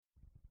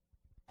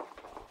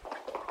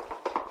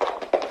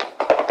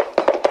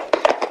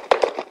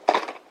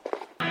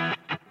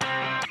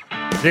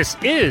This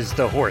is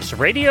the Horse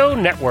Radio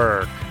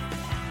Network.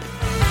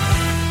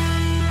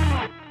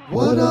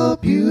 What a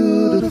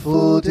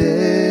beautiful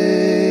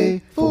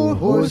day for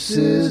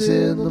horses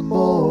in the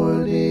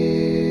morning.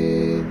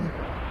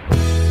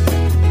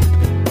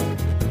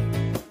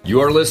 You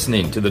are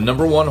listening to the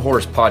 #1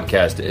 horse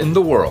podcast in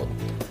the world.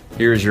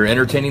 Here's your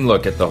entertaining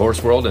look at the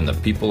horse world and the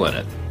people in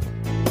it.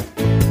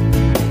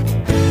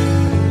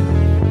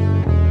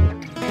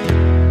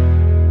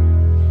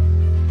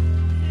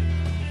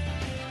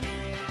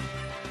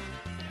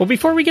 Well,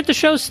 before we get the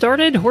show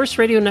started, Horse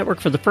Radio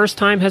Network for the first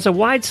time has a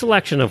wide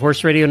selection of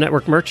Horse Radio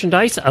Network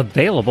merchandise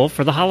available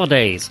for the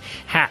holidays.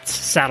 Hats,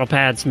 saddle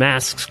pads,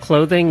 masks,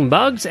 clothing,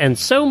 mugs, and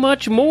so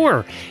much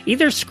more,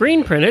 either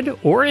screen printed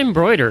or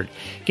embroidered.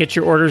 Get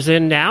your orders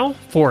in now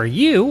for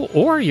you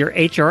or your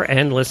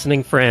HRN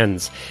listening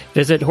friends.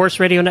 Visit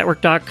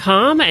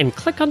horseradionetwork.com and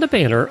click on the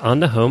banner on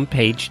the home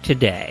page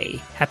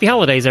today. Happy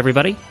holidays,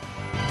 everybody.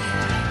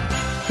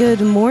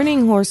 Good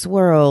morning, Horse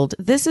World.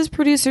 This is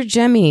producer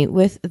Jemmy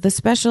with the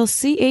special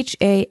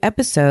CHA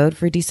episode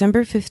for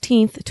December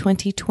 15th,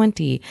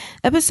 2020,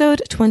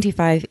 episode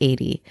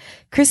 2580.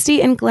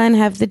 Christy and Glenn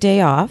have the day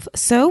off,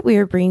 so we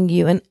are bringing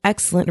you an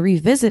excellent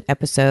revisit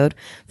episode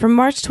from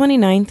March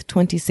 29th,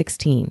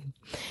 2016.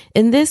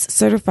 In this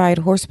Certified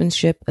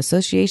Horsemanship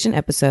Association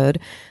episode,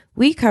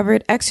 we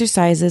covered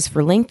exercises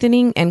for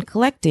lengthening and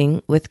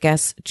collecting with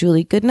guests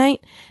Julie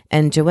Goodnight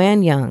and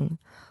JoAnne Young.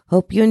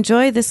 Hope you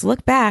enjoy this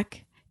look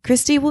back.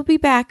 Christy will be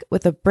back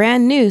with a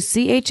brand new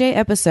CHA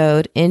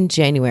episode in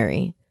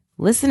January.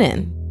 Listen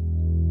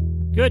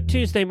in. Good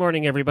Tuesday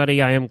morning,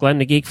 everybody. I am Glenn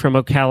the Geek from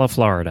Ocala,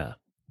 Florida.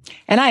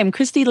 And I am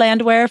Christy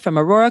Landwehr from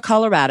Aurora,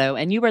 Colorado,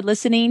 and you are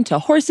listening to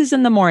Horses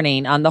in the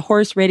Morning on the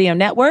Horse Radio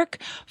Network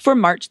for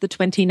March the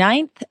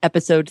 29th,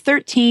 episode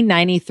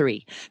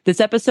 1393. This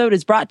episode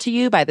is brought to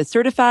you by the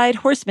Certified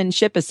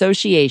Horsemanship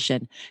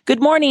Association. Good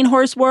morning,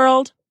 Horse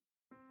World.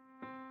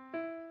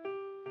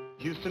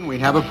 Houston, we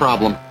have a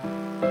problem.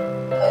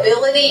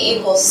 Ability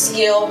equals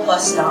skill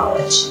plus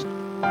knowledge.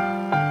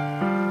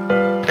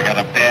 I got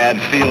a bad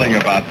feeling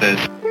about this.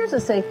 Here's a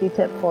safety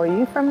tip for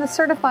you from the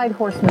Certified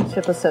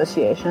Horsemanship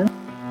Association.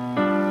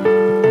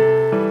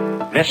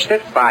 Missed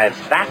it by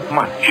that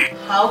much.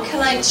 How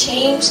can I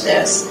change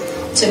this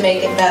to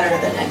make it better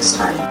the next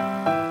time?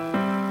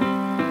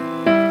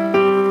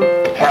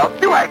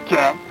 Help you, I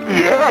can.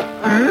 Yes.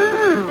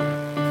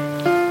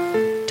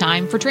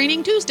 Time for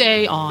Training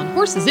Tuesday on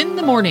Horses in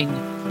the Morning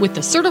with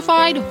the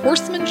Certified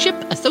Horsemanship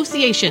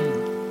Association.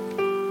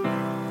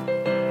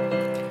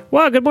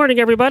 Well, good morning,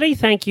 everybody.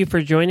 Thank you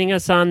for joining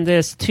us on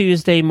this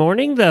Tuesday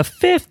morning, the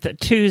 5th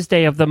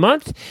Tuesday of the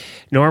month.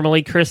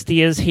 Normally,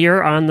 Christy is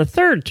here on the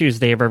 3rd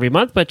Tuesday of every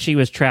month, but she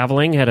was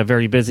traveling, had a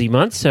very busy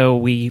month, so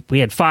we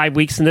had 5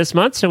 weeks in this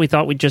month, so we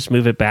thought we'd just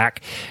move it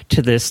back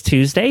to this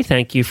Tuesday.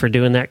 Thank you for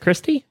doing that,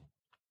 Christy.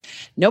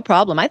 No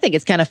problem. I think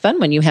it's kind of fun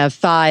when you have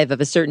 5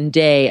 of a certain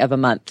day of a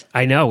month.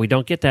 I know. We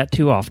don't get that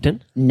too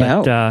often.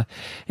 No. But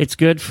it's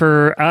good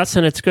for us,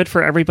 and it's good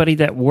for everybody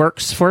that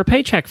works for a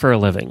paycheck for a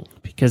living,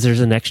 because there's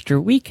an extra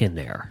week in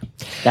there.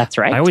 That's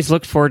right. I always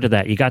looked forward to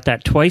that. You got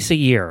that twice a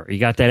year. You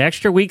got that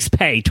extra week's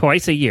pay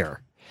twice a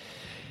year.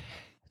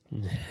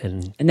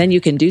 And then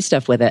you can do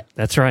stuff with it.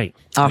 That's right.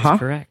 That's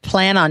correct.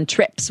 Plan on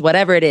trips,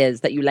 whatever it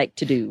is that you like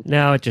to do.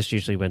 No, it just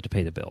usually went to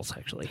pay the bills,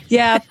 actually.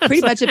 Yeah,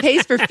 pretty much. It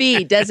pays for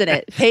feed, doesn't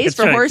it? Pays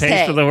for horse hay.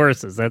 Pays for the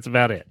horses. That's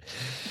about it.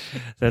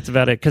 That's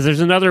about it. Because there's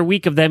another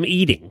week of them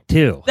eating,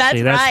 too. That's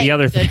right. The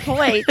other thing. Good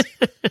point.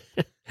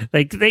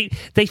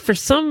 They for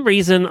some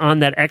reason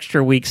on that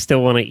extra week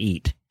still want to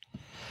eat.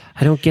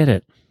 I don't get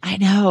it. I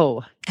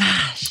know.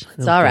 Gosh,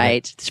 it's all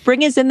right.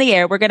 Spring is in the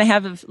air. We're going to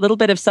have a little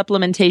bit of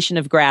supplementation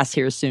of grass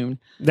here soon.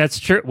 That's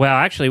true. Well,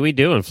 actually, we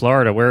do in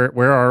Florida. We're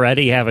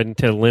already having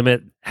to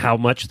limit how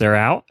much they're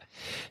out.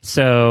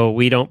 So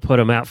we don't put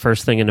them out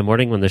first thing in the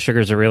morning when the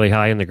sugars are really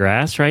high in the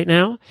grass right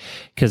now,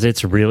 because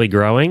it's really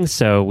growing.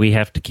 So we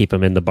have to keep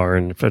them in the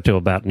barn until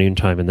about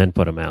noontime and then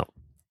put them out.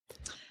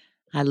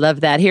 I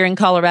love that. Here in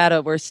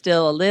Colorado, we're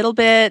still a little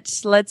bit,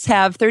 let's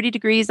have 30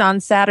 degrees on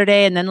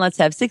Saturday, and then let's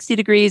have 60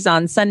 degrees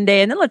on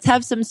Sunday, and then let's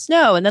have some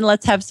snow, and then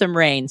let's have some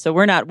rain. So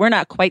we're not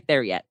quite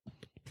there yet.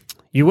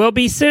 You will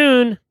be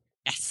soon.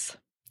 Yes.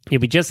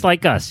 You'll be just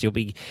like us.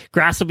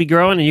 Grass will be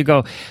growing, and you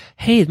go,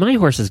 hey, my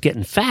horse is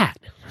getting fat.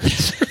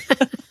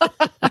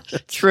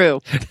 True.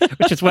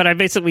 Which is what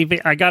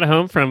I got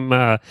home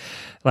from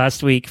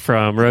last week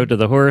from Road to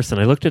the Horse, and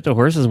I looked at the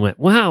horses and went,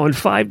 wow, in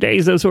 5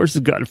 days those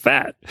horses got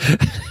fat.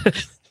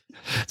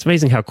 It's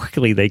amazing how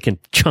quickly they can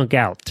chunk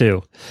out,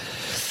 too.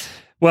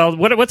 Well,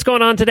 what's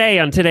going on today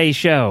on today's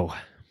show?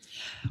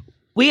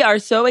 We are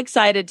so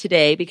excited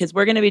today because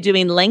we're going to be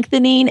doing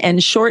lengthening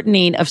and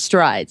shortening of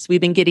strides. We've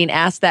been getting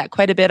asked that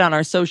quite a bit on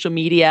our social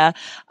media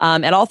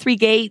at all 3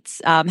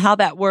 gates, how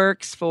that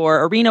works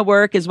for arena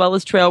work as well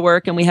as trail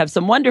work. And we have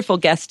some wonderful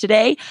guests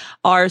today.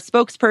 Our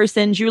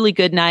spokesperson, Julie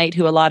Goodnight,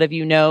 who a lot of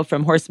you know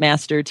from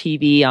Horsemaster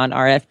TV on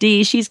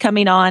RFD, she's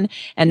coming on.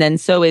 And then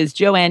so is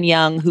JoAnne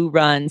Young, who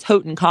runs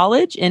Houghton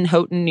College in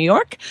Houghton, New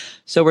York.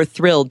 So we're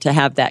thrilled to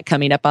have that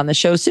coming up on the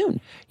show soon.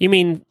 You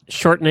mean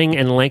shortening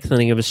and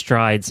lengthening of his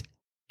strides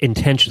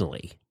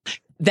intentionally?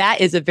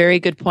 That is a very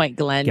good point,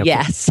 Glenn. Yeah,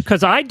 yes.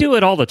 Because I do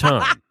it all the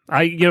time.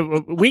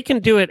 We can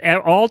do it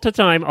all the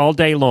time, all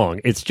day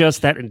long. It's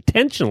just that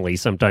intentionally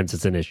sometimes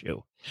it's an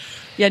issue.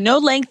 Yeah, no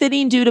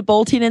lengthening due to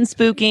bolting and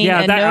spooking.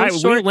 Yeah,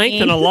 and we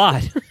lengthen a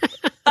lot.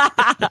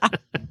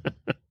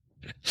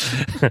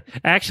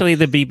 Actually,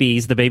 the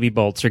BBs, the baby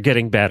bolts, are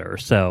getting better.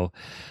 So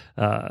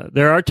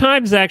there are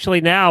times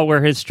actually now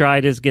where his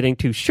stride is getting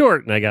too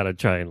short, and I got to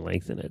try and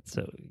lengthen it.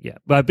 So yeah,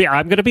 but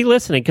I'm going to be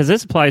listening because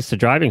this applies to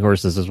driving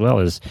horses as well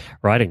as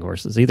riding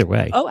horses. Either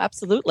way. Oh,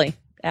 absolutely.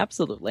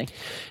 Absolutely.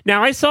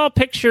 Now, I saw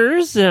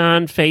pictures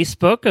on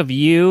Facebook of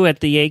you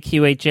at the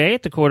AQHA,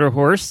 at the Quarter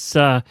Horse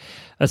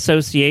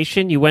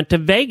Association. You went to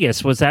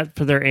Vegas. Was that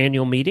for their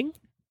annual meeting?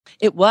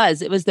 It was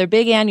their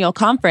big annual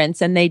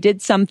conference, and they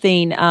did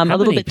something a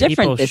little bit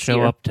different this year.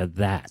 How many people show up to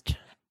that?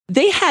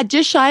 They had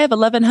just shy of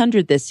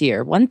 1,100 this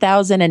year.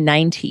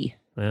 1,090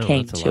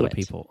 came that's a to lot it. of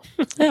people.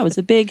 Yeah, it was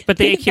a big. But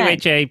the big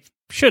event. AQHA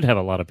should have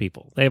a lot of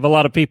people. They have a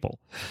lot of people.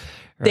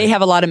 They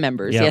have a lot of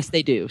members. Yep. Yes,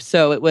 they do.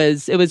 So it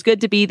was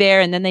good to be there.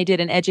 And then they did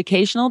an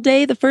educational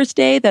day the first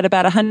day that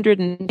about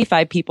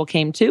 185 people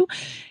came to.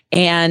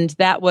 And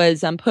that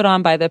was put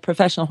on by the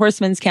Professional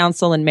Horsemen's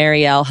Council, and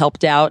Marielle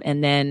helped out.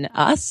 And then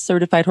us,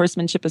 Certified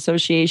Horsemanship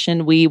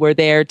Association, we were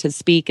there to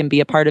speak and be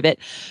a part of it.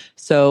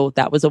 So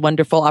that was a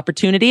wonderful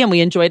opportunity, and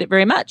we enjoyed it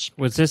very much.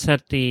 Was this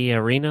at the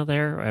arena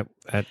there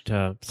at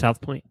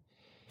South Point?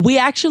 We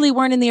actually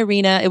weren't in the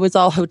arena. It was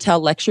all hotel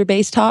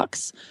lecture-based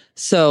talks.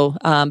 So,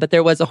 but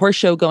there was a horse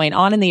show going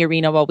on in the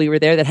arena while we were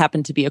there that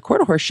happened to be a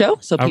quarter horse show.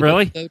 So people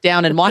could go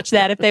down and watch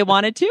that if they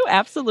wanted to.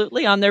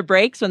 Absolutely. On their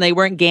breaks when they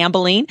weren't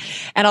gambling.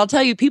 And I'll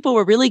tell you, people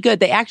were really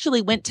good. They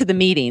actually went to the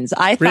meetings.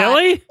 I thought,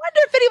 I wonder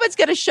if anyone's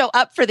going to show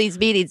up for these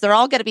meetings. They're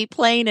all going to be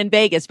playing in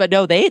Vegas. But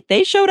no,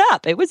 they showed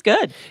up. It was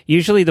good.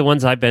 Usually the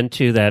ones I've been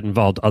to that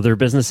involved other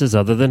businesses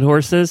other than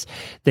horses,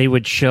 they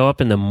would show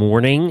up in the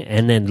morning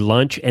and then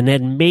lunch and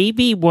then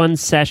maybe one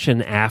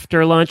session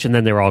after lunch, and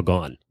then they're all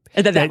gone.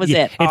 And then that was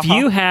it. If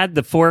you had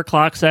the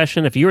 4:00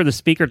 session, if you were the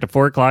speaker at the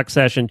 4:00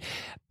 session,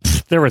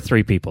 there were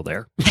 3 people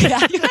there.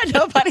 Yeah, you had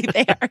nobody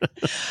there.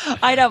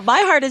 I know.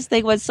 My hardest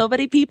thing was so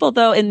many people,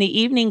 though, in the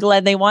evening,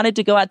 Glenn, they wanted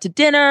to go out to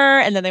dinner,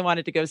 and then they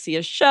wanted to go see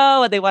a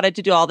show, and they wanted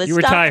to do all this you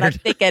were stuff. Tired. And I'm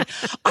thinking,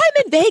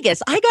 I'm in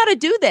Vegas. I got to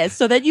do this.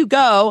 So then you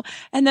go,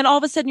 and then all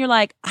of a sudden you're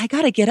like, I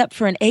got to get up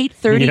for an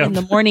 8:30 in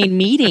the morning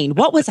meeting.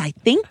 What was I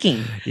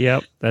thinking?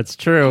 Yep, that's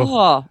true.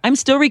 Oh, I'm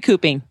still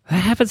recouping.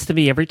 That happens to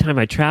me every time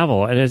I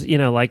travel. And as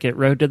like at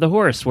Road to the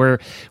Horse, we're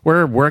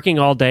working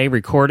all day,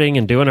 recording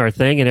and doing our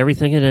thing and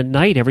everything. And at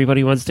night,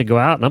 everybody wants to go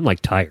out, and I'm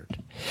like tired.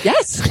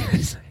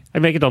 Yes. I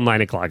make it till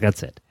 9:00.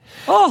 That's it.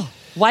 Oh,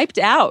 wiped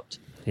out.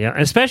 Yeah,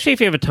 especially if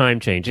you have a time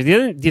change. If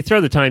you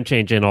throw the time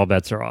change in, all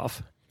bets are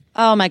off.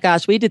 Oh my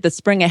gosh, we did the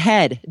spring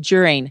ahead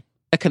during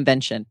a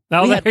convention.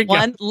 Oh, we had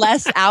one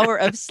less hour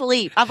of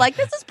sleep. I'm like,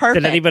 this is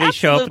perfect. Did anybody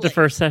show up at the Absolutely.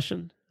 first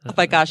session? Oh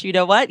my gosh, you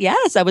know what?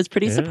 Yes, I was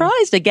pretty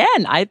surprised. Again,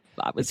 I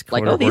was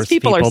like, oh, these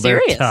people are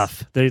They're serious.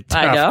 tough. They're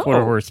I know. tough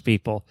quarter horse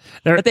people.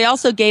 But they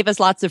also gave us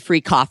lots of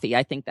free coffee.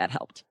 I think that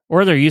helped.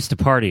 Or they're used to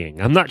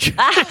partying. I'm not sure.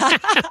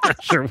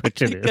 Not sure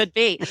which it is. Could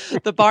be.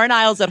 The barn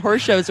aisles at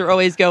horse shows are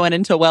always going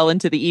until well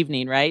into the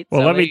evening, right? Well,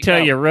 So let there me tell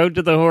go. you, Road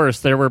to the Horse,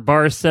 there were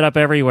bars set up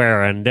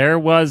everywhere, and there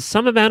was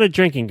some amount of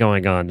drinking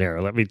going on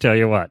there. Let me tell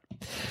you what.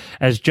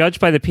 As judged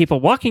by the people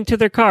walking to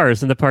their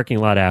cars in the parking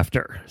lot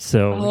after.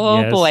 So,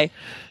 Oh, yes. boy.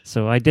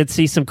 So I did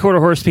see some quarter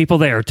horse people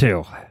there,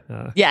 too.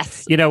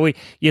 Yes.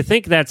 You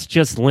think that's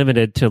just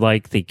limited to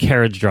like the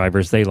carriage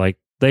drivers. They like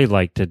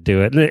to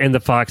do it, and the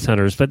fox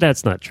hunters, but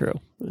that's not true.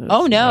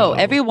 Oh, no.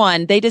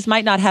 Everyone, they just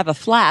might not have a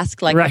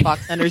flask like the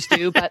fox hunters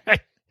do, but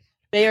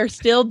they are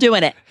still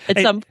doing it at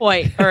some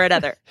point or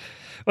another.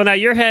 Well, now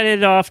you're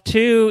headed off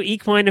to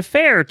Equine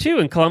Affair, too,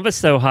 in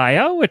Columbus,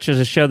 Ohio, which is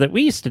a show that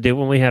we used to do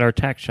when we had our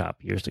tack shop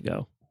years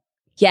ago.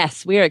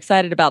 Yes, we are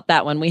excited about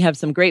that one. We have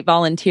some great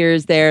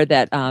volunteers there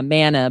that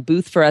man a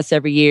booth for us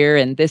every year.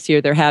 And this year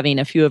they're having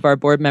a few of our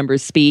board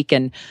members speak,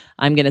 and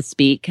I'm going to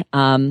speak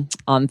on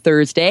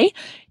Thursday.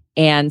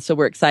 And so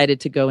we're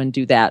excited to go and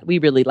do that. We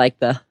really like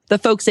the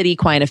folks at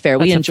Equine Affair.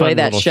 We enjoy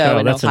that show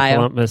in That's Ohio. in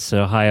Columbus,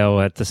 Ohio,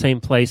 at the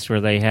same place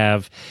where they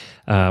have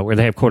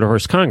Quarter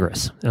Horse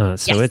Congress.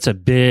 It's a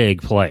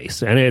big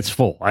place, and it's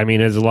full. I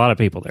mean, there's a lot of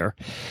people there.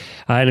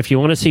 And if you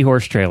want to see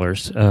horse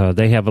trailers,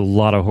 they have a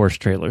lot of horse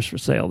trailers for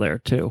sale there,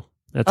 too.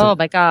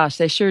 My gosh,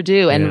 they sure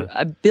do. And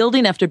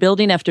building after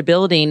building after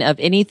building of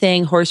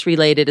anything horse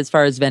related as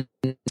far as vending,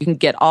 you can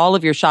get all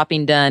of your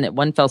shopping done at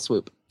one fell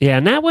swoop. Yeah,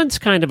 and that one's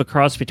kind of a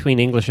cross between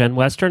English and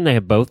Western. They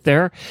have both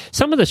there.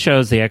 Some of the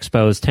shows, the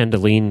expos, tend to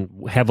lean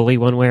heavily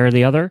one way or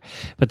the other,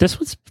 but this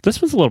one's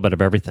a little bit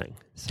of everything.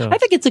 So I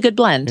think it's a good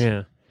blend.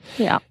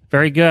 Yeah.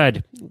 Very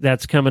good.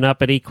 That's coming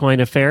up at Equine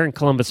Affair in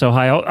Columbus,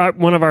 Ohio.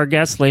 One of our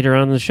guests later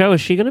on in the show,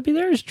 is she going to be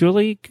there? Is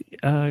Julie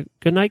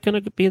Goodnight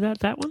going to be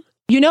that one?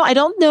 I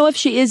don't know if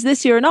she is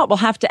this year or not. We'll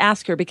have to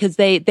ask her because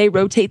they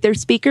rotate their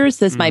speakers.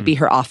 This might be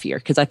her off year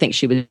because I think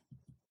she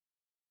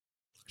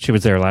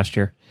was there last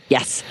year.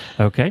 Yes.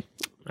 Okay.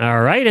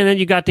 All right. And then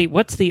you got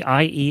what's the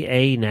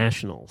IEA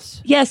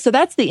Nationals? Yes, so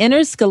that's the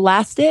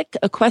Interscholastic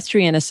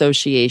Equestrian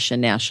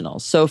Association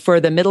Nationals. So for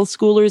the middle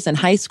schoolers and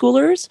high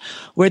schoolers,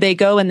 where they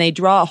go and they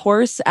draw a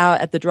horse out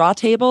at the draw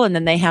table, and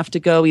then they have to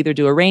go either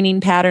do a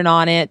reining pattern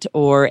on it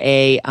or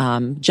a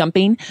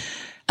jumping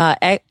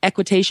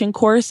equitation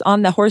course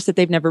on the horse that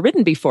they've never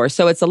ridden before.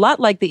 So it's a lot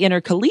like the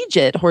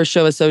Intercollegiate Horse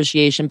Show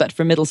Association, but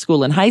for middle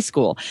school and high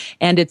school.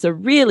 And it's a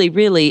really,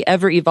 really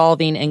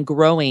ever-evolving and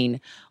growing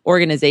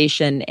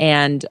organization.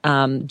 And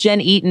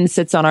Jen Eaton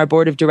sits on our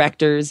board of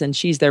directors, and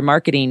she's their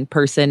marketing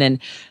person and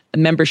a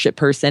membership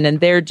person. And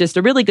they're just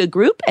a really good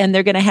group, and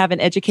they're going to have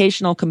an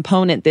educational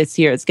component this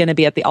year. It's going to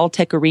be at the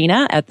Alltech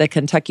Arena at the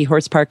Kentucky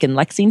Horse Park in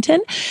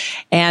Lexington.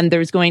 And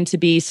there's going to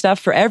be stuff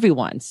for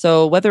everyone.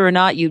 So whether or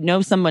not you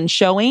know someone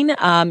showing,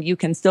 you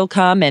can still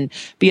come and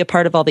be a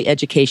part of all the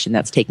education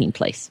that's taking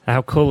place.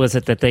 How cool is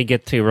it that they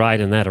get to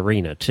ride in that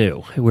arena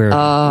too, where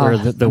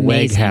the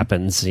WEG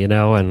happens,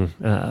 and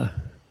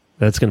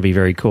that's going to be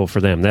very cool for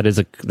them. That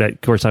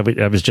of course, I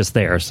was just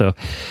there, so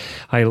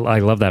I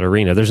love that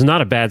arena. There's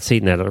not a bad seat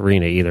in that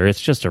arena either. It's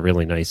just a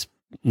really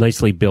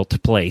nicely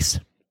built place.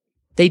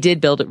 They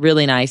did build it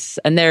really nice,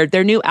 and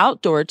their new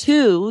outdoor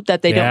too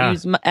that they don't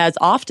use as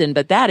often,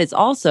 but that is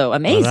also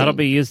amazing. Well, that'll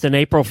be used in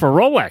April for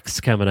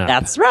Rolex coming up.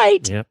 That's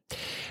right. Yep,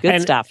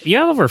 good stuff. You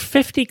have over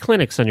 50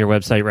 clinics on your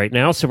website right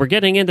now, so we're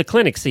getting into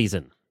clinic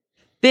season.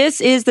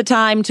 This is the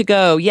time to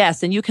go.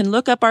 Yes. And you can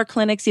look up our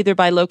clinics either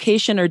by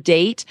location or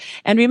date.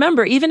 And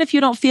remember, even if you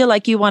don't feel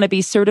like you want to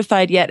be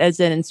certified yet as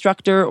an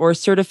instructor or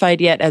certified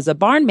yet as a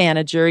barn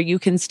manager, you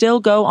can still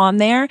go on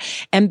there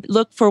and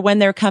look for when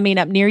they're coming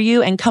up near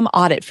you and come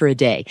audit for a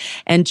day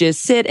and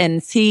just sit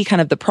and see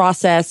kind of the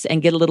process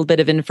and get a little bit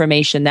of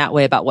information that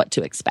way about what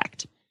to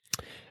expect.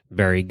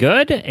 Very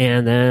good.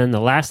 And then the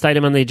last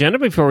item on the agenda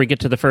before we get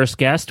to the first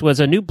guest was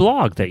a new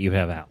blog that you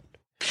have out.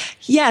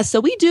 Yeah, so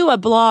we do a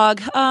blog.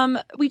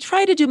 We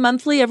try to do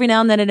monthly. Every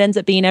now and then it ends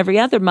up being every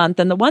other month.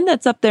 And the one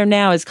that's up there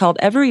now is called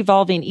Ever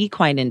Evolving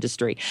Equine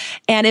Industry.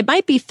 And it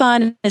might be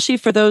fun, especially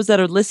for those that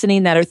are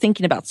listening that are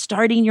thinking about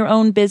starting your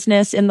own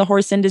business in the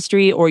horse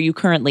industry, or you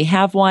currently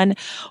have one,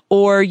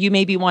 or you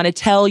maybe want to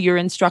tell your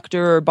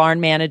instructor or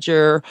barn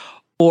manager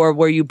or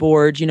where you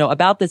board,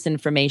 about this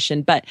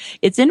information. But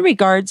it's in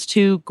regards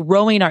to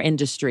growing our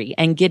industry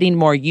and getting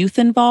more youth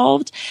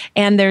involved.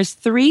 And there's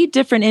 3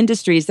 different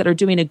industries that are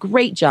doing a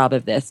great job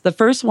of this. The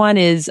first one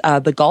is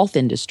the golf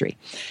industry.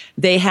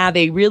 They have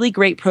a really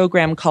great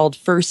program called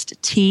First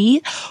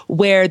Tee,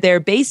 where they're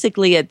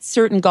basically at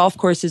certain golf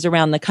courses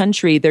around the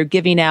country, they're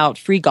giving out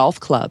free golf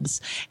clubs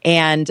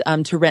and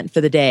to rent for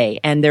the day.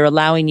 And they're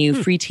allowing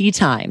you free tee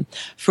time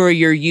for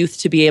your youth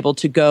to be able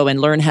to go and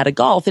learn how to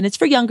golf. And it's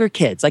for younger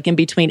kids, like in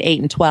between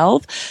 8 and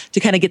 12, to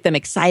kind of get them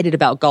excited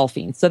about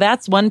golfing. So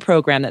that's one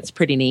program that's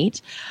pretty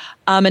neat.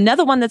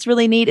 Another one that's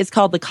really neat is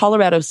called the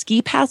Colorado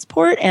Ski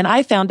Passport. And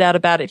I found out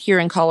about it here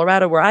in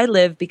Colorado where I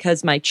live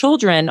because my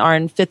children are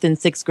in 5th and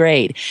 6th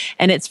grade.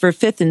 And it's for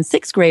 5th and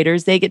 6th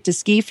graders. They get to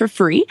ski for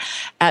free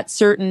at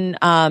certain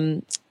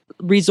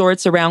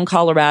resorts around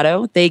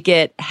Colorado. They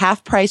get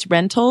half-price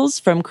rentals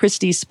from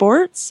Christie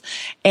Sports,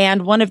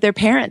 and one of their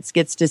parents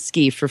gets to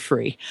ski for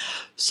free.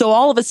 So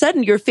all of a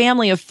sudden, your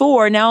family of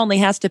 4 now only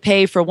has to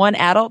pay for one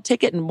adult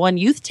ticket and one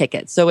youth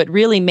ticket. So it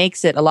really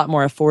makes it a lot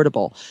more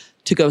affordable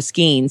to go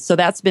skiing. So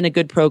that's been a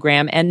good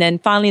program. And then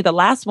finally, the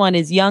last one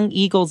is Young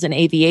Eagles in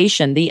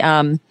Aviation.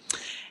 The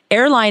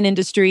airline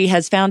industry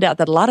has found out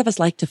that a lot of us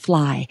like to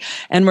fly,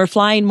 and we're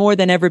flying more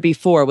than ever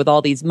before with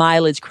all these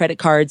mileage credit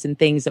cards and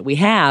things that we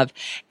have,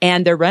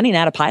 and they're running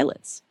out of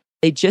pilots.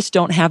 They just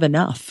don't have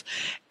enough.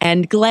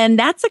 And Glenn,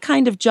 that's a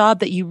kind of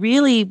job that you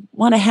really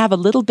want to have a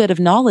little bit of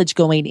knowledge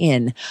going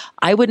in.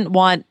 I wouldn't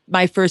want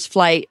my first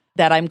flight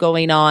that I'm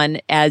going on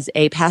as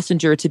a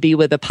passenger to be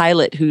with a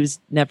pilot who's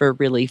never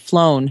really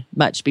flown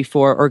much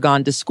before or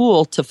gone to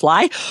school to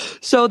fly.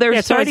 So they're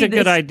it's always a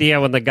good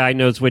idea when the guy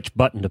knows which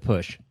button to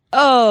push.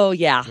 Oh,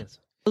 yeah. Yes.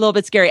 A little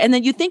bit scary. And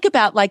then you think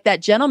about like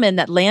that gentleman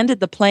that landed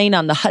the plane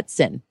on the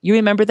Hudson. You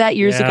remember that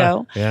years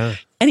ago? Yeah.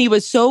 And he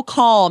was so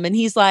calm. And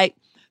he's like,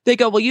 they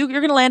go, well, you're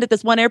going to land at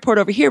this one airport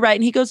over here, right?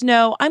 And he goes,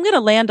 no, I'm going to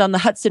land on the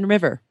Hudson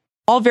River.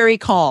 All very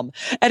calm.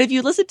 And if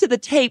you listen to the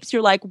tapes,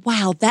 you're like,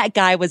 wow, that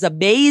guy was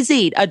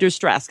amazing under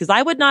stress. Because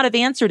I would not have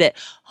answered it,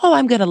 oh,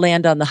 I'm going to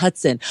land on the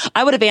Hudson.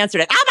 I would have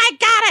answered it, oh my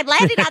God, I'm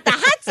landing on the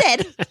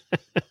Hudson.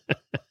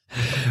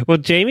 Well,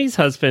 Jamie's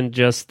husband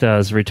just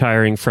is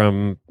retiring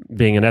from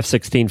being an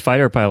F-16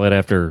 fighter pilot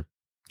after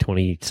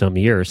 20-some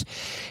years.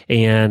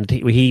 And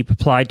he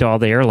applied to all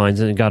the airlines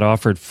and got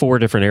offered 4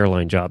 different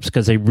airline jobs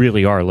because they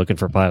really are looking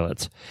for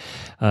pilots.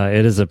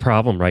 It is a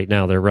problem right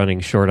now. They're running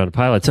short on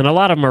pilots. And a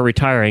lot of them are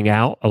retiring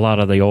out. A lot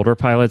of the older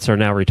pilots are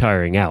now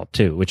retiring out,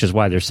 too, which is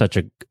why there's such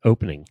an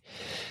opening.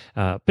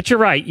 But you're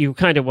right. You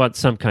kind of want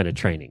some kind of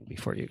training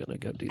before you're going to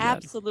go do that.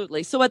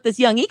 Absolutely. So what this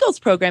Young Eagles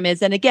program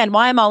is, and again,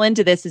 why I'm all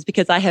into this is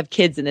because I have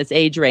kids in this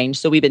age range.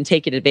 So we've been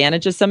taking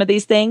advantage of some of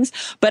these things.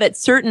 But at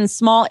certain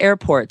small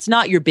airports,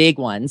 not your big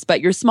ones,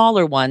 but your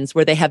smaller ones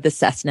where they have the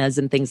Cessnas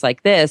and things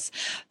like this,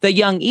 the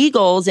Young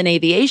Eagles in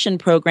aviation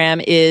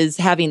program is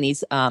having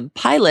these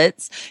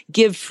pilots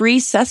give free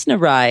Cessna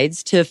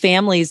rides to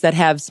families that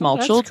have small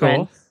children.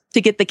 Cool. To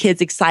get the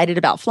kids excited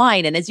about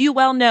flying. And as you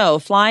well know,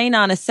 flying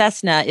on a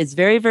Cessna is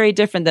very, very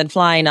different than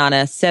flying on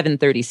a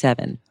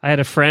 737. I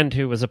had a friend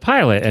who was a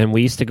pilot, and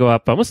we used to go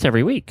up almost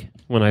every week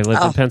when I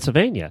lived in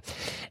Pennsylvania.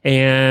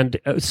 And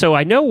so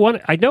I know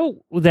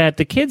that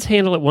the kids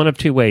handle it one of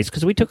two ways,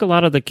 because we took a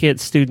lot of the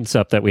students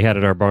up that we had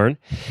at our barn.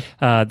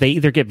 They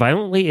either get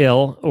violently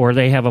ill or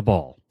they have a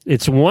ball.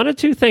 It's one of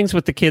two things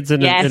with the kids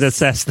in a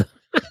Cessna.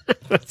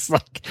 It's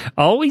like,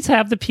 always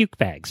have the puke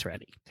bags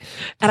ready.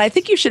 And I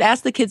think you should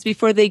ask the kids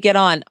before they get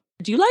on,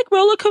 do you like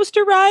roller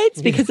coaster rides?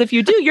 Because if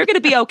you do, you're going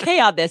to be okay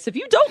on this. If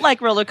you don't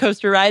like roller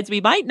coaster rides, we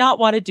might not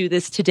want to do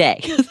this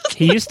today.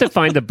 He used to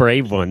find the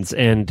brave ones,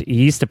 and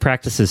he used to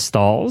practice his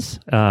stalls,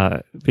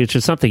 which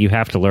is something you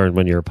have to learn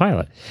when you're a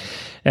pilot.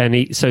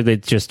 And so they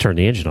just turn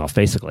the engine off,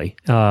 basically,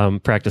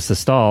 practice the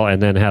stall, and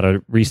then how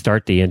to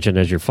restart the engine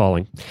as you're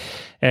falling.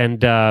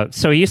 And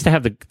so he used to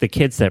have the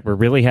kids that were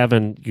really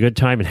having a good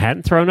time and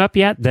hadn't thrown up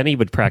yet. Then he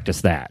would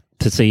practice that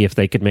to see if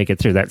they could make it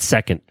through that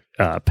second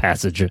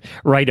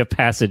rite of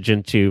passage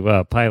into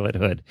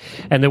pilothood.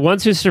 And the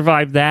ones who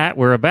survived that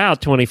were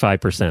about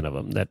 25% of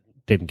them that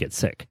didn't get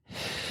sick.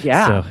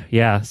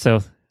 Yeah.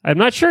 So I'm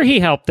not sure he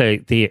helped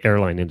the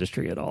airline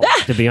industry at all,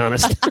 to be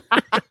honest.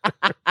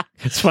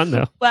 It's fun,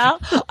 though. Well,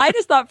 I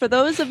just thought for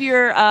those of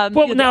your...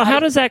 now,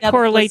 how does that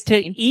correlate to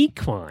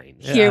equine?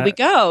 Here we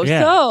go.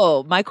 Yeah.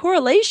 So my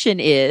correlation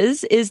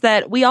is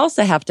that we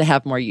also have to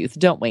have more youth,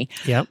 don't we?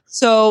 Yep.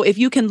 So if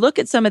you can look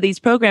at some of these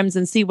programs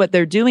and see what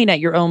they're doing at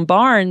your own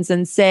barns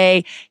and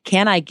say,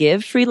 can I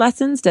give free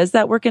lessons? Does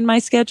that work in my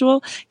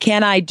schedule?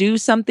 Can I do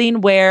something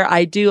where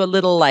I do a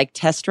little like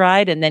test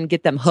ride and then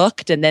get them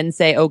hooked and then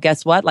say, oh,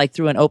 guess what? Like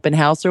through an open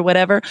house or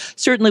whatever.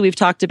 Certainly we've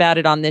talked about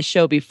it on this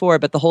show before,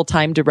 but the whole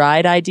time to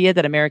ride idea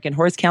that American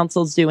Horse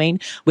Council is doing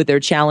with their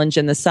challenge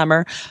in the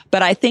summer.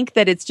 But I think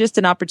that it's just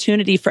an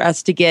opportunity for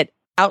us to get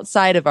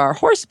outside of our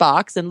horse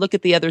box and look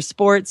at the other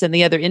sports and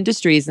the other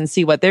industries and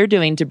see what they're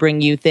doing to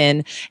bring youth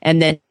in,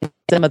 and then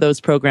some of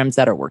those programs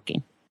that are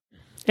working.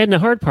 And the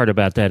hard part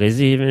about that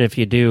is even if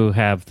you do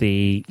have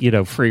the,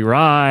 free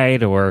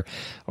ride or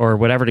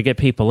whatever to get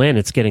people in,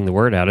 it's getting the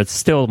word out. It's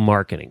still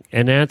marketing.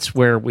 And that's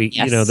where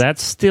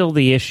that's still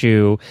the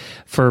issue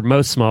for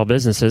most small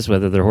businesses,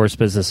 whether they're horse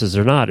businesses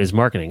or not, is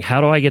marketing.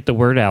 How do I get the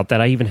word out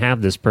that I even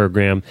have this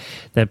program,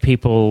 that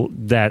people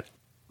that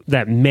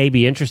may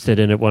be interested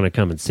in it want to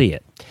come and see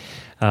it?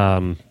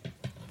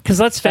 Because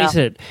let's face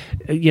it,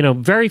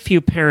 very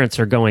few parents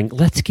are going,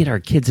 let's get our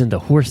kids into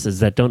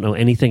horses that don't know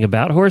anything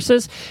about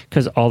horses,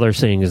 because all they're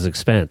seeing is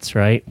expense,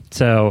 right?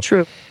 So,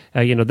 true.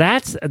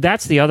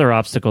 That's the other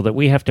obstacle that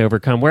we have to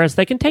overcome. Whereas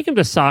they can take them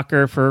to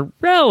soccer for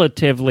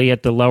relatively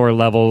at the lower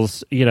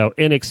levels,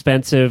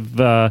 inexpensive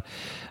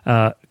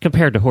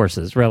compared to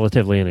horses,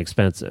 relatively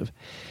inexpensive.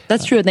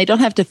 That's true. And they don't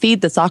have to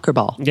feed the soccer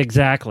ball.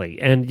 Exactly.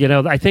 And,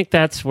 I think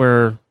that's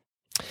where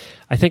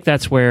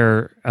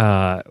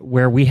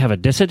we have a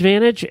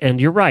disadvantage. And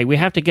you're right, we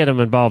have to get them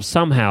involved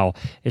somehow.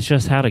 It's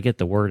just how to get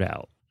the word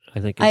out.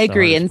 I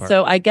agree. And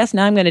so I guess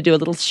now I'm going to do a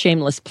little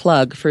shameless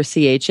plug for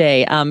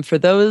CHA. For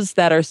those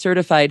that are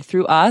certified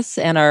through us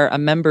and are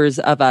members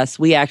of us,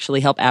 we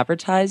actually help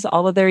advertise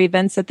all of their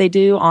events that they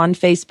do on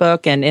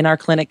Facebook and in our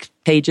clinic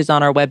pages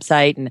on our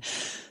website. And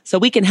so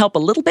we can help a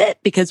little bit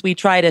because we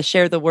try to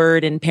share the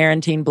word in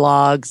parenting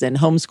blogs and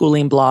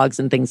homeschooling blogs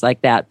and things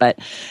like that. But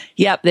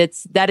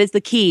that is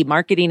the key.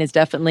 Marketing is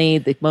definitely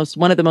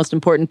one of the most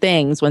important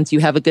things. Once you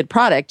have a good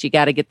product, you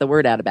got to get the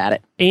word out about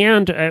it.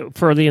 And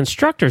for the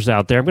instructors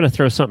out there, I'm going to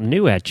throw something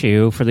new at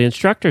you. For the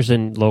instructors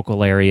in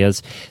local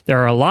areas, there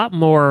are a lot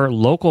more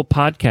local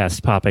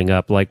podcasts popping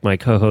up, like my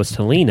co-host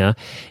Helena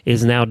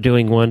is now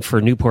doing one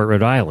for Newport,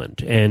 Rhode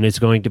Island, and is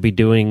going to be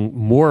doing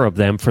more of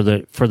them for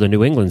the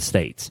New England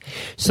states.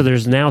 So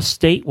there's now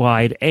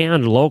statewide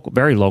and local,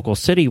 very local,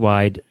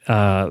 citywide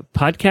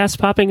podcasts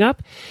popping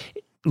up.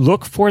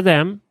 Look for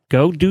them.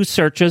 Go do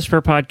searches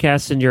for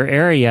podcasts in your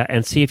area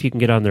and see if you can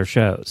get on their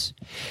shows.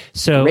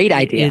 So great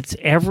idea. It's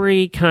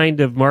every kind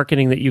of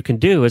marketing that you can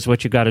do is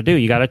what you got to do.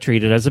 You got to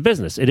treat it as a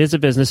business. It is a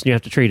business and you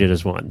have to treat it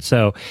as one.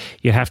 So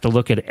you have to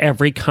look at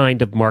every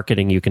kind of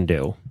marketing you can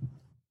do.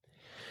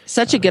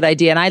 Such a good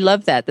idea. And I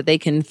love that they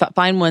can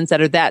find ones that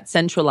are that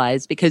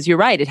centralized, because you're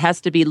right. It has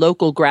to be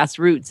local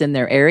grassroots in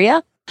their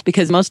area,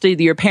 because most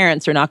of your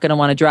parents are not going to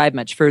want to drive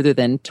much further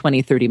than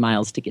 20, 30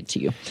 miles to get to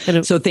you.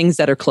 So things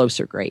that are close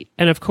are great.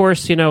 And of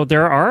course,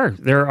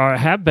 there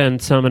have been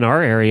some in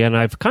our area, and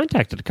I've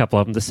contacted a couple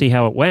of them to see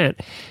how it went.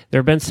 There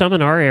have been some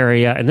in our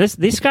area, and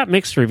these got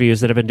mixed reviews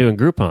that have been doing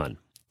Groupon.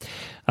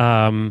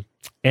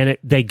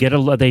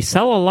 they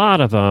sell a lot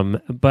of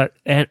them, but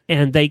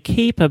and they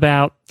keep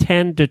about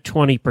 10 to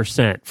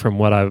 20% from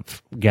what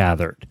I've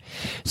gathered.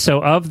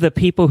 So of the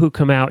people who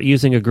come out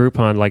using a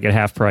Groupon like at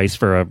half price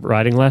for a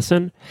riding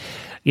lesson,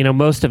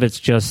 most of it's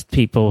just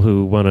people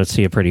who want to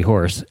see a pretty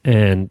horse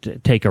and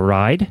take a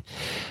ride.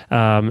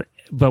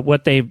 But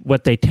what they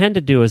tend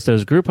to do is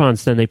those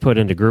Groupons then they put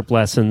into group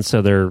lessons,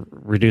 so they're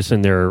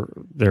reducing their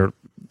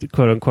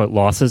quote unquote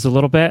losses a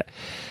little bit.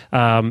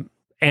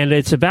 And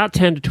it's about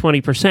 10 to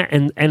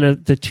 20%.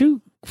 And the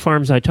two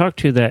farms I talked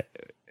to that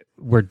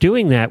were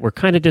doing that were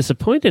kind of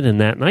disappointed in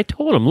that. And I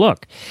told them,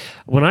 look,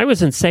 when I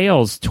was in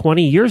sales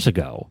 20 years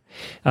ago,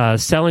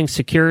 selling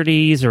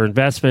securities or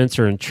investments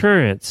or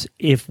insurance,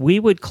 if we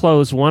would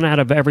close 1 out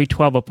of every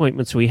 12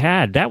 appointments we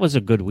had, that was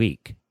a good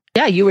week.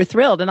 Yeah, you were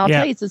thrilled. And I'll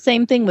tell you, it's the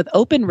same thing with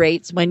open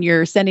rates when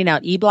you're sending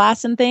out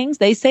e-blasts and things.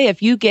 They say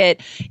if you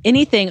get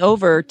anything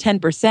over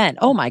 10%,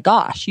 oh my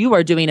gosh, you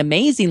are doing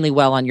amazingly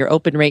well on your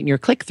open rate and your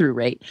click-through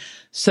rate.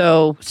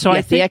 So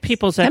I think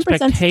people's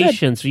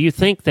expectations, you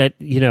think that,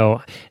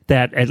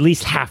 that at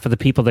least half of the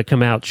people that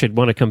come out should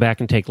want to come back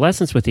and take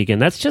lessons with you again.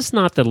 That's just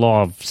not the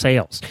law of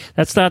sales.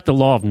 That's not the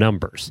law of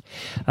numbers.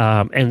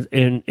 And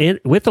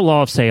with the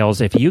law of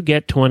sales, if you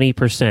get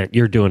 20%,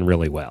 you're doing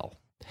really well.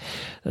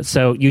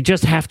 So you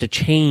just have to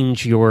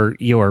change your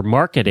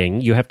marketing.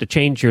 You have to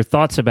change your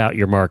thoughts about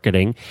your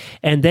marketing.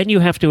 And then you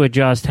have to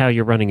adjust how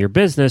you're running your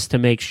business to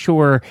make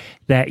sure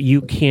that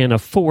you can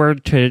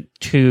afford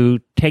to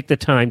take the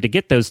time to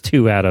get those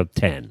 2 out of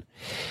 10.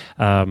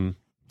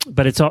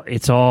 But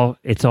it's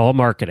all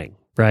marketing,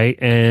 right?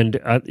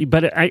 And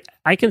but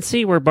I can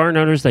see where barn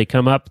owners, they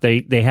come up,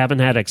 they haven't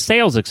had a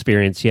sales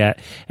experience yet,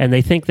 and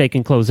they think they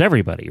can close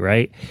everybody,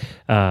 right?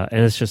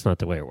 And it's just not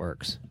the way it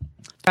works.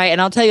 Right.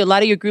 And I'll tell you, a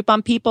lot of your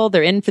Groupon people,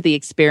 they're in for the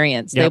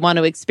experience. Yep. They want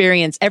to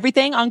experience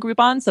everything on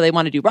Groupon. So they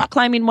want to do rock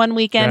climbing one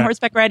weekend,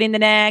 horseback riding the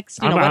next,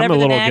 whatever I'm a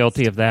little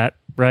guilty of that,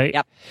 right?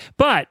 Yep.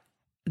 But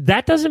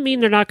that doesn't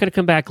mean they're not going to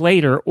come back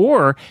later,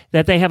 or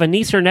that they have a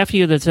niece or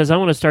nephew that says, I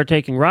want to start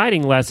taking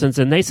riding lessons.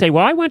 And they say,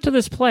 well, I went to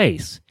this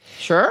place.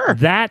 Sure.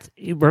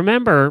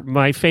 Remember,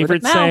 my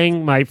favorite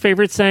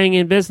saying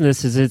in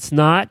business is it's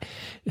not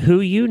who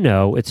you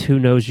know, it's who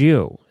knows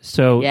you.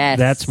 So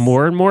that's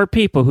more and more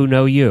people who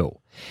know you.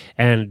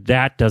 And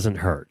that doesn't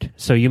hurt.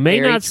 So you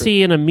may not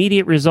see an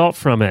immediate result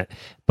from it,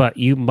 but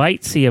you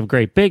might see a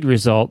great big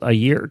result a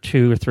year or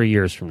 2 or 3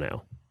 years from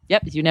now.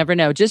 Yep, you never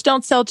know. Just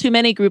don't sell too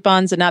many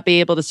Groupons and not be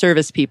able to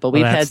service people.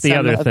 We've had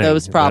some of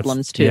those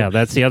problems too. Yeah,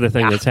 that's the other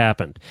thing that's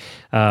happened.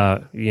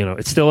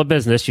 It's still a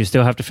business. You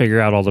still have to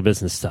figure out all the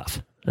business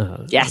stuff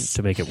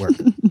to make it work.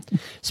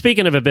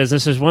 Speaking of a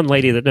business, there's one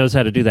lady that knows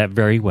how to do that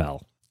very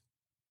well.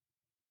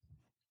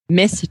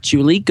 Miss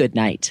Julie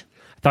Goodnight.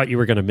 Thought you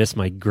were going to miss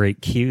my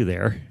great cue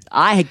there.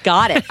 I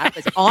got it. I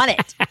was on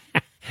it.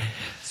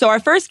 So our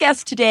first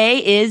guest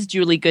today is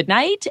Julie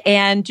Goodnight.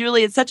 And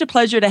Julie, it's such a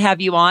pleasure to have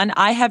you on.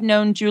 I have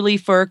known Julie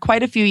for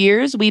quite a few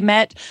years. We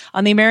met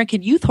on the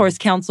American Youth Horse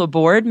Council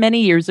board many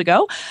years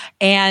ago.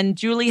 And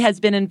Julie has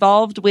been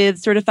involved with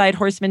Certified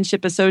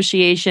Horsemanship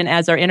Association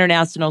as our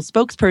international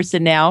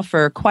spokesperson now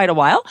for quite a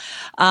while.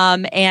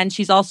 And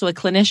she's also a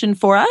clinician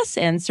for us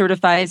and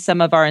certifies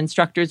some of our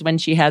instructors when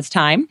she has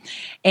time.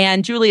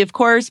 And Julie, of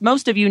course,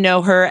 most of you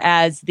know her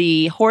as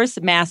the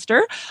Horse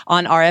Master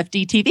on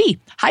RFD TV.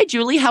 Hi,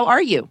 Julie. How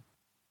are you?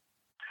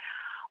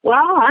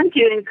 Well, I'm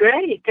doing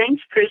great.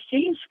 Thanks,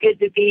 Christy. It's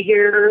good to be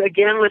here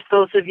again with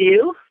both of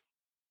you.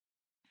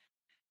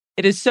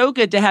 It is so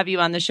good to have you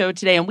on the show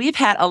today. And we've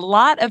had a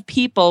lot of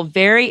people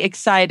very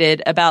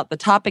excited about the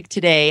topic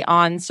today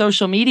on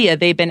social media.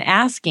 They've been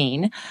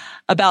asking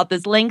about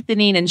this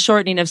lengthening and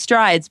shortening of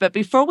strides. But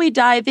before we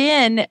dive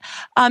in,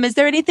 is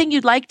there anything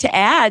you'd like to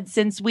add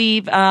since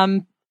we've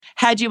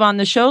had you on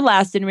the show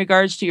last in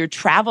regards to your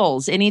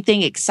travels?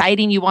 Anything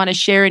exciting you want to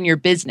share in your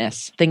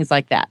business? Things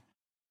like that.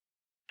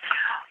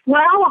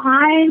 Well,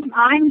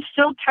 I'm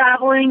still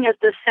traveling at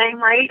the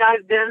same rate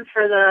I've been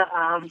for the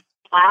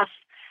last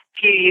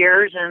few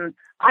years, and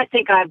I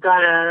think I've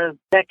got a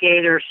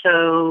decade or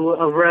so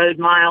of road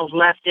miles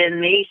left in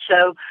me.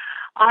 So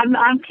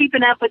I'm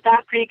keeping up with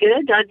that pretty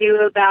good. I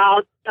do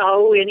about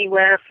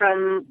anywhere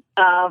from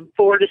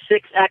 4 to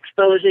 6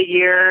 expos a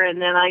year, and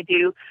then I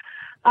do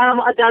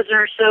a dozen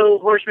or so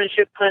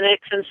horsemanship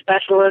clinics and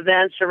special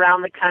events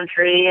around the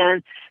country,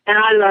 and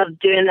I love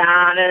doing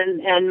that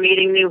and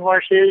meeting new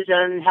horses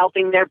and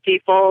helping their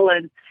people.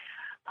 And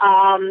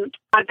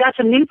I've got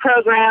some new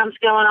programs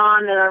going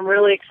on that I'm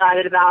really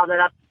excited about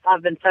that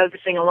I've been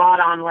focusing a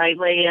lot on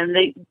lately.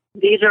 And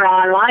these are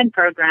online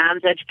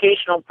programs,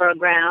 educational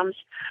programs.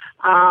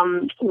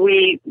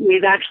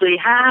 We've actually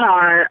had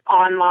our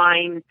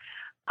online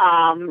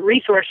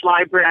resource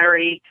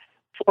library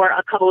for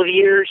a couple of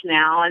years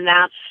now, and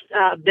that's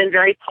been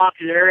very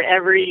popular.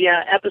 Every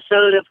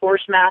episode of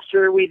Horse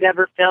Master we've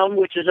ever filmed,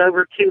 which is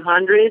over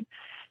 200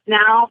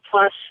 now,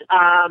 plus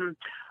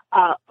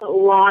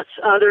lots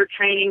other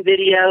training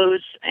videos,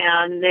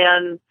 and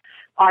then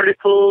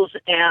articles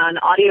and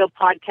audio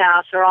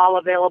podcasts are all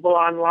available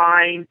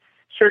online,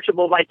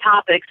 searchable by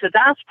topic. So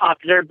that's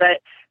popular.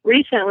 But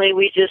recently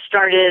we just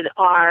started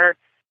our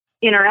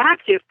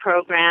interactive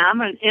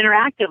program, an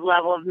interactive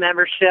level of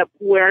membership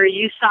where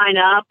you sign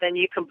up and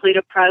you complete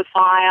a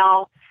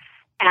profile,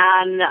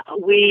 and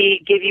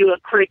we give you a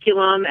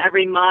curriculum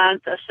every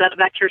month, a set of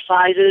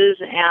exercises,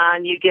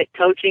 and you get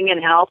coaching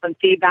and help and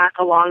feedback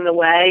along the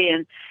way.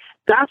 And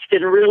that's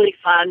been really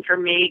fun for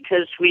me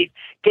because we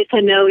get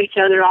to know each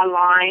other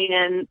online,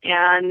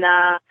 and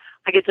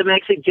I get to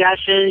make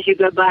suggestions. You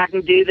go back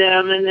and do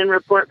them and then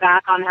report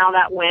back on how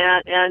that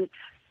went. And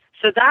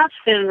so that's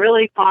been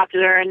really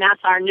popular, and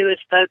that's our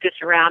newest focus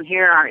around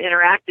here, our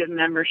interactive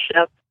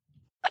membership.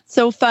 That's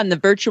so fun, the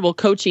virtual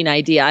coaching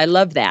idea. I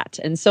love that.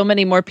 And so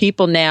many more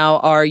people now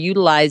are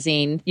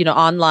utilizing,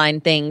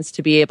 online things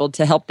to be able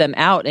to help them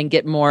out and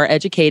get more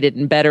educated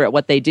and better at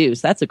what they do.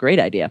 So that's a great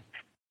idea.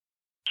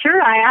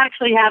 Sure. I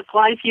actually have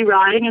quite a few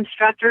riding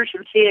instructors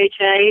from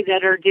CHA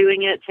that are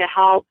doing it to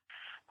help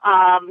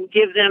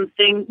give them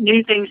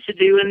new things to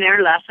do in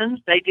their lessons.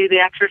 They do the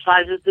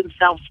exercises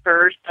themselves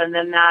first, and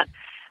then that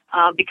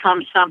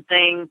becomes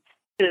something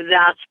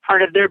that's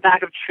part of their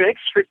bag of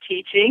tricks for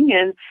teaching.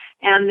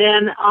 And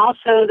then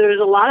also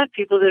there's a lot of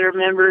people that are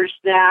members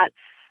that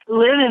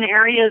live in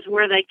areas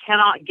where they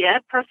cannot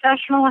get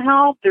professional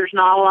help. There's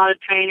not a lot of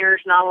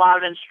trainers, not a lot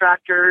of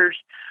instructors.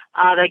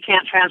 They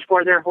can't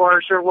transport their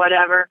horse or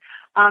whatever.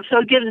 So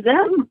it gives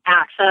them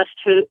access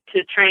to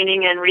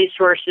training and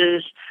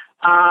resources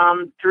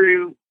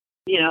through,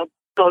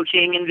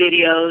 coaching and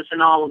videos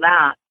and all of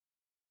that.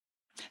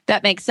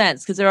 That makes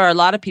sense because there are a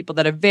lot of people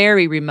that are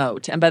very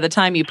remote. And by the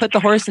time you put the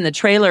horse in the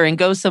trailer and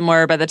go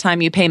somewhere, by the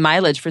time you pay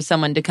mileage for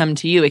someone to come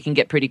to you, it can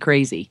get pretty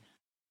crazy.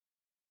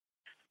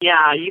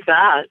 Yeah, you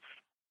bet.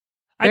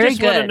 I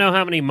just want to know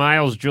how many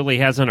miles Julie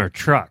has on her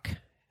truck.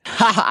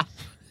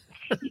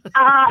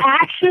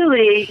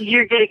 Actually,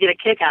 you're going to get a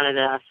kick out of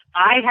this.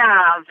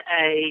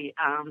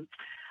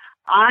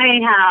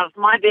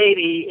 My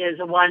baby is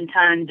a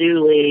 1-ton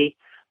dually.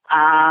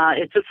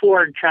 It's a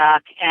Ford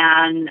truck,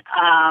 and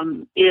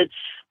it's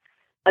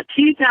a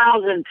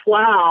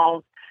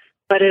 2012,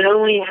 but it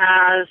only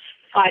has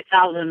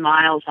 5,000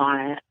 miles on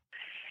it.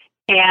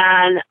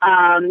 And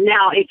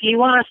now, if you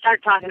want to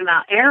start talking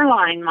about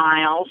airline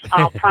miles,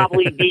 I'll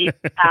probably beat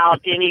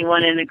out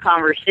anyone in the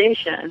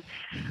conversation.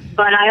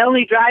 But I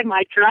only drive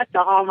my truck to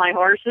haul my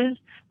horses.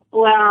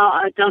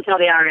 Well, don't tell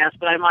the IRS,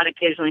 but I might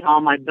occasionally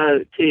haul my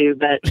boat too.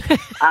 But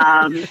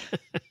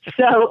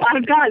so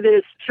I've got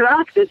this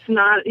truck that's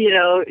not,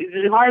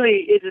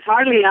 it's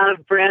hardly out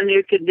of brand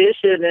new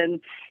condition,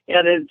 and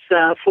it's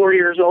 4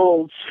 years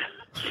old.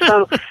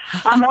 So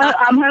I'm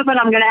hoping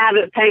I'm going to have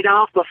it paid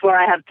off before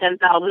I have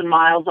 10,000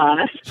 miles on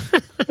it.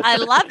 I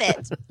love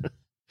it.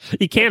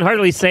 You can't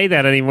hardly say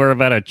that anymore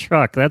about a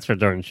truck. That's for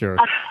darn sure.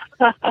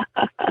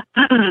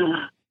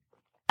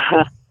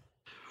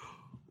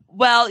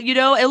 Well,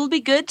 it will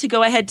be good to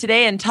go ahead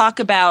today and talk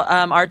about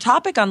our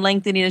topic on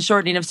lengthening and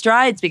shortening of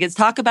strides, because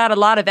talk about a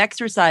lot of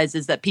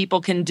exercises that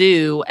people can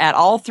do at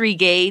all three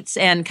gaits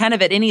and kind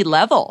of at any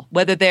level,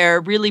 whether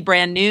they're really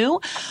brand new,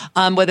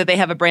 whether they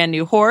have a brand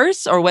new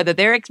horse, or whether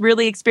they're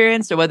really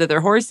experienced, or whether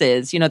their horse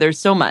is. There's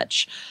so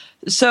much.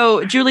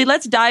 So, Julie,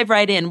 let's dive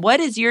right in. What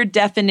is your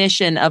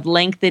definition of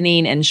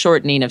lengthening and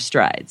shortening of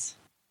strides?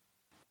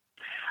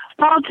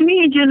 Well, to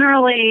me,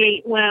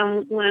 generally,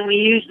 when we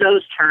use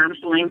those terms,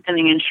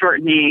 lengthening and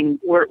shortening,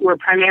 we're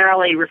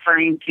primarily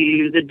referring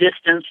to the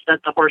distance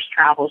that the horse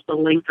travels, the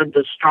length of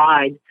the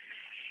stride.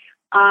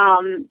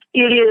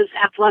 It is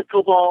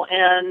applicable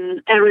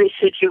in every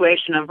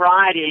situation of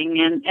riding,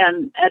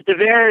 and at the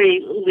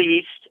very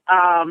least,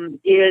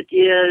 it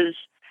is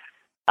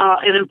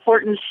an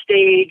important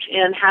stage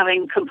in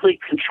having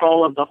complete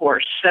control of the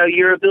horse. So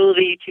your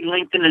ability to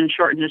lengthen and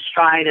shorten the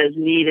stride as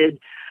needed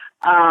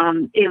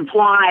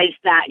implies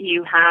that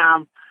you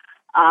have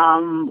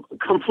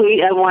complete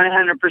and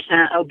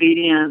 100%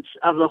 obedience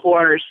of the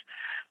horse.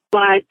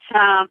 But,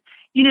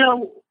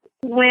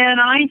 when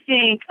I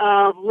think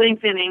of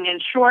lengthening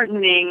and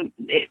shortening,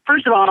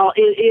 first of all,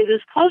 it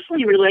is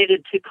closely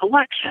related to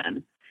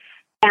collection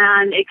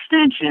and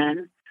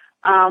extension.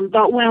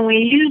 But when we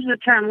use the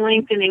term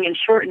lengthening and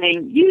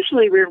shortening,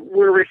 usually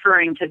we're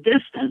referring to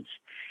distance.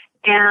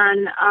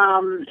 And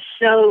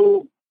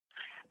so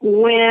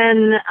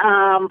when,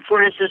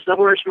 for instance, the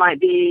horse might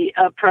be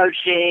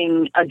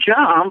approaching a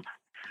jump,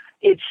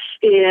 it's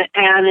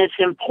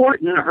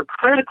important or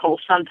critical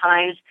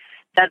sometimes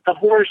that the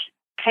horse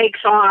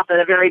takes off at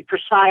a very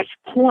precise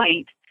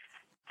point.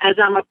 As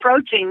I'm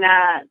approaching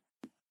that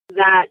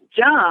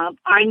jump,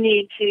 I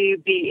need to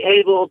be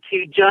able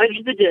to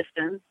judge the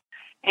distance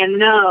and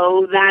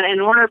know that in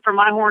order for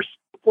my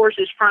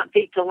horse's front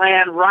feet to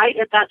land right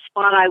at that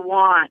spot I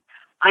want,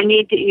 I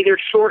need to either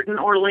shorten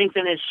or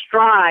lengthen his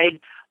stride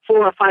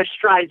 4 or 5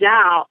 strides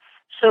out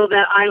so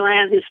that I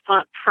land his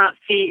front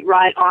feet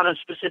right on a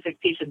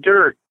specific piece of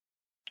dirt.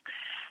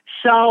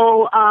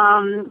 So,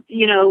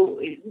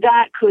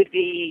 that could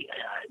be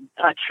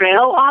a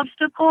trail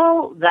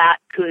obstacle. That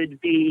could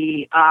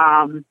be,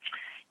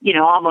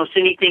 almost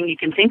anything you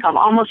can think of.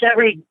 Almost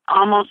every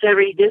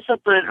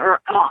discipline,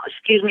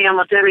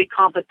 almost every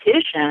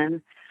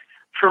competition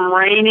from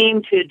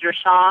reining to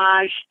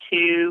dressage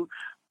to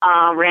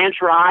ranch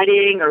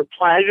riding or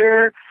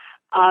pleasure,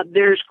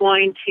 there's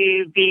going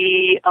to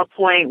be a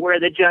point where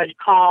the judge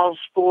calls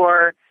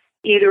for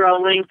either a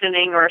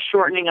lengthening or a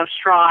shortening of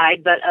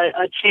stride, but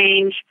a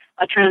change,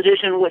 a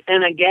transition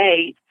within a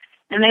gait.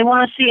 And they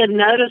want to see a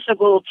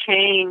noticeable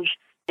change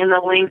in the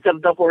length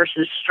of the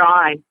horse's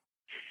stride.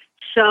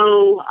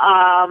 So,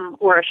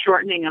 or a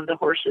shortening of the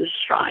horse's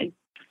stride.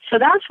 So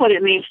that's what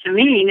it means to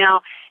me.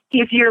 Now,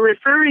 if you're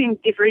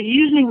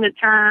using the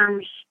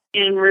terms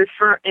in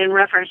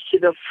reference to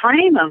the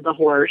frame of the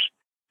horse,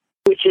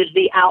 which is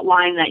the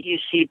outline that you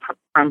see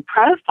from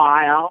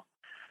profile,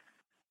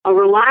 a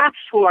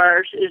relaxed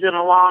horse is in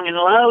a long and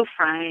low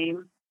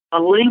frame, a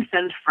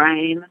lengthened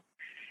frame,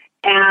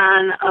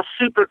 and a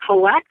super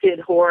collected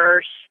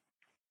horse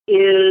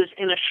is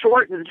in a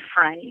shortened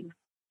frame.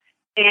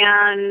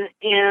 And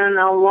in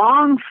a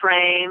long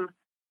frame,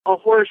 a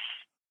horse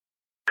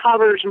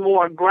covers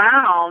more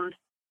ground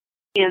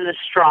in the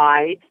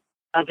stride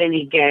of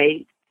any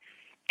gait.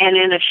 And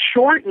in a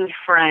shortened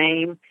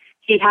frame,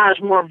 he has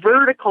more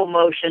vertical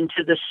motion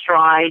to the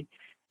stride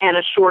and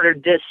a shorter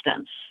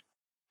distance.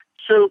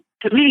 So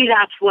to me,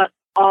 that's what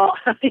all,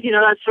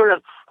 that's sort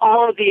of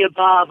all of the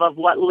above of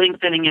what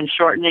lengthening and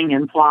shortening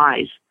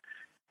implies.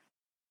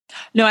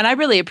 No, and I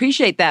really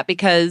appreciate that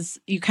because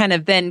you kind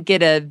of then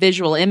get a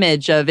visual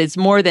image of it's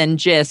more than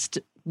just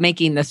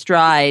making the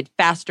stride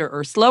faster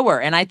or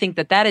slower. And I think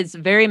that is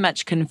very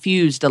much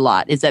confused a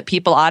lot, is that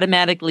people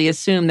automatically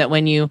assume that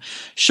when you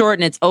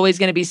shorten, it's always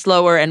going to be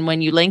slower. And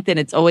when you lengthen,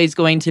 it's always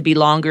going to be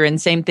longer.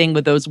 And same thing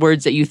with those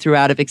words that you threw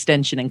out of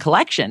extension and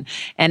collection.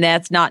 And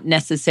that's not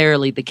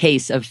necessarily the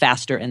case of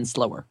faster and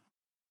slower.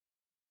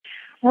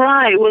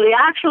 Right. Well, the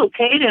actual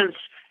cadence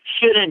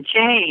shouldn't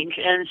change.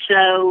 And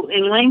so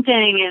in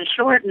lengthening and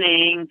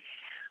shortening,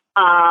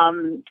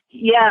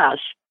 yes,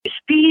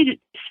 speed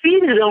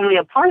is only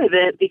a part of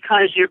it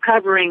because you're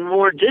covering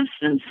more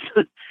distance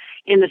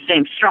in the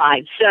same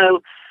stride.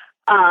 So,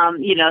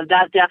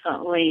 that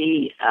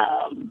definitely,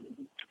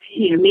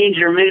 means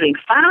you're moving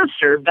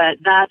faster, but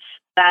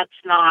that's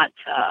not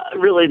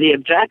really the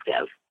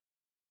objective.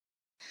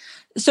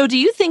 So do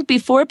you think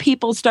before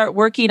people start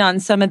working on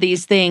some of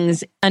these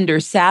things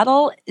under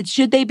saddle,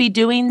 should they be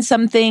doing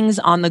some things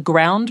on the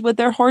ground with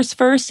their horse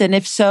first? And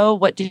if so,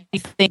 what do you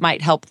think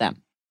might help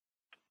them?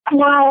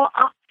 Well,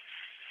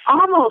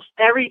 almost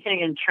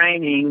everything in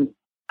training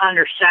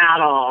under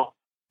saddle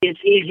is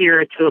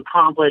easier to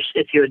accomplish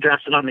if you address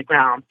it on the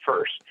ground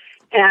first.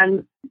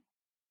 And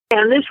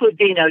this would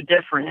be no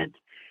different.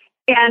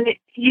 And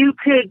you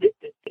could,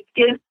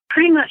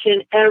 pretty much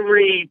in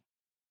every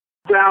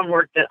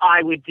groundwork that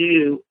I would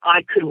do,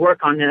 I could work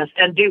on this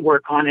and do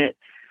work on it.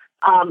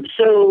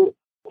 So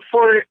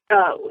for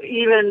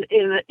even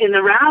in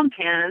the round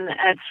pen,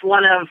 it's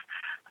one of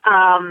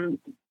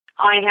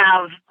I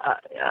have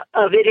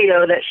a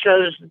video that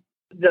shows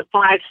the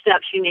 5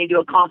 steps you need to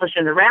accomplish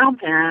in the round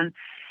pen,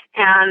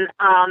 and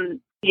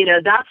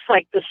that's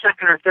like the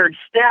second or third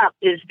step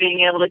is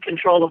being able to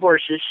control the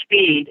horse's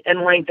speed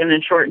and lengthen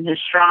and shorten his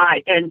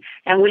stride. And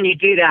when you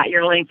do that,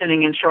 you're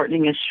lengthening and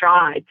shortening his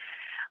stride.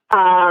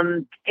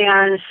 And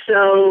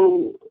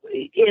so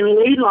in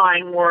lead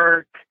line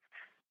work,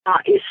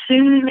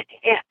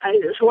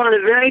 it's one of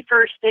the very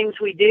first things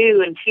we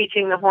do in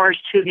teaching the horse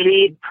to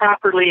lead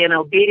properly and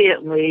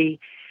obediently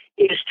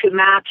is to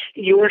match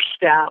your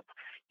step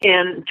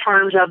in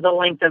terms of the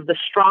length of the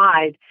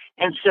stride.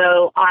 And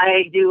so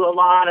I do a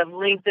lot of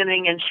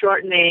lengthening and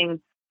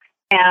shortening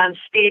and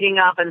speeding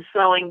up and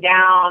slowing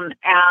down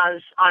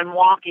as I'm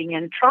walking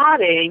and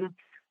trotting,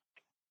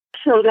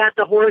 so that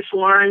the horse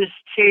learns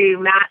to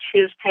match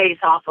his pace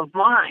off of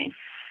mine.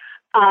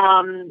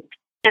 And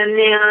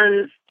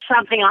then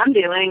something I'm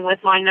doing with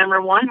my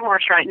number 1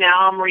 horse right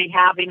now, I'm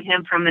rehabbing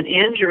him from an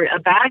injury, a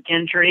back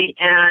injury,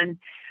 and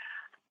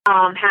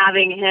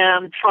having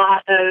him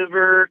trot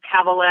over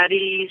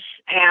cavalettis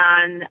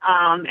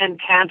and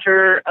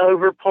canter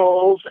over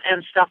poles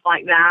and stuff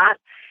like that.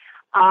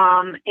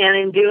 And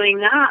in doing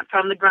that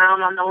from the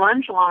ground on the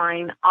lunge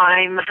line,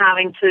 I'm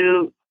having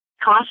to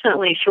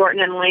constantly shorten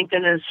and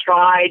lengthen his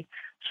stride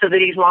so that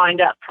he's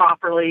lined up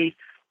properly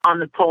on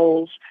the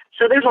poles.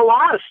 So there's a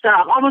lot of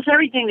stuff. Almost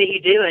everything that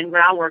you do in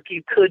groundwork,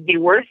 you could be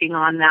working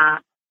on that.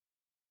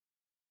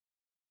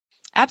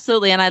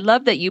 Absolutely. And I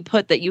love that you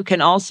put that you can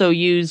also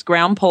use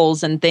ground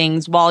poles and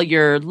things while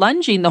you're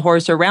lunging the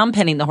horse or round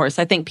penning the horse.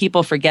 I think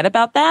people forget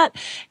about that.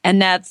 And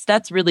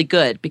that's really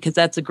good because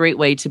that's a great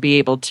way to be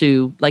able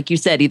to, like you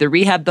said, either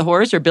rehab the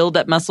horse or build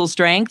up muscle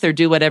strength or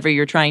do whatever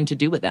you're trying to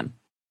do with them.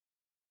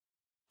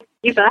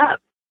 You bet.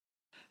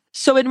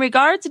 So in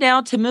regards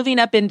now to moving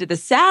up into the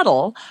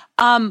saddle,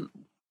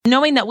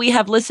 knowing that we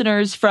have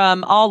listeners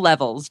from all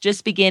levels,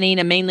 just beginning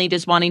and mainly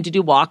just wanting to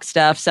do walk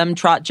stuff, some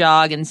trot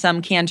jog and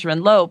some canter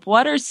and lope,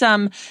 what are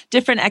some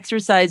different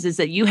exercises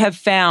that you have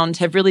found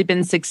have really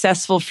been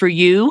successful for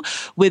you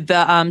with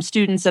the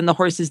students and the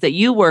horses that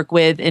you work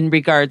with in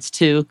regards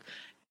to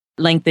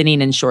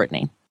lengthening and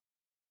shortening?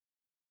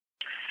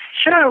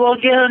 Sure. Well,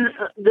 again,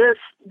 this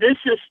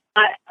is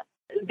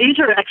these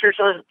are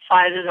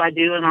exercises I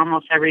do in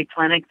almost every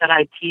clinic that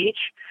I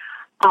teach,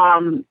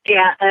 and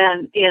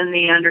in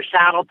the under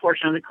saddle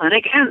portion of the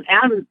clinic,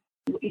 and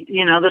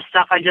the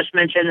stuff I just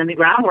mentioned in the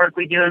groundwork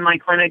we do in my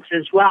clinics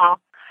as well.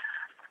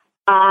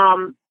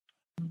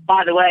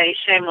 By the way,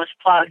 shameless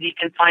plug, you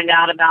can find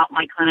out about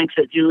my clinics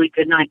at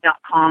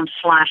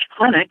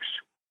juliegoodnight.com/clinics.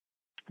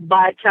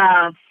 But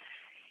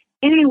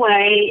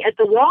anyway, at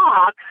the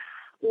walk,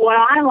 what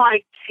I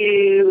like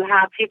to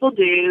have people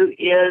do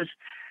is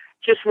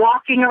just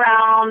walking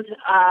around,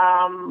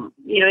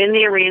 in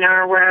the arena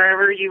or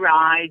wherever you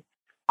ride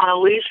on a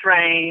loose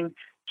rein,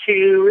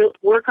 to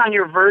work on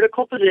your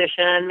vertical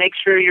position, make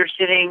sure you're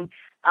sitting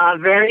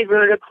very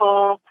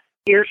vertical,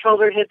 ear,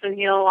 shoulder, hip, and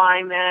heel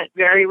alignment,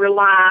 very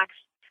relaxed,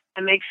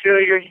 and make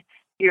sure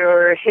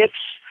your hips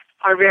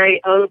are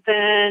very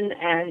open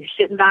and you're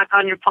sitting back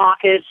on your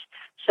pockets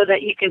so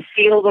that you can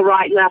feel the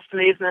right-left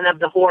movement of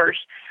the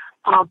horse.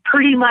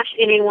 Pretty much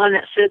anyone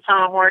that sits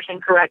on a horse in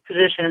correct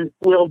position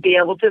will be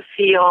able to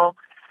feel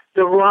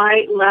the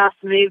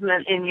right-left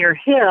movement in your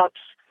hips,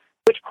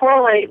 which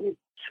correlates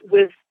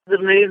with the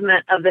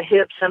movement of the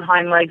hips and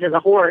hind legs of the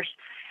horse.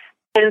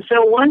 And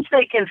so once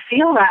they can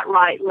feel that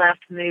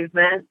right-left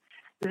movement,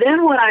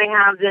 then what I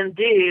have them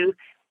do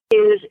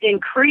is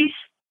increase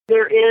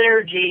their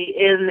energy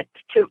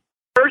to,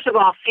 first of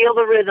all, feel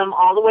the rhythm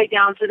all the way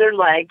down to their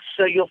legs.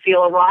 So you'll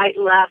feel a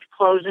right-left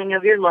closing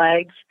of your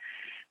legs.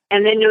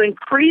 And then to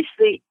increase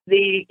the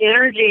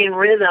energy and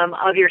rhythm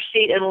of your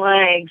seat and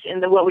legs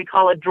into what we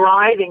call a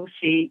driving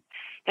seat,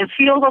 and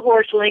feel the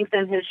horse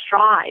lengthen his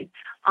stride.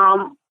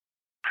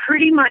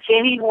 Pretty much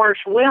any horse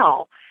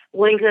will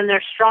lengthen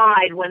their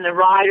stride when the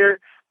rider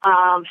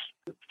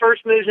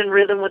first moves in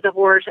rhythm with the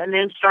horse and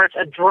then starts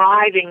a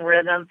driving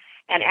rhythm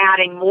and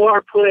adding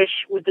more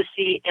push with the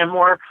seat and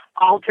more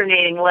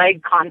alternating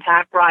leg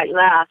contact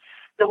right-left.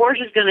 The horse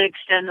is going to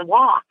extend the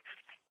walk.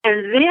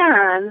 And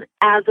then,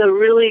 as a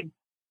really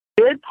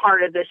good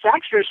part of this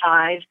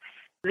exercise,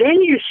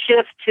 then you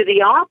shift to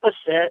the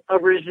opposite, a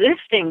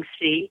resisting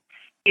seat.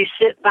 You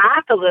sit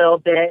back a little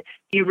bit,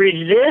 you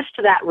resist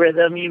that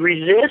rhythm, you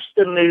resist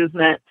the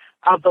movement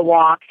of the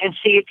walk, and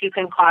see if you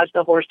can cause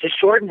the horse to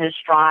shorten his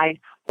stride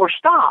or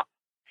stop.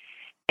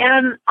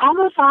 And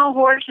almost all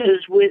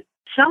horses,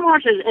 some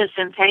horses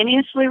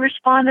instantaneously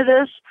respond to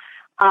this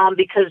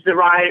because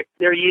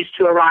they're used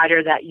to a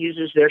rider that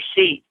uses their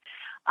seat.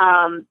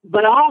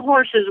 But all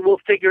horses will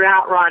figure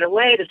out right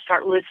away to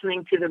start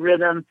listening to the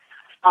rhythm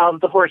of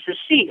the horse's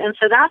seat. And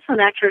so that's an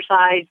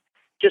exercise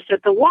just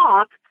at the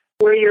walk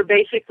where you're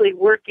basically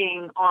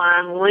working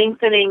on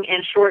lengthening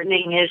and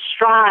shortening his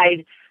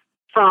stride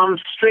from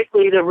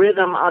strictly the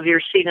rhythm of your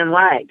seat and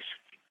legs.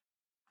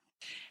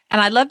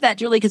 And I love that,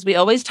 Julie, because we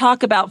always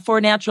talk about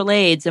 4 natural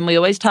aids, and we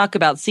always talk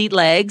about seat,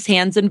 legs,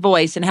 hands, and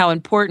voice, and how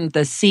important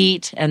the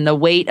seat and the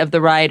weight of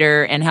the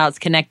rider and how it's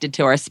connected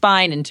to our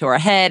spine and to our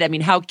head. I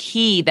mean, how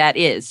key that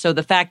is. So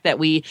the fact that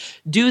we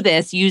do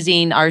this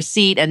using our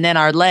seat and then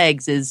our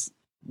legs is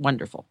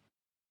wonderful.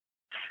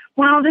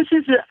 Well, this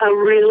is a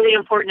really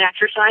important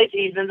exercise,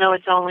 even though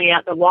it's only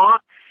at the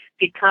walk,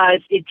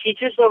 because it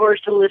teaches the horse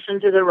to listen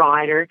to the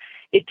rider.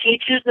 It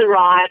teaches the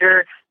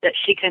rider that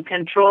she can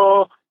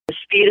control the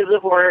speed of the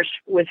horse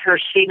with her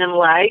seat and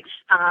legs,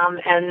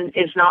 and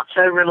is not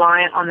so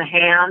reliant on the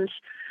hands.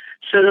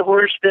 So the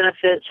horse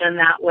benefits in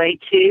that way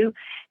too.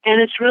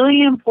 And it's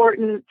really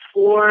important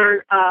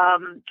for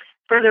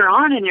further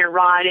on in your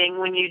riding,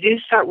 when you do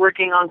start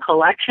working on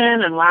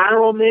collection and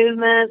lateral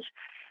movements,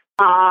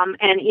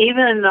 and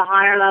even the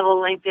higher level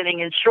lengthening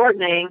and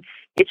shortening,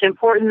 it's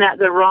important that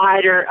the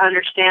rider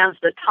understands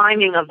the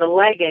timing of the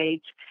leg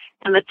aids,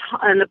 and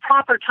the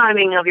proper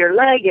timing of your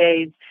leg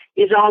aids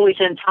is always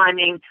in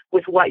timing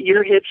with what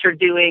your hips are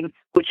doing,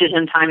 which is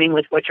in timing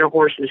with what your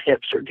horse's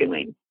hips are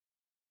doing.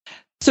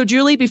 So,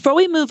 Julie, before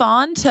we move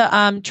on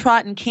to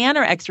trot and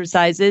canter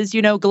exercises,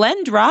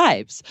 Glenn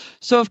drives.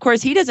 So, of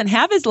course, he doesn't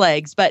have his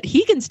legs, but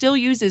he can still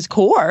use his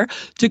core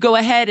to go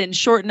ahead and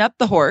shorten up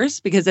the horse,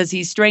 because as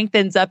he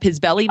strengthens up his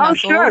belly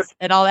muscles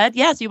and all that.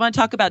 Yes, you want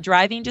to talk about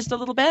driving just a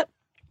little bit?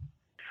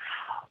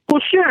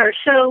 Well, sure.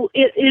 So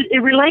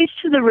it relates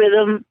to the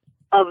rhythm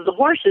of the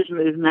horse's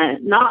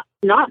movement, not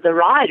the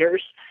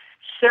rider's.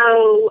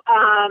 So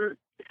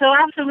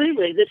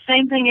absolutely, the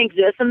same thing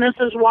exists, and this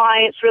is why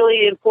it's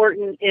really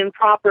important in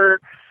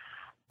proper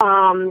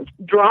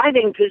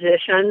driving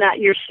position that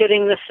you're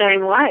sitting the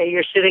same way.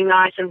 You're sitting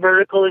nice and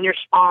vertical in your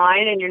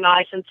spine, and you're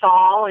nice and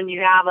tall, and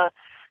you have a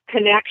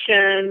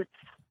connection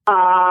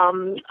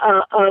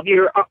of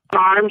your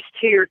arms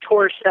to your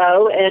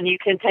torso, and you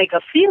can take a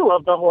feel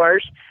of the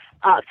horse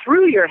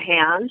through your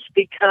hands,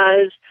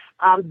 because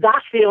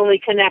that's the only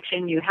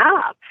connection you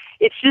have.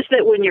 It's just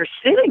that when you're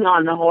sitting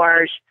on the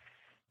horse,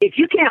 if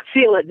you can't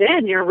feel it,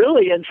 then you're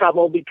really in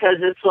trouble,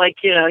 because it's like,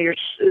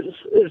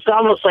 it's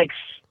almost like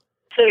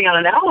sitting on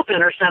an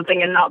elephant or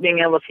something and not being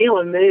able to feel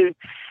and move.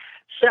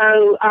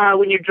 So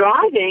when you're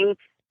driving,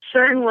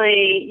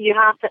 certainly you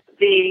have to,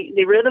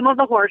 the rhythm of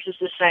the horse is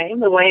the same.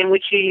 The way in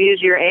which you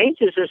use your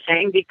aids is the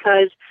same,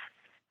 because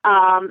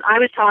I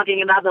was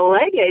talking about the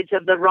leg aids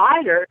of the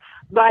rider,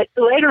 but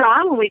later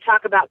on when we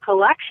talk about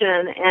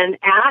collection and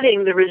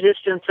adding the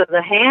resistance of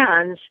the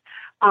hands,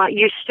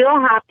 you still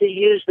have to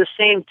use the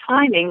same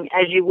timing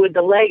as you would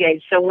the leg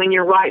aids. So when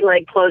your right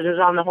leg closes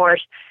on the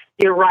horse,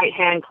 your right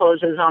hand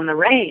closes on the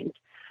reins.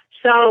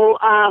 So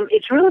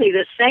it's really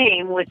the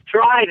same with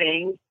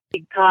driving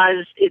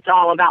because it's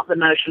all about the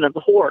motion of the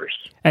horse.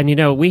 And,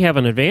 we have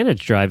an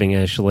advantage driving,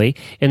 actually,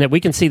 in that we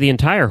can see the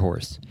entire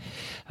horse.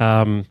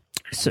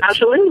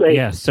 Absolutely.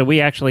 Yeah, so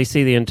we actually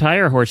see the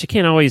entire horse. You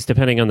can't always,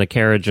 depending on the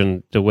carriage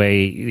and the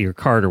way your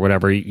cart or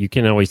whatever, you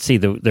can't always see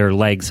their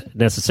legs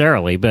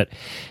necessarily, but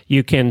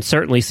you can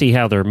certainly see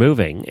how they're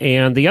moving.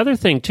 And the other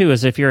thing, too,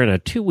 is if you're in a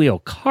two-wheel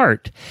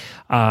cart,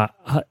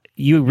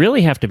 you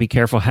really have to be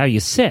careful how you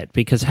sit,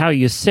 because how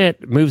you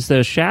sit moves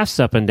those shafts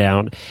up and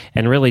down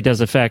and really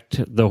does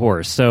affect the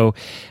horse. So,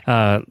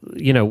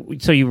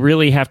 so you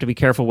really have to be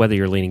careful whether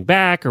you're leaning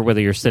back or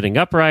whether you're sitting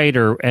upright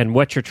and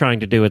what you're trying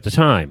to do at the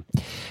time.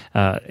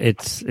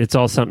 It's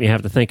all something you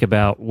have to think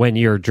about when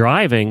you're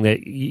driving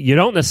that you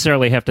don't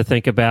necessarily have to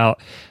think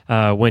about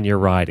when you're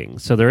riding.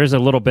 So there is a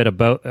little bit of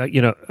both, a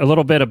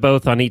little bit of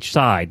both on each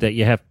side that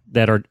you have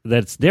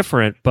that's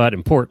different but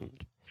important.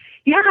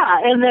 Yeah,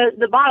 and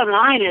the bottom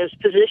line is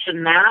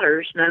position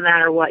matters no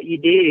matter what you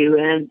do,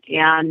 and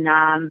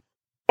yeah,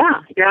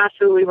 you're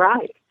absolutely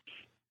right.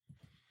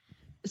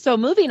 So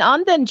moving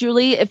on then,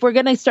 Julie, if we're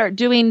going to start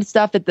doing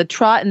stuff at the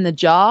trot and the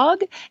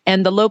jog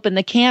and the lope and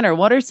the canter,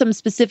 what are some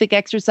specific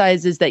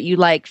exercises that you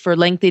like for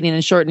lengthening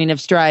and shortening of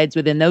strides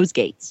within those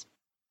gaits?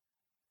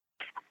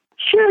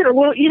 Sure.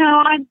 Well,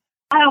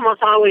 I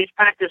almost always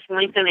practice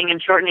lengthening and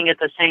shortening at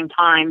the same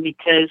time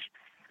because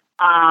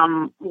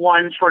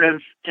one sort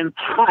of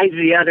implies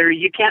the other.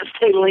 You can't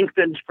stay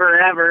lengthened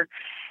forever.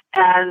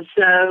 And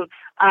so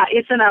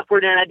it's an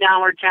upward and a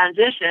downward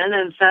transition,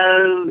 and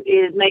so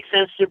it makes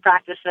sense to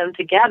practice them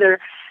together.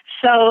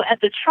 So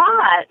at the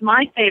trot,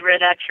 my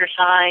favorite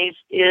exercise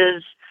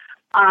is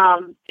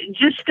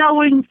just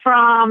going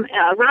from,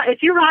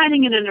 if you're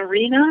riding in an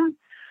arena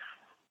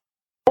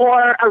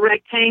or a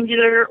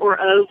rectangular or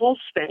oval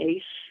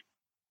space,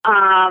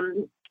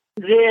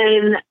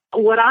 then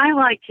what I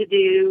like to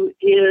do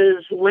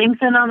is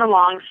lengthen on the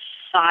long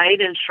side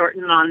and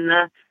shorten on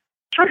the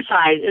short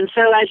side. And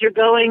so as you're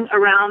going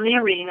around the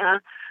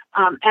arena,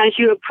 as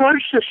you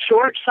approach the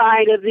short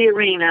side of the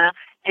arena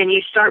and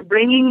you start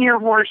bringing your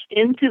horse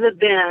into the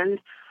bend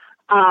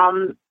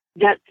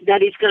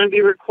that he's going to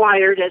be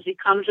required as he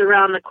comes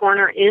around the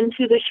corner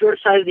into the short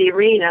side of the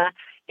arena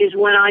is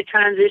when I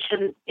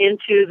transition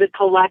into the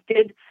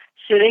collected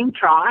sitting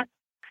trot.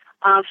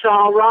 So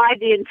I'll ride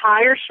the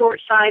entire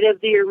short side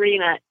of the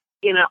arena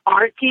in an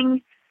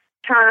arcing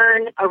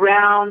turn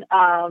around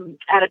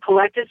at a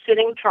collected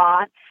sitting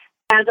trot.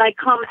 As I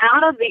come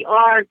out of the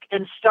arc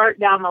and start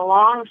down the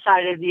long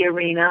side of the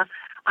arena,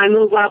 I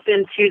move up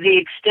into the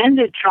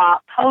extended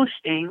trot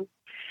posting,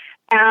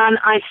 and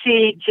I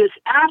see just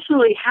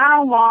absolutely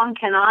how long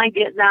can I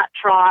get that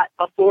trot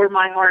before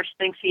my horse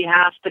thinks he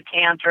has to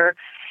canter.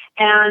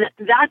 And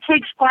that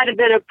takes quite a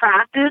bit of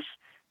practice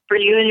for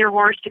you and your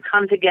horse to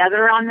come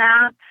together on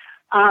that.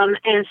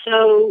 And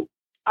so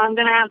I'm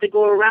going to have to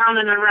go around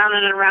and around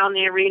and around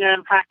the arena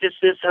and practice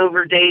this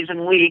over days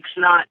and weeks,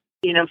 not,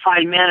 5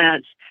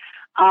 minutes,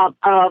 of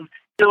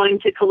going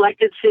to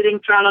collected sitting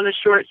trot on the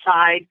short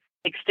side,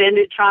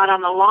 extended trot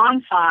on the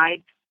long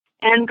side,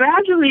 and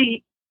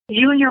gradually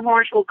you and your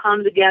horse will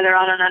come together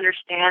on an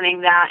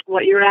understanding that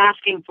what you're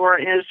asking for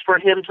is for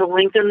him to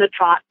lengthen the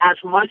trot as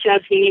much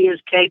as he is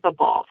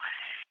capable.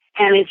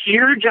 And it's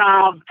your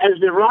job as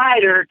the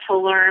rider to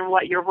learn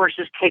what your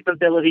horse's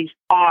capabilities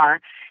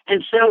are.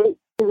 And so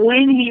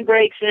when he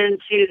breaks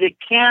into the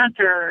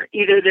canter,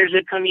 either there's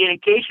a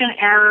communication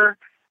error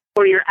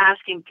or you're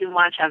asking too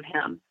much of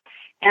him.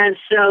 And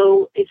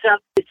so it's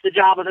the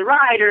job of the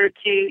rider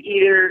to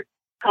either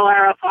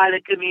clarify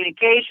the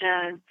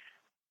communication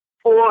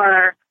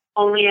or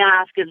only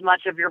ask as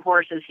much of your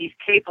horse as he's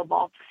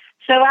capable.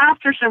 So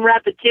after some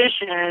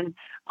repetition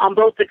on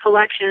both the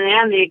collection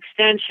and the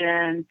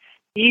extension,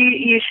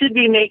 you should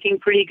be making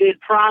pretty good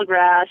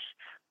progress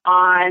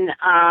on,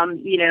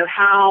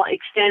 how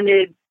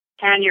extended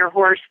can your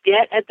horse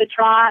get at the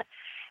trot,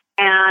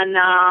 and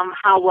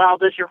how well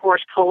does your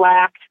horse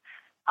collect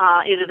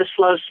into the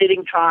slow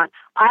sitting trot.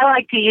 I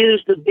like to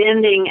use the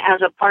bending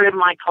as a part of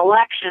my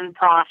collection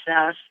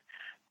process,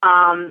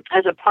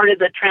 as a part of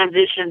the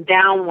transition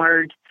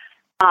downward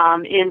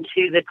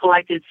into the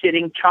collected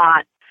sitting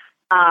trot.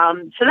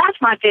 So that's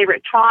my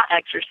favorite trot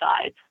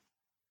exercise.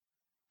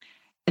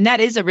 And that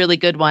is a really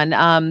good one.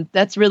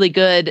 That's really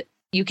good.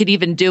 You could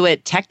even do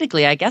it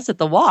technically, I guess, at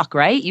the walk,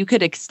 right? You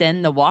could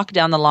extend the walk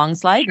down the long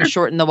side and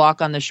shorten the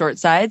walk on the short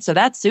side. So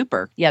that's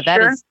super. Yeah,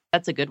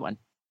 that's a good one.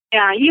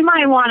 Yeah, you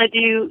might want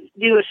to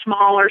do a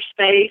smaller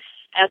space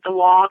at the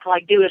walk,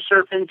 like do a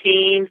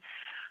serpentine,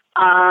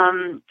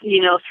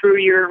 through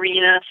your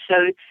arena.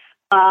 So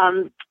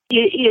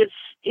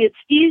it's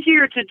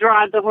easier to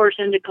drive the horse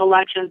into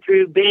collection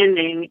through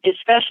bending,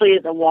 especially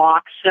at the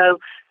walk. So,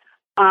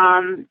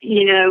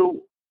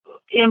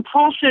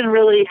 impulsion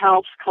really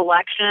helps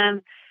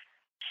collection.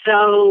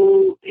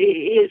 So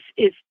it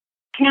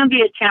can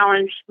be a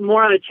challenge,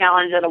 more of a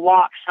challenge at a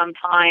walk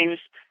sometimes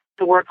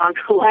to work on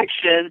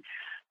collection.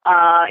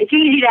 If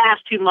you need to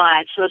ask too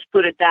much, let's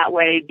put it that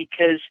way,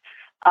 because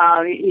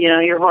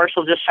your horse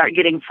will just start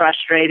getting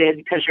frustrated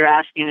because you're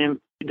asking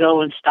him to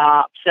go and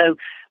stop. So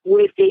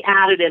with the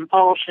added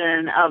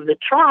impulsion of the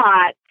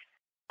trot,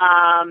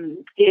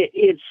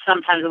 it's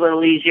sometimes a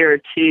little easier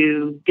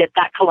to get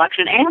that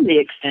collection and the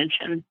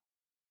extension.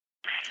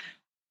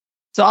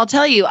 So I'll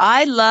tell you,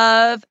 I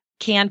love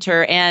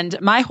canter, and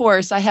my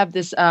horse, I have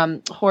this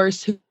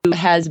horse who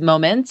has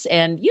moments,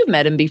 and you've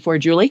met him before,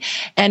 Julie,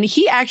 and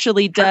he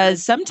actually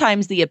does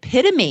sometimes the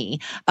epitome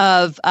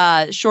of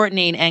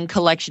shortening and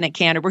collection at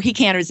canter, where he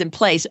canters in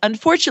place.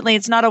 Unfortunately,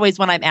 it's not always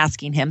when I'm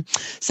asking him.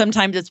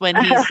 Sometimes it's when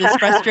he's just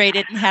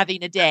frustrated and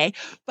having a day.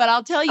 But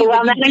I'll tell you,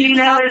 well, then you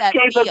know his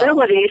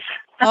capabilities.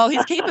 Oh,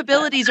 his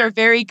capabilities are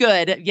very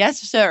good. Yes,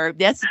 sir.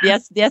 Yes,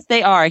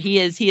 they are. He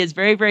is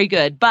very, very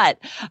good. But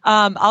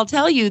I'll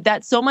tell you,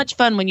 that's so much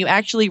fun when you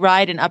actually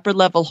ride an upper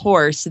level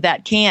horse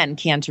that can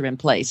canter in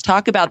place.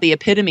 Talk about the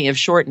epitome of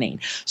shortening.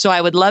 So I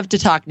would love to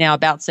talk now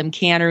about some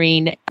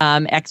cantering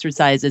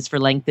exercises for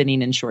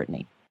lengthening and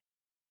shortening.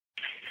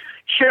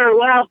 Sure.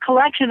 Well,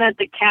 collection at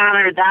the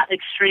canter, that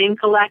extreme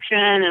collection,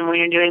 and when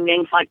you're doing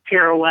things like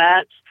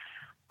pirouettes,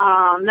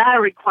 that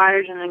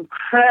requires an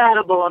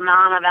incredible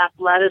amount of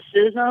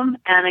athleticism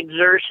and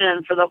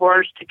exertion for the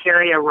horse to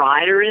carry a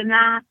rider in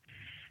that.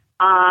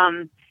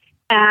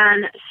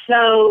 And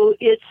so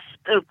it's,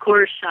 of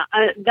course,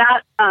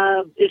 that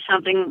is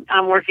something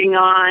I'm working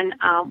on.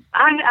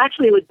 I'm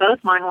actually with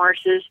both my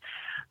horses.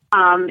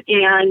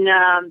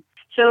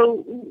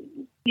 So,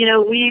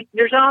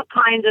 there's all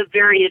kinds of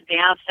very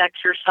advanced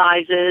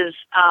exercises,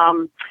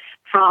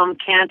 from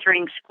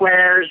cantering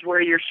squares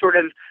where you're sort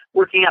of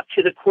working up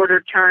to the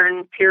quarter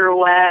turn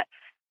pirouette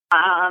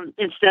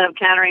instead of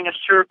cantering a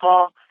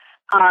circle.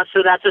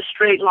 So that's a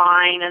straight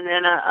line and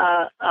then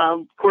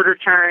a quarter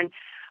turn.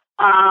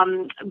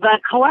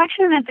 But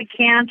collection at the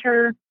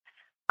canter,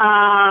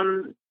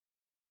 one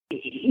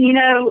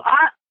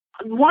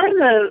of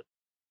the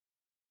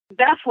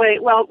best way,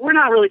 well, we're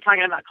not really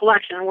talking about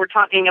collection. We're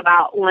talking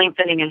about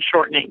lengthening and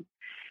shortening.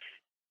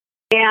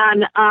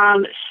 And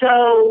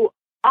so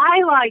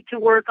I like to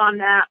work on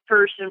that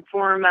first and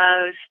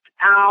foremost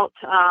out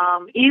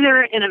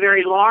either in a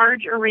very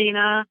large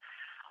arena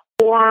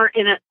or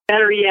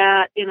better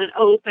yet, in an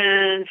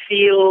open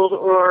field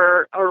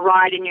or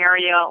riding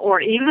area,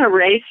 or even a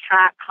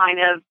racetrack kind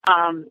of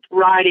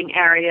riding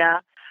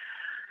area.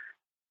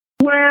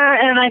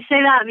 And I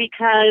say that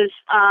because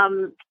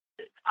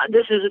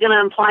this is going to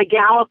imply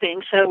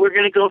galloping. So we're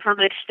going to go from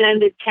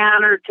extended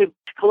canter to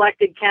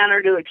collected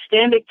canter to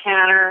extended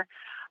canter,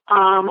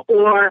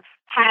 or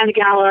hand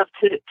gallop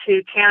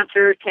to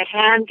canter to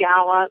hand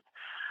gallop.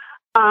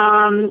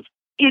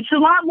 It's a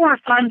lot more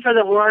fun for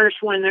the horse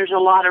when there's a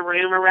lot of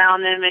room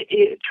around them.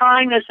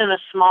 Trying this in a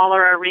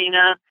smaller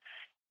arena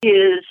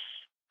is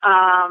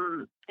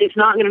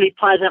not going to be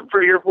pleasant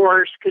for your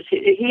horse, because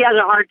he has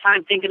a hard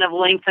time thinking of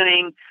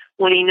lengthening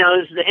when he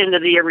knows the end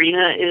of the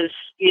arena is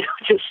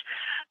just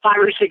 5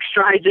 or 6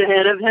 strides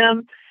ahead of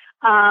him.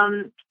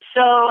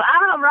 So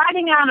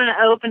riding out in an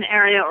open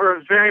area or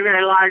a very,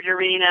 very large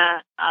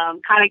arena,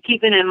 kind of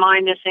keeping in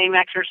mind the same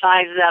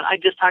exercise that I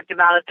just talked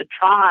about at the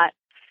trot,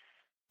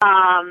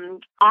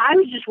 I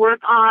would just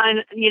work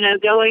on,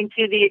 going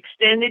to the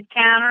extended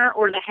canter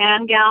or the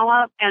hand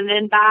gallop, and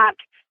then back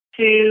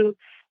to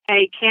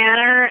a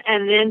canter,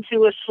 and then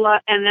to a slow,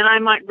 and then I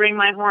might bring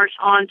my horse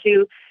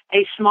onto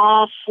a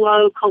small,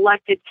 slow,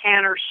 collected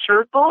canter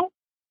circle,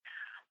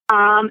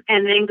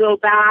 and then go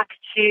back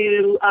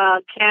to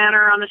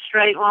canter on the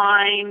straight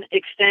line,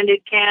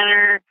 extended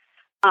canter,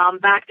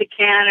 back to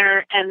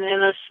canter, and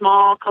then a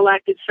small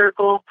collected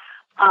circle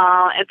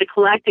at the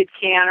collected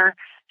canter.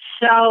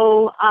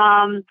 So,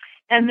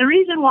 and the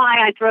reason why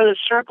I throw the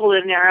circle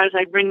in there is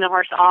I bring the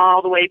horse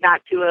all the way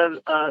back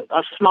to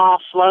a small,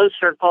 slow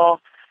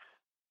circle,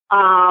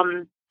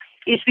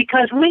 is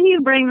because when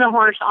you bring the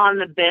horse on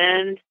the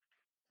bend,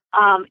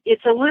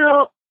 it's a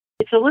little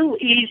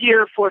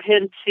easier for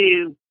him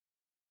to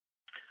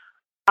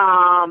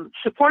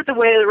support the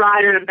weight of the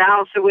rider and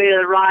balance the weight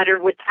of the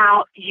rider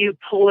without you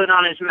pulling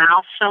on his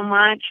mouth so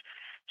much.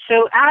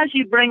 So as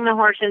you bring the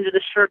horse into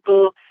the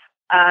circle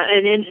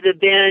and into the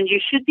bend, you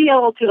should be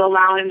able to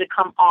allow him to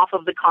come off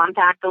of the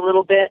contact a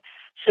little bit.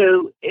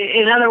 So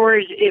in other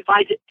words, if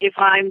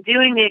I'm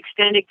doing the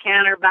extended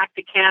canter, back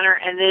to canter,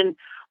 and then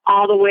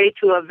all the way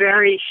to a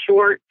very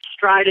short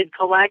strided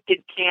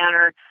collected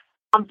canter,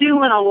 I'm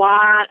doing a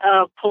lot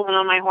of pulling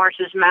on my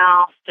horse's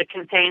mouth to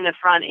contain the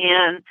front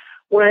end.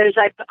 Whereas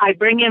I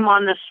bring him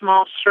on the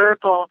small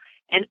circle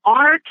and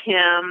arc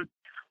him,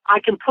 I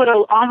can put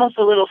almost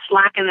a little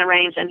slack in the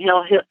reins, and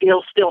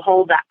he'll still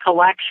hold that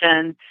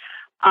collection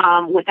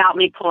without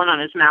me pulling on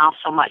his mouth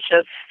so much.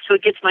 So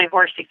it gets my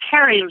horse to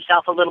carry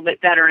himself a little bit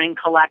better in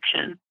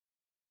collection.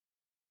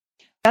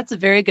 That's a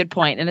very good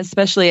point. And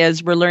especially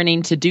as we're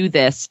learning to do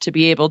this, to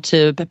be able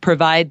to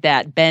provide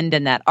that bend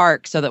and that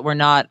arc so that we're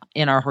not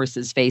in our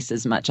horse's face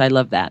as much. I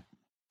love that.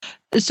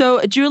 So,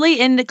 Julie,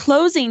 in the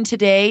closing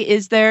today,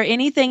 is there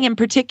anything in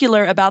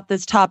particular about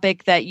this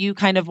topic that you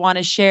kind of want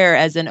to share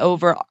as an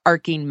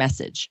overarching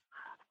message?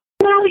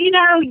 Well,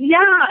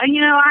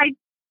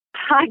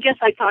 I guess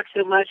I talk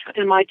so much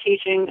in my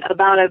teaching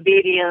about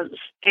obedience,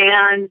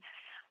 and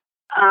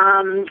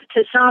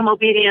to some,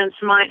 obedience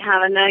might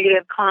have a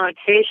negative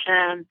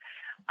connotation,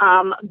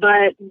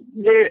 but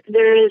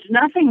there is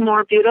nothing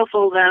more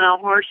beautiful than a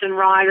horse and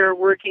rider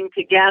working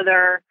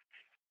together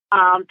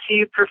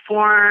to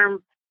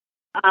perform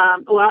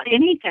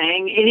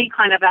anything, any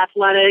kind of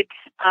athletic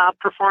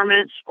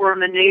performance or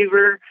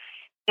maneuver.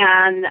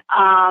 And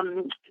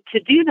to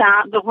do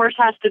that, the horse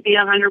has to be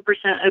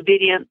 100%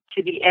 obedient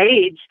to the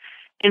aids.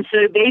 And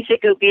so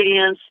basic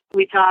obedience,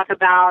 we talk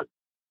about,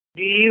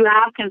 do you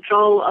have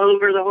control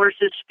over the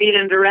horse's speed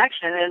and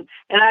direction?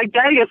 And I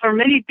tell you, for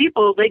many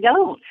people, they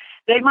don't.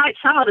 They might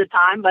some of the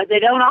time, but they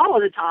don't all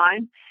of the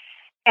time.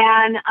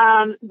 And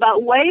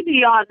but way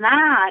beyond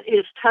that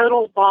is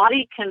total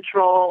body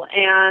control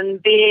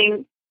and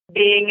being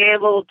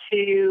able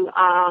to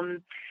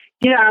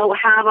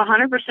have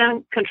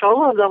 100%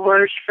 control of the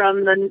horse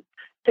from the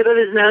tip of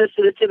his nose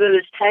to the tip of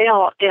his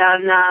tail.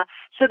 And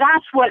so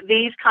that's what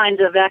these kinds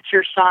of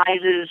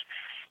exercises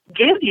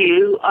give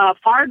you,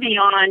 far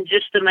beyond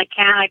just the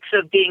mechanics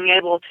of being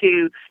able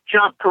to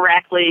jump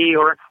correctly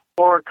or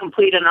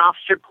complete an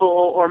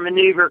obstacle or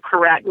maneuver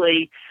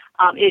correctly.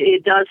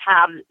 It does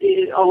have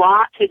a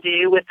lot to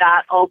do with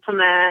that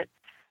ultimate,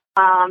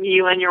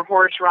 you and your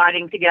horse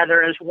riding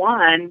together as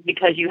one,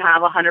 because you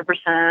have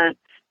 100%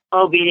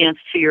 obedience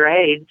to your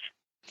aids.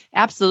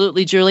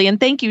 Absolutely, Julie. And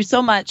thank you so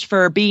much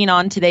for being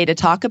on today to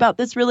talk about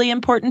this really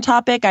important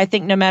topic. I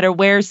think no matter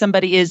where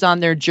somebody is on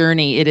their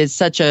journey, it is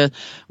such a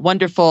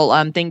wonderful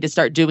thing to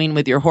start doing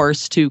with your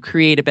horse to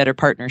create a better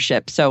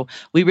partnership. So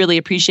we really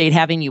appreciate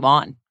having you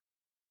on.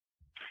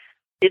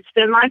 It's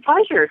been my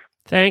pleasure.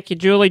 Thank you,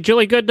 Julie.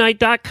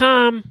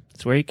 JulieGoodnight.com.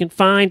 It's where you can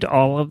find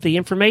all of the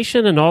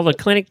information and all the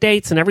clinic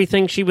dates and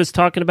everything she was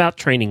talking about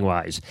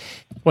training-wise.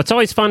 Well, it's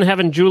always fun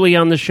having Julie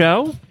on the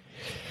show.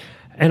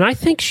 And I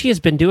think she has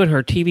been doing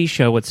her TV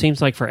show what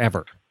seems like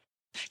forever.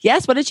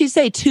 Yes, what did she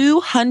say?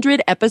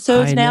 200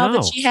 episodes now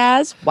that she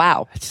has?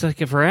 Wow. It's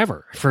like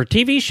forever. For a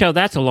TV show,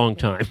 that's a long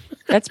time.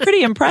 That's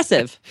pretty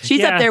impressive.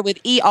 She's up there with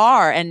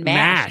ER and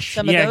MASH.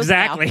 Some of those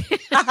exactly.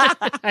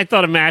 I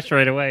thought of MASH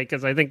right away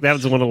because I think that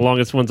was one of the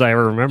longest ones I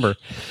ever remember.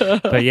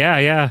 But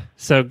yeah.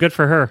 So good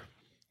for her.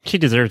 She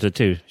deserves it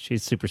too.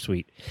 She's super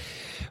sweet.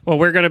 Well,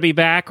 we're going to be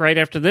back right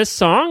after this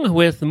song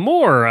with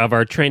more of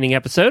our training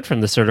episode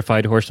from the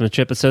Certified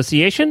Horsemanship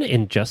Association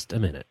in just a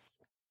minute.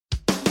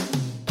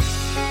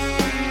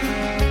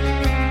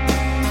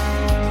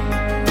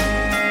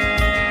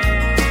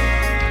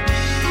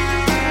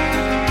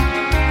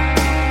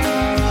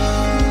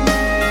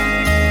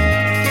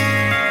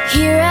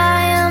 Here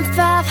I am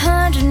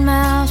 500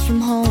 miles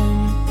from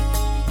home.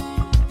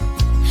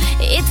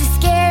 It's a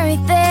scary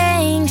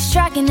thing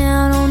striking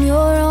out on your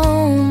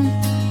own.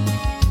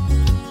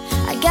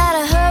 I got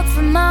a hug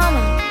from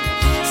Mama,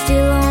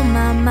 still on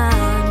my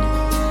mind.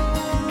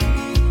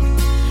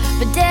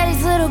 But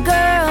Daddy's little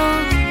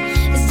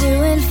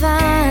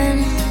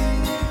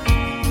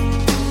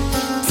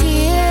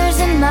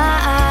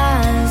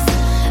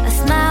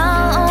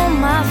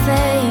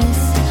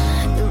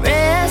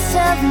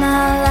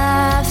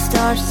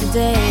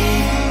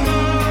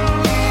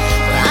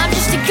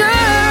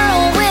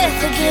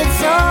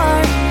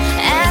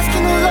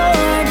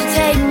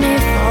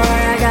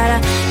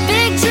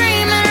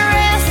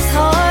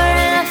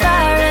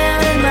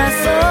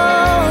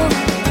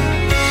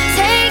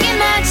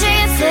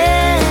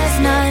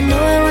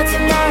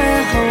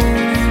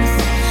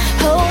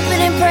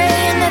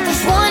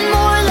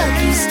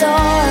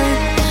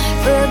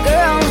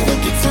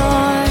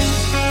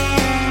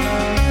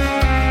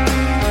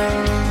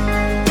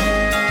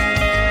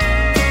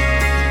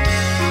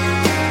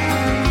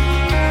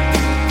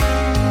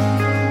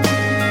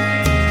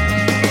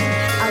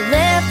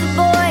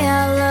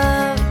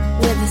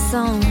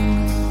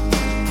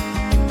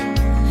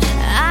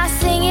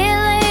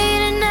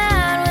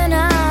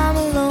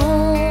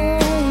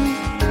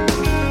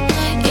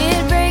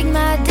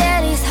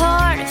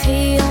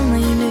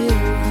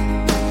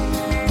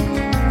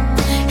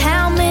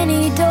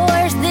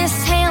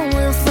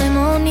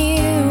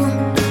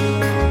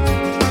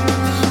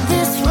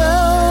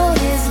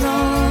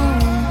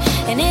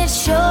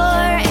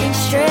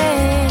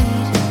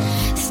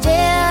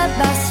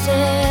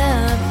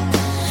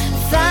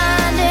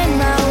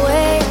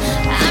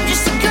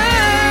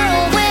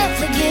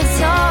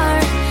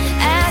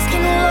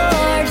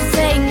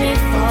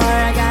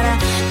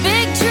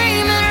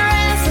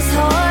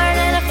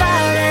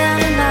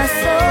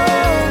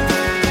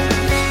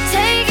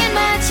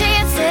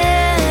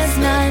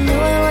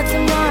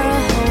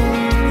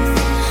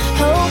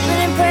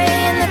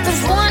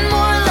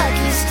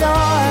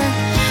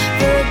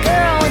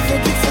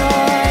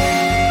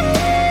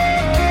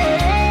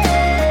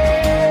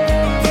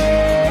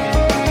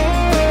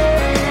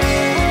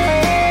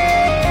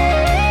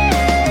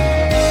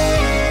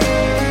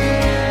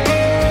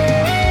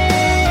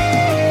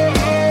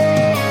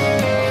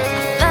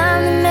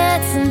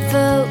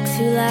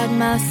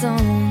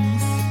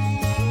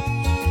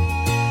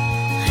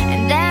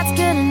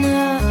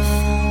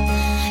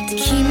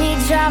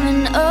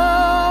on.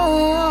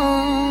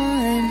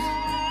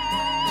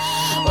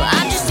 Well,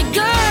 I'm just a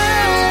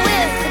girl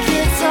with a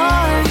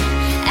guitar,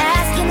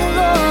 asking the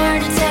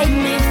Lord to take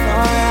me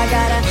far. I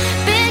got a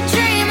big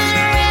dream and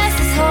a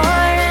restless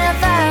heart and a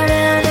fire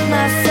down in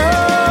my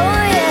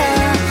soul,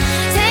 yeah.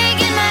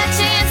 Taking my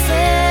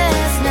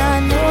chances, not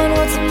knowing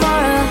what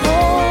tomorrow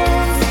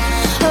holds,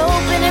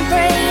 hoping and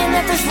praying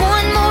that there's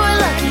one more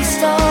lucky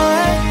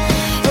star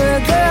for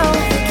a girl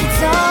with a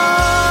guitar.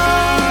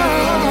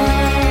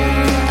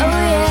 Oh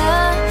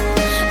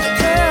yeah, a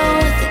girl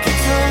with a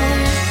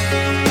guitar.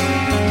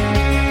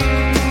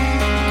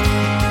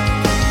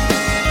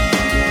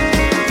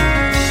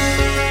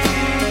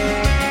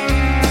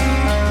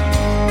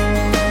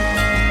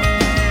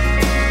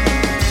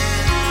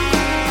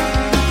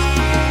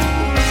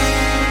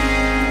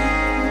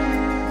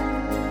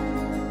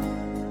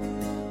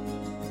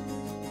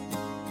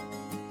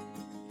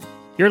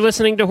 You're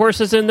listening to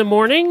Horses in the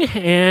Morning,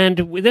 and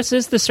this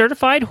is the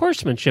Certified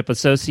Horsemanship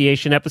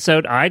Association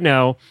episode. I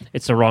know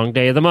it's the wrong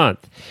day of the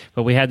month,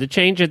 but we had to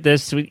change it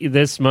this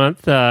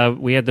month.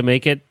 We had to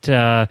make it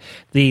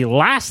the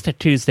last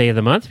Tuesday of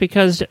the month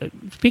because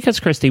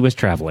Christy was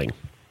traveling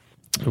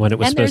when it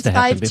was supposed to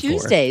happen before. And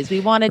there's 5 Tuesdays.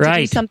 We wanted to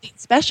do something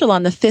special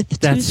on the 5th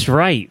Tuesday. That's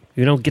right.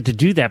 You don't get to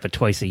do that but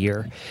twice a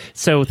year.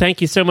 So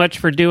thank you so much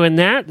for doing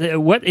that.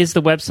 What is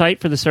the website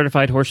for the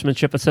Certified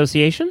Horsemanship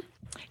Association?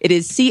 It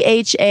is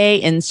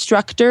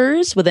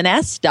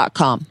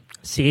CHAinstructors.com.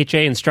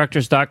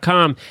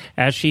 CHAinstructors.com.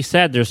 As she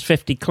said, there's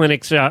 50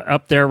 clinics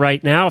up there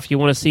right now. If you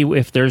want to see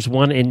if there's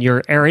one in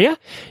your area,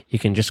 you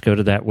can just go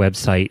to that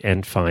website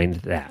and find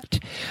that.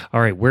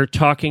 All right, we're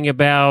talking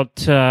about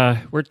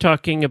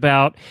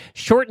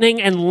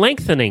shortening and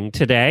lengthening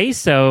today.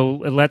 So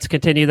let's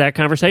continue that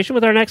conversation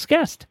with our next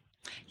guest.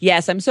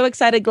 Yes, I'm so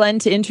excited, Glenn,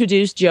 to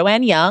introduce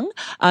JoAnne Young.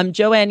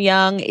 JoAnne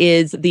Young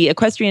is the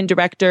equestrian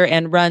director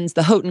and runs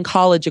the Houghton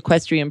College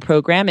Equestrian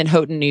Program in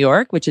Houghton, New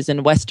York, which is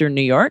in Western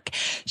New York.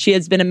 She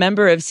has been a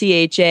member of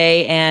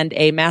CHA and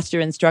a master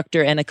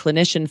instructor and a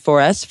clinician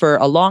for us for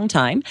a long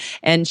time.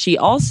 And she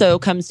also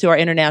comes to our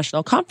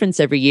international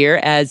conference every year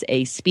as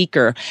a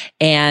speaker.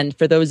 And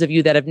for those of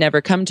you that have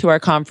never come to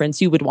our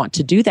conference, you would want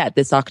to do that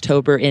this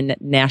October in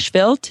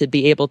Nashville to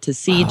be be able to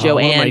see JoAnne in action.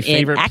 One of my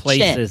favorite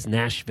places,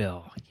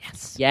 Nashville.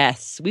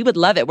 Yes, we would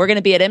love it. We're going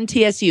to be at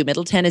MTSU,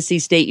 Middle Tennessee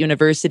State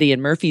University in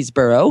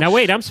Murfreesboro. Now,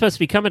 wait, I'm supposed to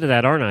be coming to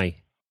that, aren't I?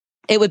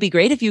 It would be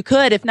great if you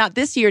could. If not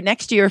this year,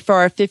 next year for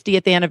our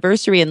 50th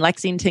anniversary in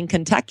Lexington,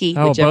 Kentucky.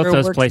 Oh, both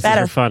those places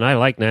better. are fun. I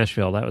like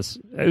Nashville. That was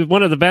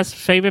one of the best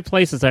favorite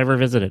places I ever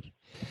visited.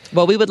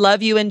 Well, we would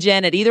love you and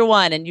Jen at either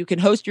one, and you can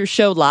host your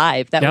show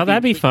live.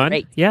 That'd be fun.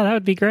 Great. Yeah, that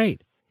would be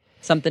great.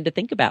 Something to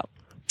think about.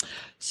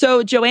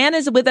 So JoAnne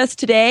is with us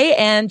today,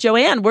 and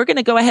JoAnne, we're going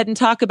to go ahead and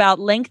talk about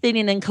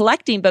lengthening and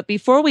collecting. But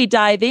before we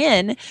dive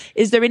in,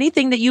 is there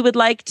anything that you would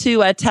like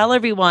to tell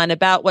everyone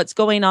about what's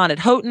going on at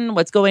Houghton,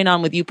 what's going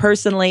on with you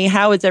personally?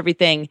 How is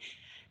everything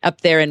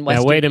up there in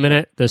Western? Now, wait a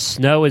minute. The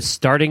snow is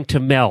starting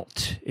to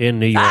melt in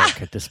New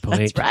York at this point.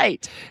 That's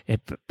right.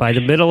 By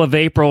the middle of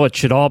April, it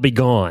should all be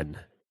gone.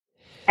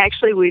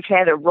 Actually, we've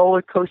had a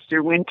roller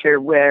coaster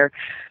winter where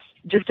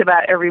just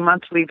about every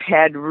month we've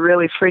had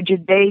really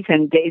frigid days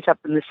and days up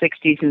in the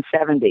 60s and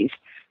 70s.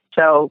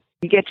 So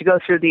you get to go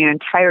through the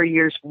entire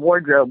year's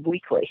wardrobe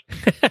weekly.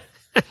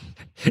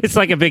 It's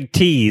like a big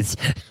tease.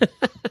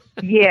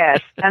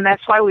 Yes, and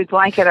that's why we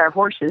blanket our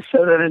horses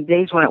so that on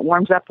days when it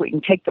warms up, we can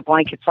take the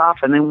blankets off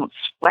and they won't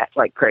sweat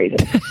like crazy.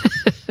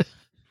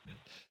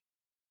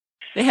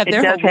 They have their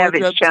it does have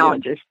its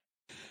challenges.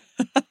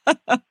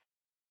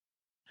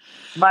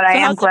 But I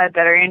am glad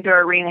that our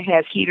indoor arena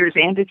has heaters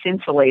and it's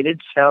insulated,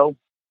 so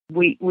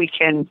we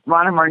can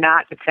run them or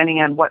not, depending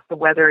on what the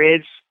weather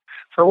is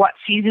for what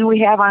season we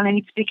have on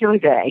any particular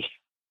day.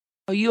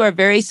 Oh, you are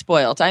very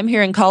spoiled. I'm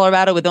here in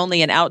Colorado with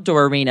only an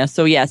outdoor arena,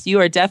 so yes, you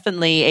are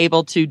definitely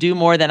able to do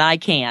more than I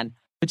can,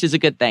 which is a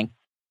good thing.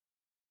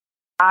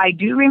 I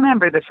do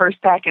remember the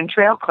first Pack and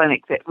Trail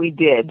clinic that we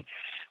did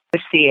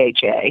with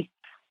CHA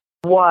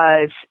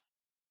was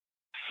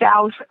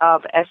south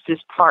of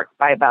Estes Park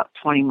by about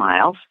 20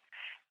 miles.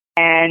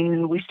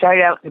 And we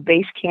started out in the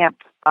base camp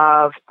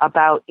of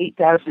about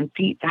 8,000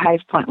 feet. The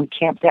highest point we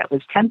camped at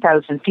was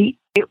 10,000 feet.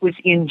 It was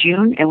in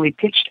June, and we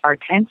pitched our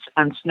tents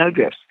on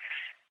snowdrifts.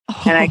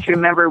 Oh. And I can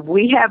remember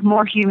we have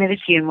more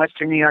humidity in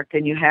Western New York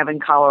than you have in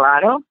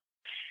Colorado.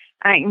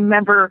 I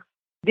remember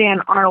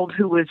Dan Arnold,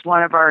 who was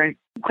one of our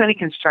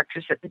clinic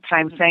instructors at the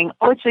time, saying,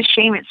 "Oh, it's a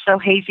shame it's so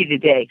hazy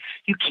today.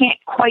 You can't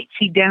quite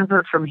see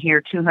Denver from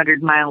here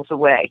 200 miles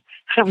away."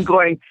 I'm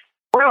going,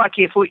 we're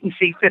lucky if we can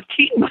see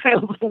 15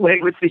 miles away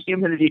with the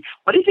humidity.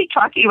 What is he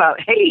talking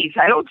about? Haze?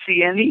 I don't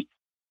see any.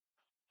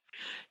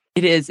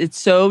 It is. It's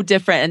so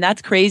different. And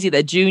that's crazy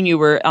that June you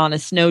were on a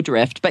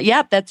snowdrift. But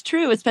yeah, that's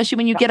true, especially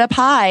when you get up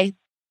high.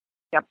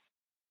 Yep.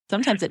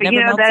 Sometimes it never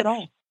melts at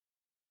all.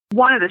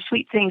 One of the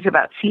sweet things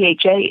about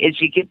CHA is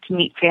you get to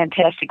meet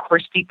fantastic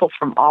horse people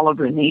from all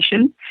over the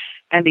nation.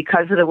 And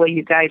because of the way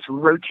you guys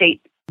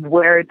rotate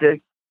where the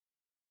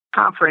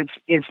conference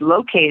is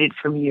located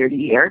from year to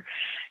year,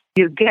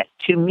 You get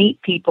to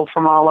meet people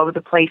from all over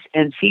the place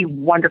and see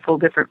wonderful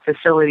different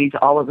facilities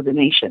all over the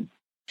nation.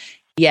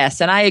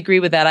 Yes, and I agree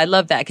with that. I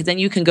love that because then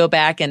you can go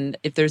back and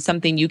if there's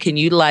something you can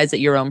utilize at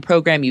your own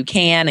program, you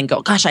can and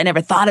go, gosh, I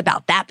never thought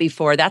about that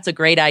before. That's a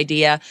great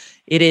idea.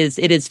 It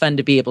is fun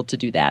to be able to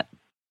do that.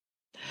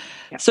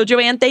 Yeah. So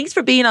JoAnne, thanks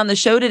for being on the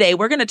show today.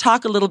 We're going to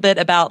talk a little bit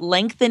about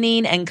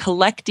lengthening and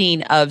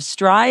collecting of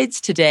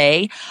strides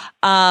today,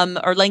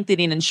 or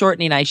lengthening and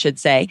shortening, I should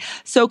say.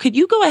 So could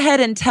you go ahead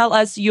and tell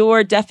us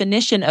your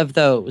definition of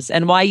those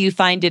and why you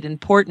find it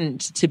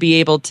important to be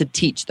able to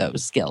teach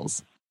those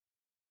skills?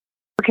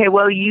 Okay,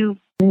 well, you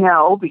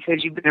know,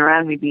 because you've been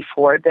around me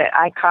before, that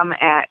I come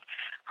at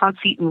Hunt,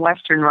 Seat, and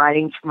Western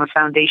riding from a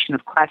foundation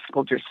of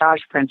classical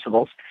dressage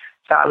principles.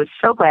 So I was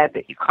so glad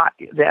that you caught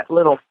that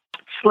little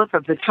slip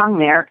of the tongue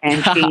there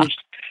and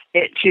changed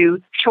it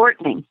to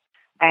shortening.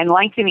 And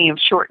lengthening of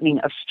shortening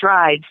of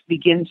strides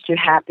begins to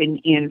happen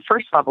in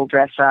first level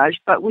dressage,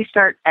 but we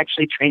start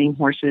actually training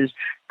horses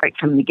right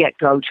from the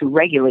get-go to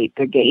regulate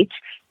their gaits,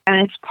 and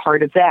it's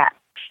part of that.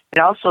 It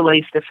also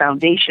lays the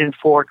foundation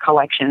for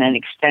collection and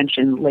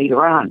extension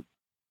later on.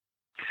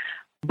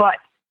 But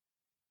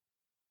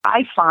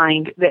I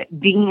find that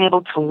being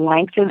able to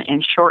lengthen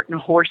and shorten a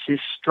horse's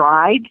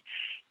stride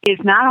is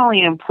not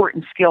only an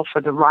important skill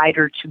for the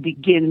rider to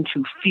begin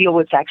to feel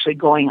what's actually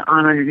going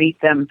on underneath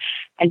them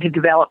and to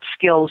develop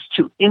skills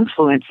to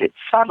influence it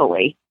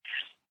subtly,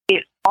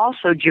 it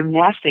also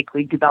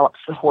gymnastically develops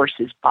the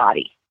horse's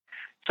body.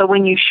 So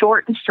when you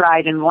shorten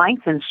stride and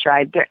lengthen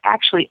stride, they're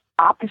actually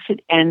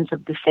opposite ends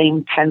of the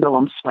same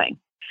pendulum swing.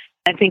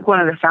 I think one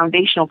of the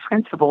foundational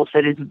principles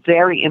that is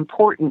very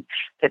important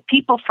that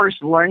people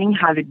first learning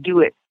how to do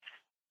it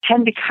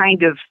tend to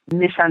kind of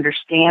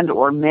misunderstand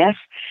or miss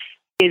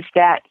is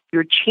that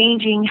you're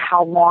changing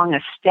how long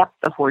a step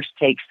the horse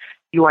takes.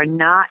 You are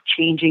not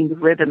changing the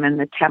rhythm and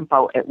the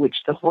tempo at which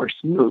the horse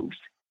moves.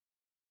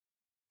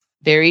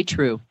 Very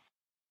true.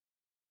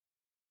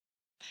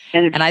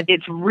 And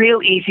it's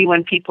real easy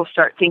when people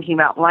start thinking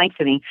about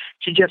lengthening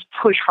to just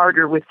push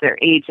harder with their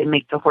aids and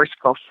make the horse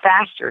go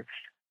faster.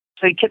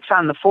 So he kicks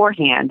on the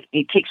forehand,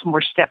 he takes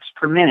more steps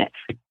per minute,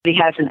 but he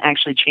hasn't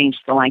actually changed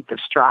the length of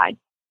stride.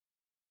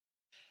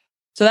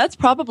 So that's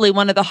probably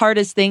one of the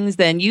hardest things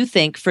then you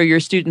think for your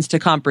students to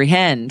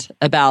comprehend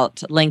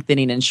about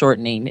lengthening and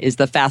shortening is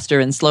the faster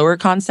and slower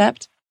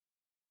concept?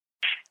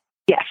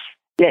 Yes,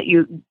 that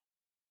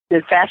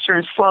the faster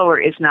and slower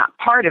is not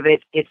part of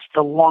it, it's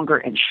the longer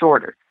and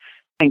shorter.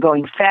 And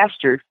going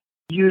faster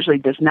usually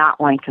does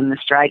not lengthen the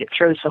stride. It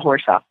throws the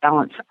horse off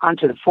balance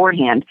onto the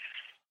forehand,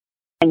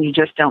 and you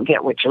just don't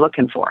get what you're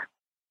looking for.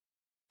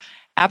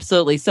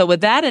 Absolutely. So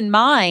with that in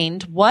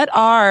mind,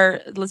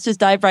 let's just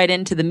dive right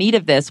into the meat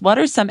of this. What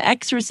are some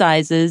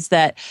exercises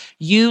that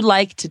you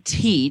like to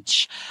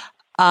teach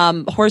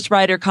horse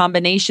rider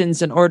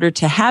combinations in order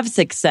to have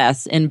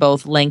success in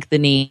both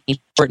lengthening and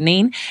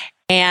shortening?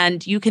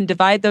 And you can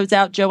divide those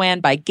out,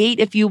 JoAnne, by gait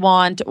if you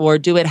want, or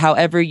do it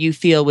however you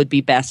feel would be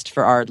best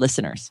for our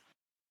listeners.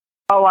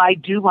 Oh, I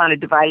do want to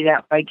divide it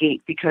out by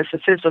gait because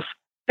the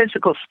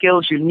physical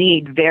skills you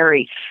need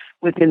vary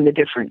within the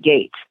different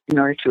gaits in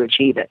order to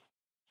achieve it.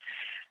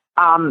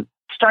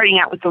 Starting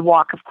out with the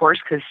walk, of course,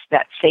 because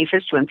that's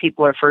safest when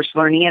people are first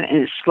learning it, and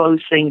it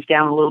slows things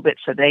down a little bit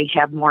so they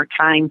have more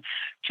time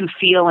to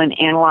feel and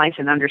analyze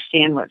and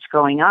understand what's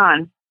going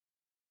on.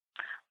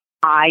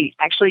 I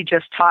actually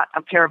just taught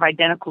a pair of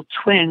identical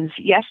twins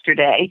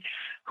yesterday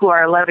who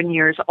are 11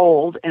 years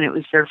old, and it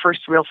was their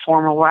first real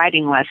formal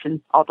riding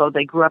lesson, although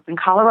they grew up in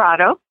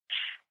Colorado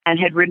and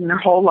had ridden their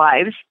whole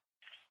lives.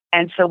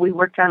 And so we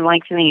worked on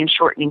lengthening and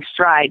shortening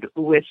stride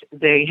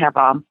they have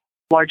a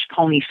large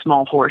pony,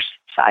 small horse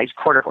size,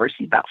 quarter horse.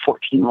 He's about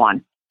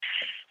 14-1.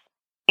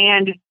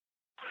 And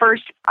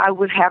first, I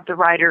would have the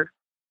rider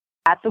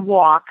at the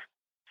walk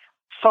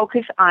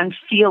focus on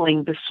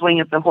feeling the swing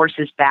of the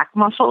horse's back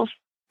muscles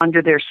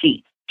under their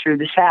seat through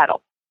the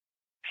saddle.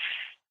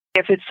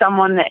 If it's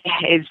someone that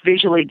is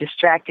visually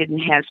distracted and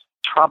has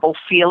trouble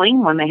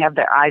feeling when they have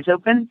their eyes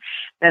open,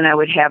 then I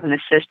would have an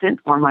assistant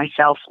or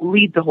myself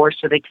lead the horse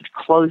so they could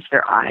close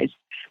their eyes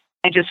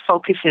and just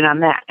focus in on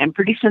that. And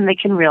pretty soon they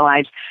can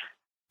realize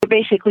they're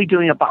basically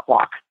doing a butt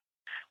walk,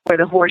 where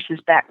the horse's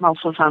back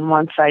muscles on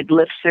one side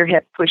lifts their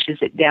hip, pushes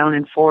it down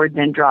and forward,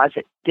 then draws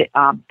it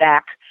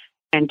back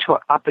and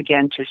up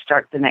again to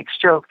start the next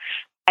stroke.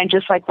 And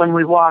just like when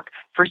we walk,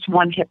 first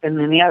one hip and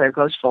then the other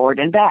goes forward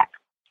and back.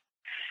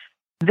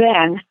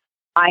 Then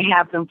I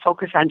have them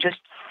focus on just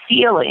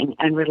feeling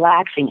and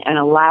relaxing and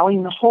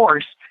allowing the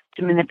horse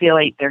to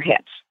manipulate their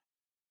hips.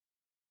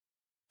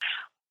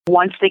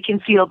 Once they can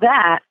feel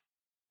that,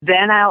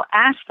 then I'll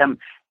ask them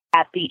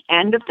at the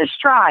end of the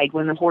stride,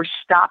 when the horse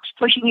stops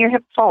pushing your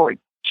hip forward,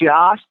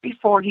 just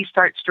before he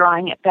starts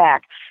drawing it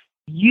back,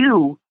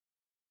 you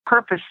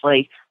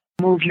purposely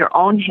move your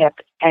own hip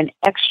an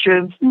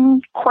extra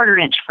quarter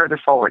inch further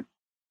forward.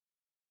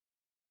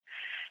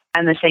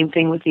 And the same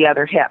thing with the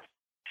other hip.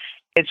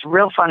 It's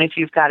real fun if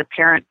you've got a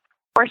parent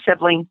or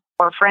sibling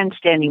or a friend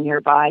standing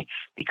nearby,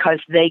 because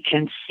they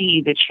can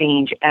see the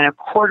change. And a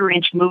 1/4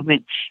 inch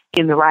movement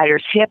in the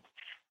rider's hip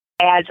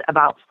adds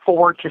about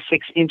 4 to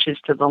 6 inches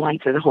to the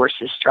length of the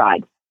horse's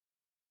stride.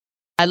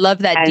 I love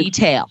that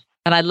detail.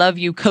 And I love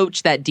you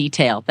coach that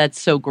detail.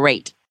 That's so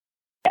great.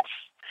 Yes.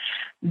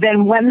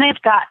 Then when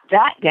they've got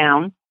that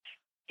down,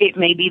 it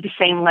may be the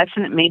same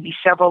lesson. It may be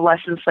several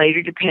lessons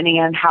later, depending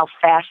on how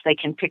fast they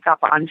can pick up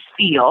on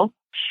feel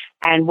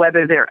and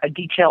whether they're a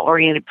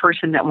detail-oriented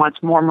person that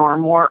wants more,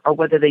 or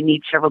whether they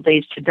need several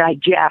days to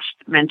digest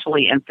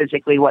mentally and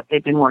physically what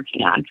they've been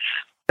working on.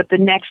 But the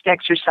next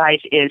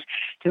exercise is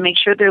to make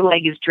sure their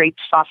leg is draped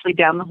softly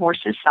down the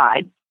horse's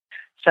side.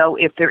 So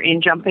if they're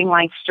in jumping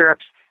length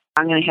stirrups,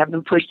 I'm going to have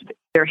them push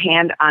their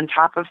hand on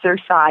top of their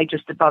thigh,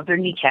 just above their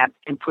kneecap,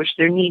 and push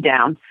their knee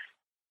down,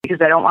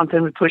 because I don't want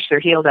them to push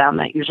their heel down.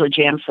 That usually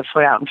jams the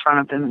foot out in front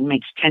of them and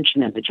makes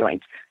tension in the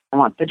joints. I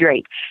want the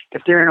drape.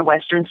 If they're in a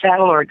Western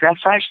saddle or a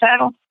dressage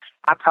saddle,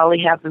 I'll probably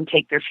have them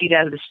take their feet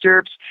out of the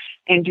stirrups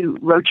and do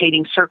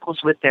rotating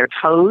circles with their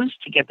toes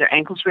to get their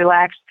ankles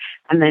relaxed,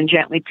 and then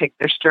gently pick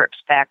their stirrups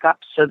back up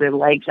so their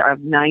legs are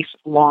of nice,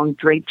 long,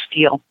 draped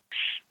feel.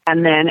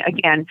 And then,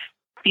 again,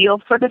 feel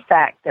for the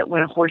fact that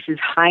when a horse's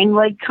hind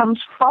leg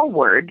comes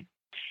forward,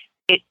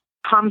 it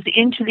comes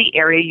into the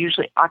area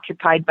usually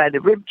occupied by the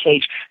rib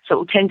cage, so it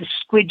will tend to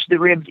squidge the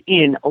ribs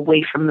in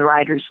away from the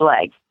rider's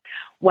leg.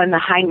 When the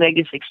hind leg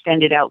is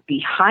extended out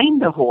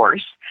behind the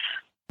horse,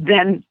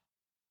 then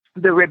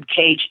the rib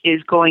cage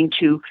is going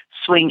to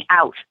swing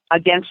out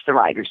against the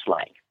rider's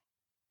leg.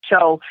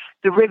 So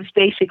the ribs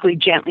basically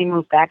gently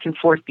move back and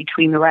forth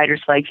between the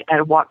rider's legs at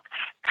a walk,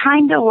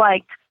 kind of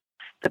like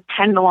the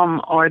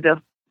pendulum or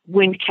the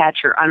wind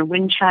catcher on a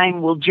wind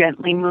chime will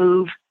gently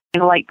move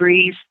in a light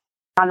breeze.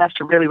 Not enough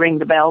to really ring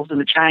the bells and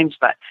the chimes,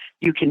 but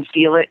you can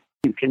feel it,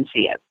 you can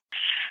see it.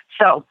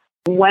 So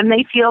when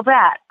they feel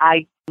that,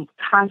 I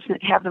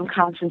have them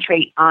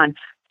concentrate on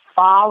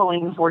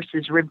following the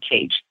horse's rib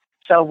cage.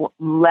 So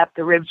let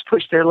the ribs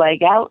push their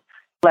leg out,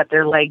 let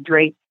their leg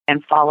drape,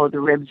 and follow the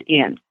ribs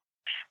in.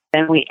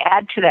 Then we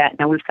add to that,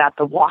 now we've got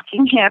the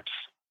walking hips,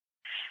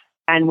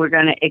 and we're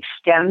going to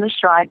extend the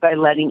stride by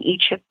letting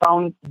each hip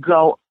bone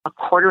go a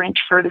 1/4 inch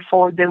further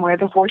forward than where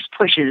the horse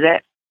pushes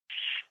it.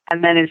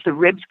 And then as the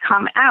ribs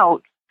come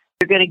out,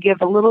 they're going to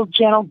give a little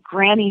gentle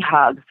granny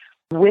hug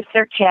with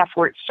their calf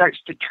where it starts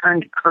to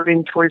turn,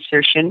 curving towards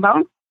their shin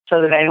bone,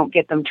 so that I don't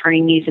get them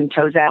turning knees and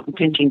toes out and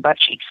pinching butt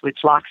cheeks,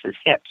 which locks his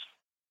hips.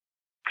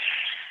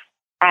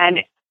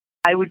 And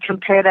I would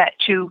compare that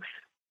to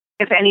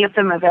if any of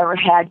them have ever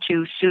had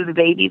to soothe a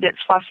baby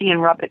that's fussy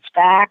and rub its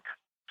back,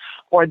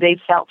 or they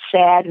felt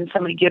sad and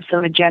somebody gives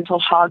them a gentle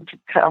hug to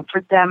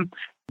comfort them.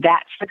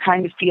 That's the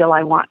kind of feel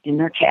I want in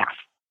their calf.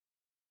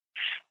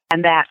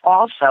 And that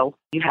also,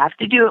 you have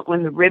to do it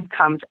when the rib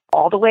comes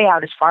all the way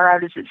out, as far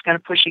out as it's going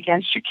to push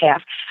against your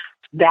calf.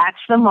 That's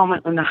the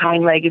moment when the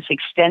hind leg is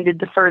extended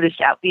the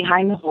furthest out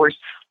behind the horse,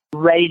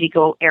 ready to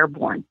go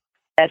airborne.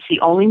 That's the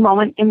only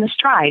moment in the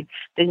stride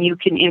then you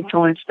can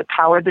influence the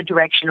power, the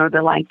direction, or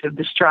the length of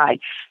the stride.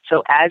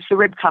 So as the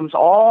rib comes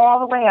all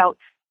the way out,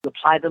 you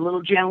apply the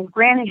little gentle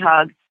granny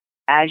hug.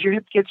 As your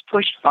hip gets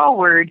pushed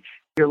forward,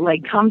 your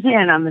leg comes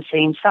in on the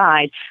same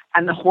side,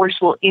 and the horse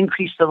will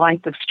increase the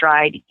length of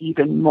stride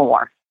even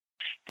more.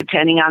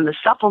 Depending on the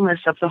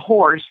suppleness of the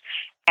horse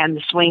and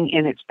the swing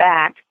in its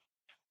back,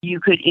 you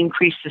could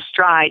increase the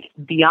stride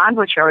beyond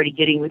what you're already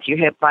getting with your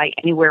hip by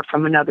anywhere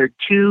from another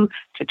 2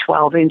 to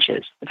 12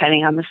 inches,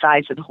 depending on the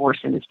size of the horse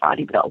and its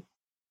body build.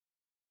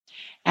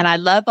 And I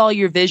love all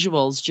your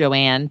visuals,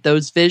 JoAnne.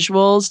 Those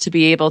visuals to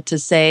be able to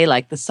say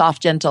like the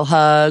soft, gentle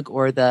hug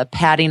or the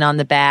patting on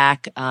the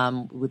back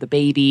with a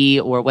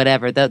baby or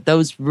whatever,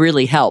 those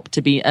really help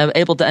to be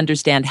able to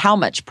understand how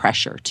much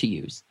pressure to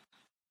use.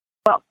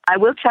 Well, I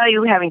will tell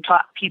you, having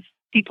taught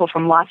people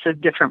from lots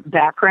of different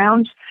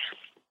backgrounds,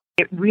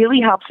 it really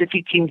helps if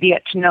you can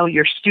get to know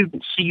your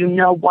students so you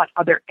know what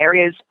other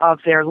areas of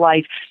their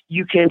life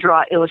you can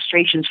draw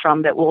illustrations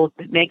from that will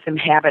make them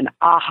have an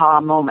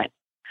aha moment.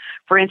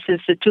 For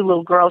instance, the 2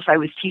 little girls I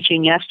was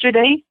teaching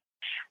yesterday,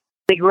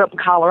 they grew up in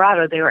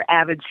Colorado. They were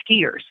avid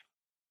skiers.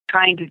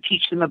 Trying to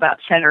teach them about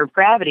center of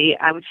gravity,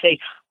 I would say,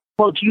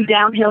 well, do you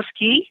downhill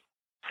ski?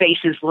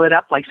 Faces lit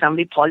up like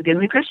somebody plugged in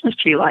the Christmas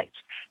tree lights.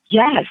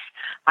 Yes.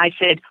 I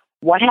said,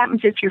 what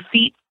happens if your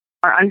feet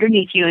are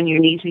underneath you and your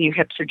knees and your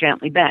hips are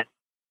gently bent?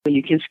 Well,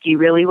 you can ski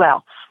really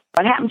well.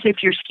 What happens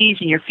if your skis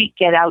and your feet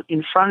get out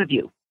in front of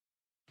you?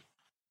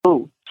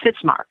 Ooh,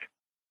 sitz mark.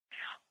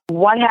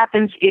 What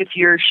happens if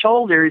your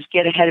shoulders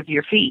get ahead of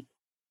your feet?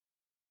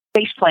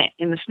 Face plant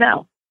in the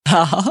snow.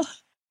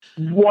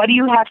 What do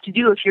you have to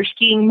do if you're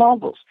skiing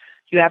moguls?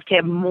 You have to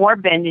have more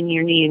bend in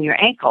your knee and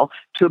your ankle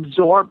to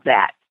absorb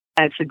that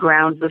as the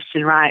ground lifts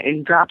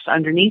and drops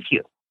underneath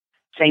you.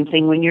 Same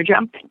thing when you're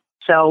jumping.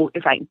 So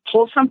if I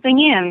pull something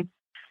in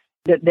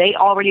that they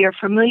already are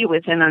familiar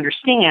with and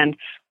understand,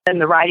 then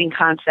the riding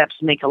concepts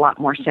make a lot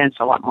more sense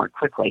a lot more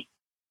quickly.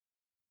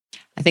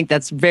 I think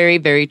that's very,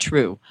 very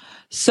true.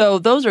 So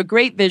those are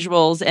great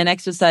visuals and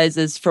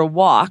exercises for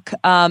walk.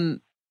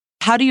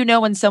 How do you know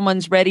when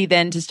someone's ready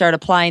then to start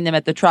applying them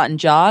at the trot and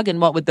jog,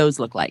 and what would those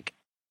look like?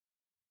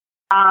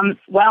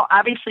 Well,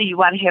 obviously you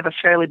want to have a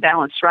fairly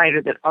balanced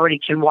rider that already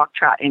can walk,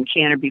 trot, and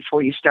canter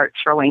before you start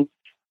throwing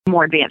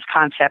more advanced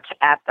concepts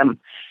at them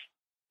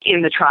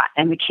in the trot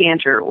and the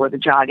canter or the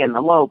jog and the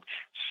lope,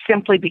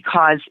 simply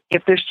because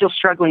if they're still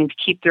struggling to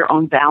keep their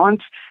own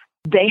balance,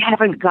 they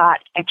haven't got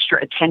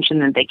extra attention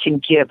that they can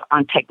give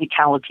on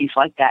technicalities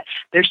like that.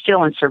 They're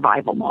still in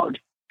survival mode.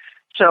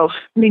 So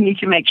we need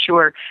to make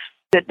sure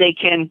that they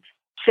can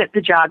sit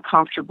the jog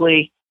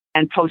comfortably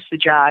and post the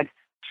jog,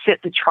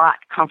 sit the trot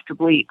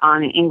comfortably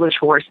on an English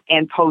horse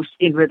and post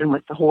in rhythm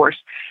with the horse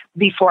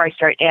before I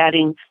start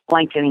adding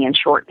lengthening and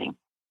shortening.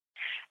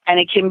 And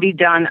it can be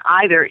done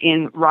either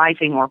in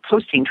rising or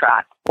posting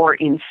trot or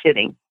in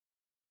sitting.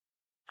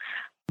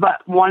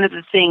 But one of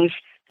the things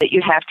that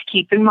you have to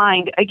keep in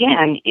mind,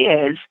 again,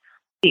 is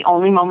the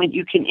only moment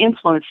you can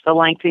influence the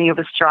lengthening of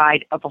a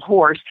stride of a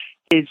horse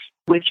is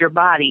with your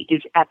body,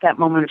 is at that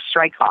moment of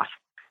strike off.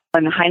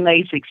 When the hind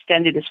leg is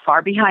extended as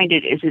far behind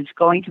it as it's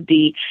going to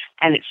be,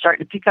 and it's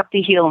starting to pick up the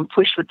heel and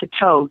push with the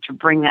toe to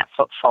bring that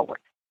foot forward.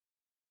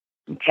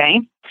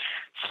 Okay?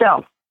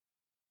 So,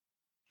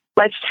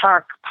 let's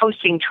talk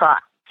posting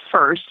trot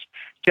first,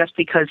 just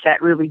because that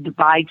really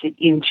divides it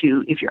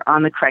into, if you're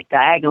on the correct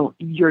diagonal,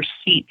 your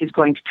seat is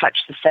going to touch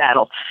the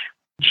saddle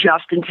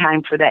just in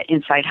time for that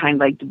inside hind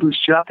leg to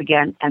boost you up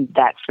again, and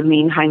that's the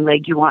main hind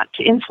leg you want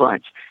to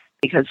influence.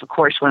 Because, of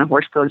course, when a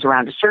horse goes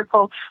around a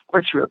circle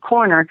or through a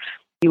corner,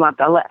 you want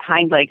the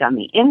hind leg on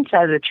the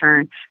inside of the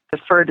turn, the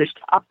furthest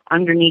up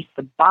underneath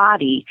the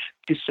body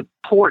to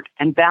support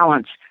and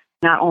balance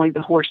not only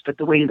the horse, but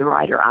the weight of the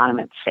rider on him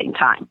at the same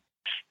time.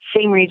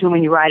 Same reason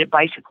when you ride a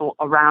bicycle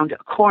around a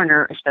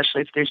corner,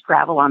 especially if there's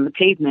gravel on the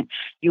pavement,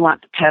 you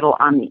want the pedal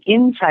on the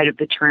inside of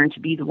the turn to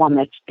be the one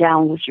that's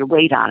down with your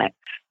weight on it,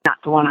 not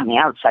the one on the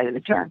outside of the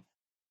turn.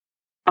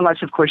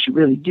 Unless, of course, you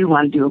really do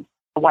want to do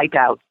a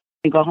wipeout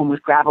and go home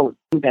with gravel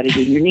embedded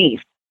in your knees.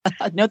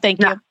 No,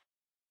 thank you.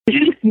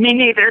 Me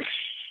neither.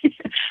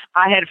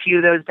 I had a few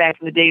of those back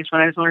in the days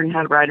when I was learning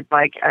how to ride a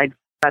bike. I'd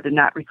rather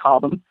not recall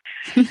them.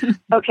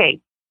 Okay,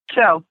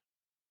 so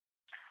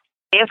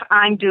if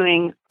I'm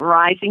doing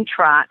rising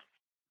trot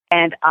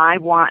and I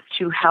want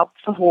to help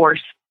the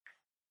horse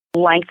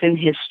lengthen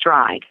his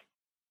stride,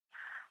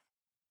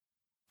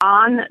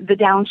 on the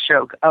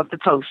downstroke of the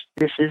post,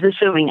 this is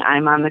assuming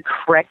I'm on the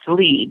correct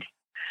lead,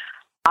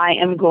 I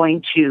am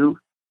going to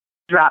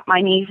drop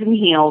my knees and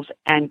heels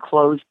and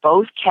close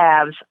both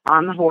calves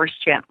on the horse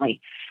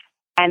gently,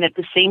 and at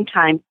the same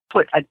time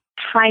put a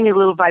tiny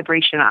little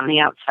vibration on the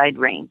outside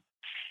rein.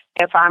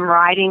 If I'm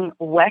riding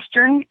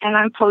Western and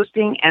I'm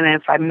posting, and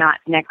if I'm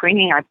not neck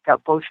reining, I've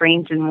got both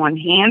reins in one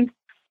hand,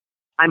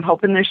 I'm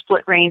hoping they're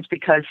split reins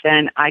because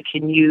then I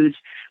can use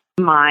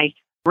my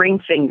ring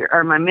finger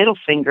or my middle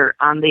finger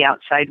on the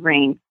outside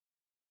rein.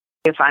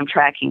 If I'm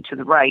tracking to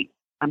the right,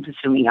 I'm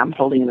assuming I'm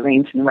holding the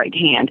reins in the right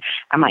hand,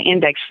 and my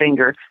index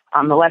finger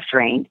on the left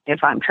rein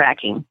if I'm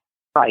tracking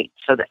right,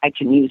 so that I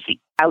can use the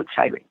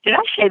outside rein. Did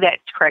I say that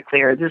correctly,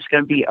 or is this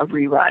going to be a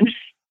rerun?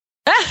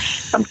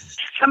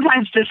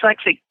 Sometimes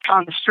dyslexic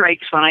on the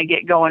strikes when I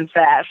get going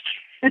fast.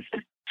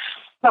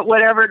 But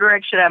whatever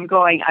direction I'm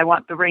going, I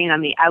want the rein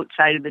on the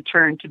outside of the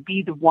turn to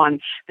be the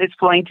one that's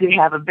going to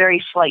have a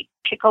very slight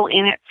tickle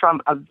in it from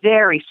a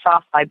very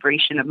soft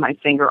vibration of my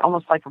finger,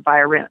 almost like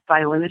a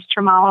violinist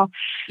tremolo.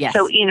 Yes.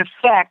 So in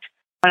effect,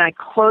 when I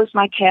close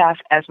my calf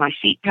as my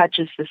seat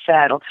touches the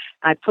saddle,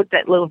 I put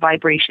that little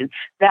vibration.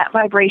 That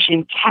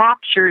vibration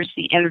captures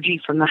the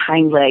energy from the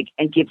hind leg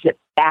and gives it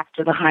back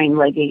to the hind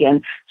leg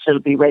again so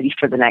it'll be ready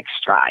for the next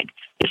stride.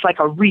 It's like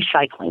a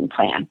recycling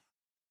plan.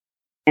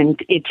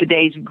 And in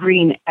today's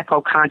green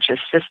eco-conscious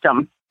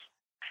system,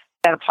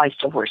 that applies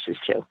to horses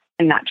too,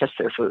 and not just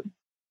their food.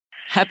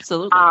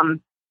 Absolutely.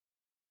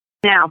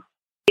 Now,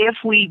 if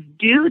we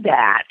do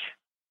that,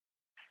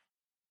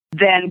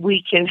 then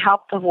we can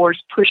help the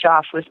horse push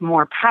off with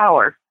more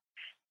power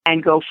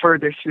and go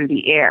further through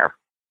the air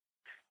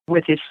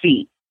with his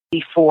feet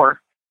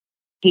before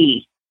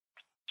he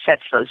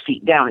sets those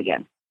feet down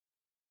again.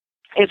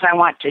 If I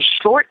want to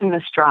shorten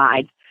the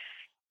stride,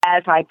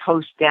 as I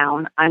post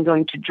down, I'm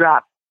going to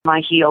drop my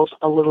heels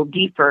a little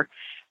deeper.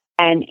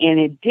 And in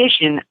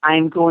addition,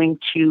 I'm going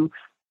to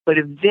put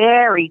a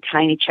very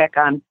tiny check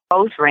on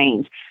both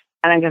reins,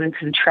 and I'm going to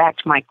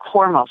contract my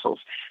core muscles.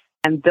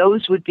 And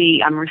those would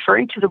be, I'm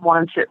referring to the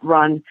ones that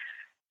run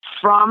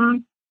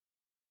from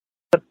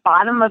the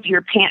bottom of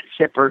your pant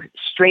zipper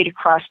straight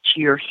across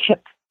to your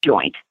hip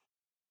joint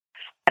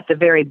at the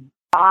very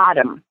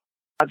bottom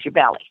of your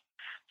belly.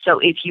 So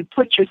if you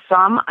put your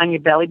thumb on your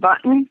belly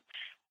button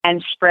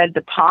and spread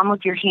the palm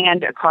of your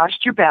hand across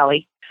your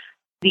belly,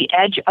 the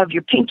edge of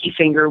your pinky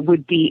finger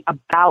would be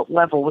about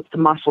level with the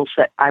muscles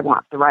that I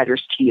want the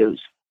riders to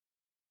use.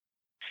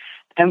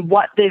 And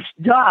what this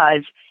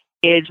does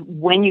is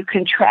when you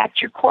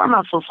contract your core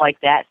muscles like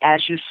that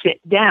as you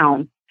sit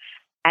down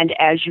and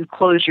as you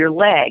close your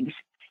legs,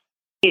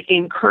 it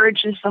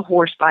encourages the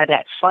horse by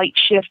that slight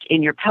shift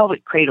in your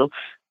pelvic cradle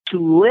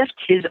to lift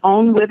his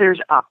own withers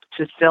up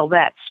to fill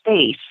that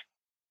space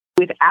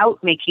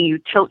without making you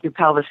tilt your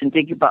pelvis and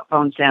dig your butt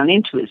bones down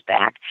into his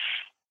back.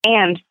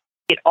 And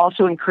it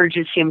also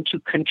encourages him to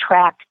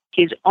contract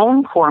his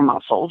own core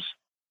muscles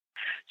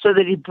so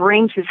that he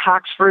brings his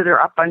hocks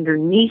further up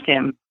underneath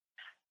him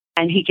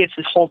and he gets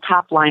his whole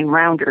top line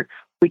rounder,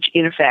 which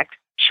in effect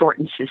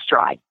shortens his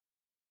stride.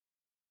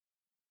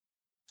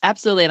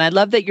 Absolutely. And I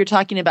love that you're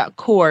talking about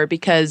core,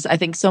 because I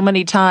think so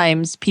many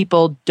times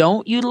people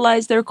don't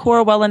utilize their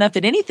core well enough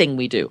in anything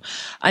we do.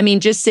 I mean,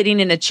 just sitting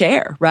in a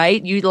chair,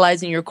 right?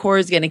 Utilizing your core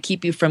is going to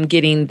keep you from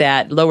getting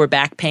that lower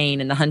back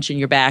pain and the hunch in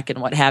your back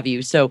and what have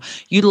you. So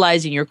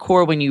utilizing your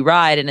core when you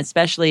ride, and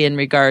especially in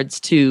regards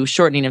to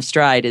shortening of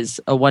stride,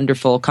 is a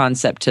wonderful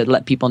concept to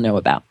let people know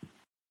about.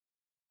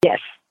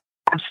 Yes,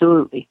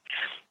 absolutely.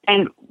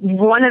 And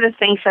one of the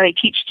things that I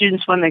teach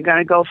students when they're going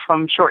to go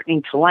from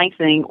shortening to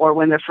lengthening, or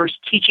when they're first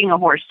teaching a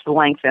horse to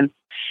lengthen,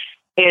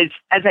 is,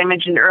 as I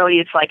mentioned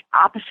earlier, it's like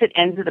opposite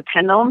ends of the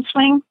pendulum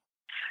swing.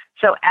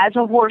 So as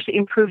a horse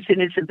improves in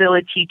his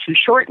ability to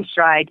shorten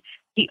stride,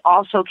 he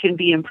also can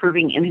be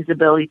improving in his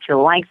ability to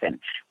lengthen.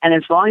 And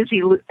as long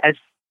as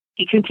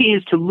he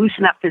continues to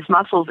loosen up his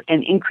muscles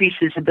and increase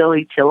his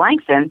ability to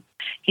lengthen,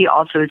 he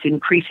also is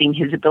increasing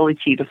his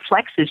ability to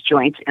flex his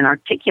joints and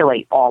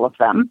articulate all of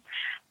them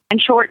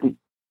and shorten.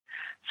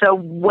 So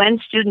when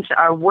students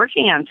are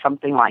working on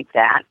something like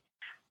that,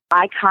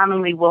 I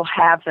commonly will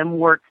have them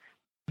work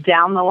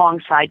down the long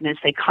side, and as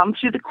they come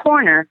through the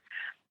corner,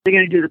 they're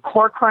going to do the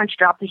core crunch,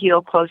 drop the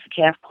heel, close the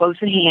calf, close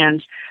the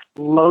hands,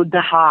 load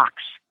the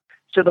hocks.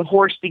 So the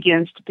horse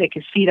begins to pick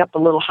his feet up a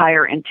little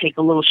higher and take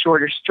a little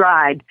shorter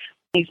stride.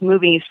 He's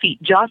moving his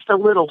feet just a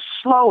little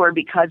slower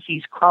because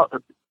he's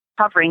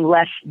covering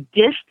less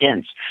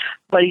distance,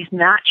 but he's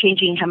not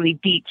changing how many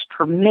beats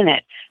per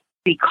minute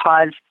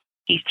because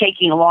he's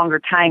taking a longer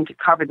time to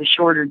cover the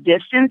shorter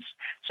distance.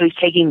 So he's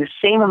taking the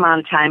same amount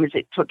of time as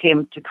it took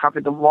him to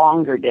cover the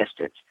longer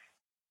distance.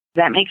 Does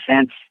that make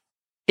sense?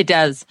 It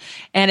does.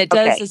 And it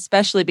does,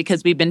 especially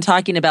because we've been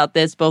talking about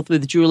this both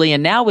with Julie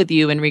and now with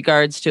you in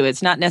regards to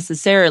it's not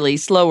necessarily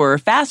slower or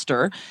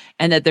faster,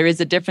 and that there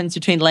is a difference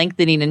between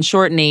lengthening and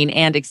shortening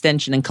and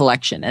extension and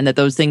collection, and that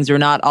those things are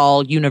not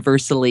all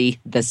universally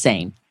the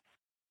same.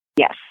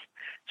 Yes.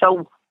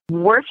 So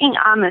working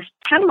on this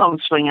pendulum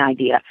swing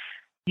idea,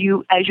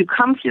 as you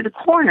come through the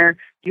corner,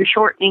 you're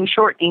shortening,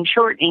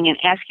 and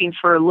asking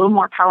for a little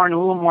more power and a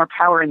little more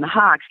power in the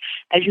hocks.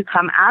 As you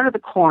come out of the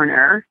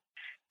corner,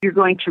 you're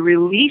going to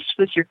release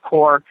with your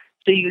core.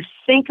 So you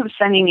think of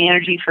sending the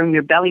energy from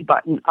your belly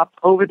button up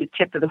over the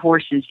tip of the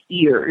horse's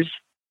ears,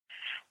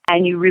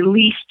 and you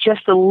release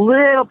just a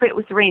little bit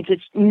with the reins.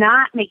 It's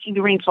not making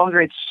the reins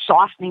longer. It's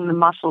softening the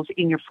muscles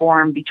in your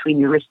forearm between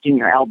your wrist and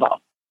your elbow.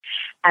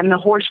 And the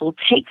horse will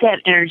take that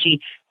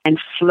energy and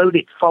float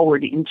it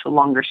forward into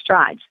longer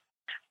strides.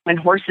 When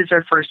horses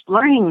are first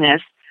learning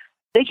this,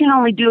 they can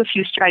only do a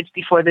few strides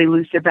before they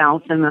lose their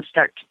balance and they'll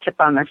start to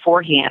tip on their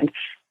forehand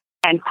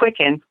and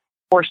quicken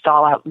or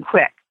stall out and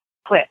quit.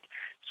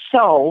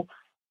 So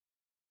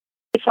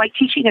it's like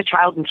teaching a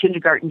child in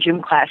kindergarten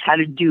gym class how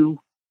to do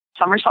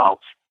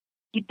somersaults.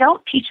 You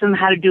don't teach them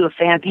how to do a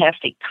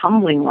fantastic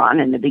tumbling run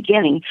in the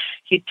beginning.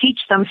 You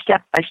teach them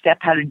step by step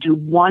how to do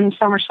one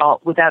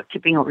somersault without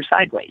tipping over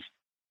sideways.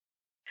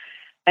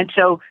 And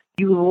so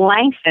you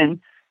lengthen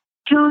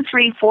 2,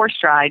 3, 4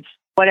 strides,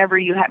 whatever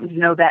you happen to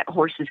know that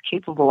horse is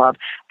capable of,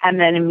 and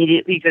then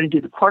immediately you're going to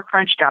do the core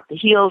crunch, drop the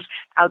heels,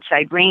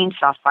 outside rein,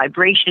 soft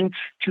vibration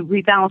to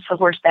rebalance the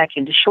horse back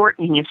into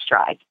shortening his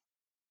stride.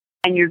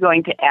 And you're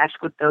going to ask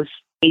with those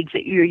aids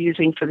that you're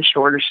using for the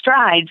shorter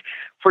strides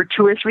for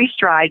 2 or 3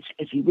 strides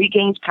as he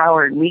regains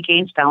power and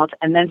regains balance,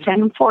 and then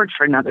send him forward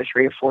for another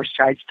 3 or 4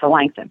 strides to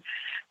lengthen.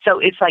 So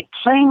it's like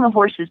playing the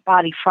horse's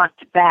body front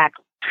to back,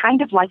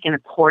 kind of like an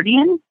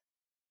accordion,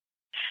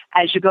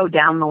 as you go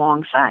down the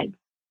long side.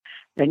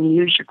 Then you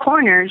use your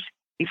corners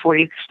before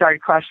you start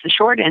across the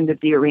short end of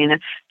the arena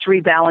to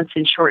rebalance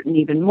and shorten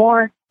even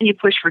more. And you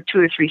push for 2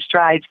 or 3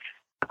 strides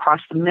across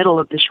the middle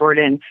of the short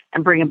end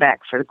and bring them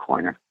back for the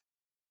corner.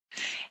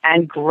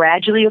 And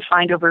gradually you'll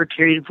find over a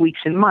period of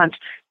weeks and months,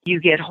 you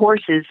get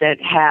horses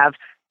that have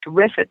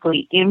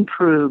terrifically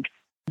improved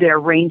their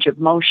range of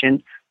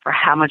motion for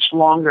how much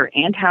longer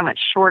and how much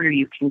shorter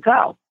you can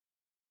go.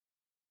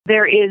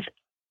 There is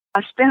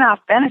a spin-off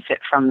benefit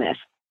from this.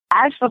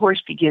 As the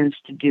horse begins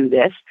to do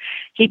this,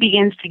 he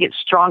begins to get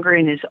stronger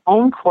in his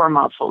own core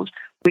muscles,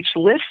 which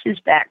lifts his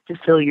back to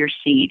fill your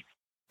seat,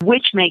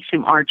 which makes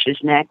him arch his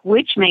neck,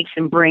 which makes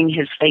him bring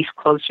his face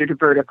closer to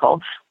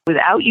vertical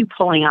without you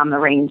pulling on the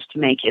reins to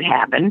make it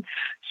happen.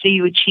 So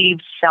you achieve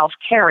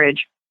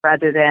self-carriage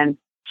rather than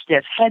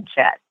stiff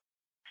headset.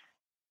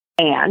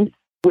 And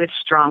with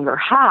stronger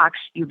hocks,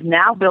 you've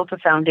now built a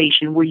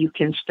foundation where you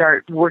can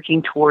start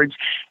working towards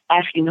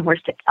asking the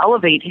horse to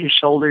elevate his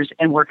shoulders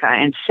and work on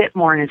and sit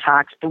more in his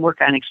hocks and work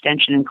on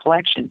extension and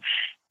collection.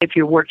 If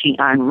you're working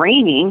on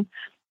reining,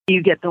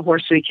 you get the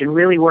horse so he can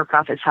really work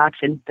off his hocks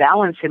and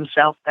balance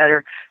himself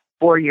better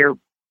for your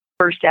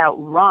burst out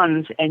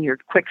runs and your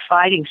quick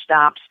fighting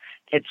stops,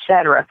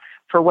 etc.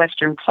 For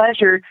Western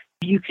pleasure,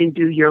 you can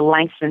do your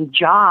lengthened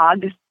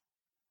jog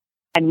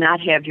and not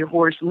have your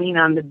horse lean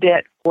on the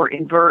bit or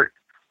invert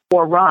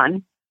or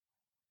run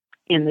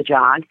in the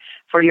jog.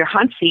 For your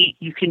hunt seat,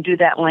 you can do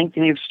that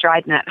lengthening of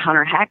stride in that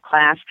hunter hack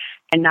class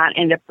and not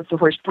end up with the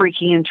horse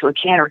breaking into a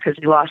canter because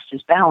he lost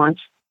his balance.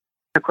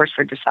 Of course,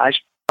 for dressage,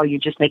 you're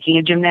just making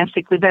a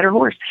gymnastically better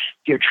horse.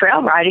 If you're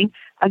trail riding,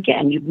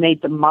 again, you've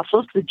made the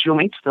muscles, the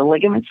joints, the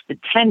ligaments, the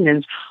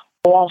tendons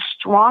all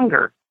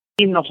stronger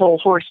in the whole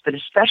horse, but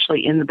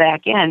especially in the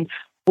back end,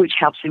 which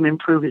helps him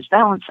improve his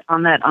balance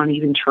on that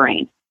uneven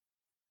terrain.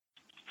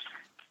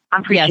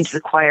 I'm preaching to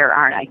the choir,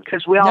 aren't I?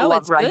 Because we all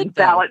love riding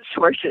balanced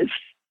horses.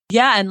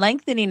 Yeah, and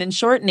lengthening and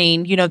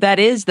shortening, that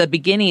is the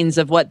beginnings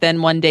of what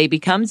then one day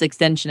becomes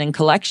extension and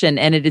collection.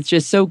 And it's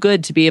just so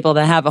good to be able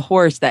to have a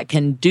horse that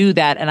can do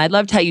that. And I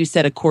loved how you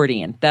said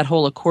accordion, that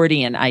whole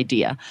accordion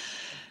idea.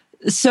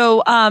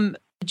 So,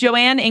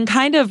 JoAnne, in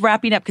kind of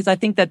wrapping up, because I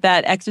think that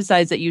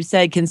exercise that you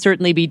said can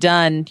certainly be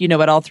done,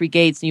 at all three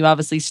gates, and you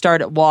obviously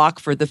start at walk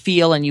for the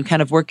feel and you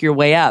kind of work your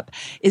way up.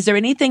 Is there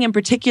anything in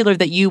particular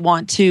that you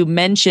want to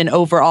mention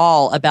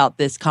overall about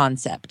this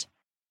concept?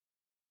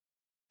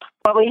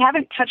 Well, we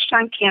haven't touched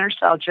on canter,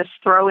 so I'll just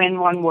throw in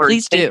one word.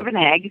 Please do. Think of an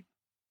egg.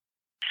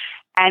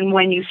 And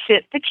when you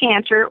sit the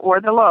canter or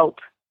the lope,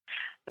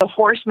 the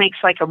horse makes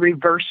like a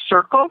reverse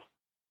circle.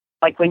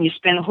 Like when you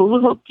spin a hula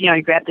hoop,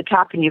 you grab the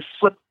top and you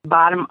flip the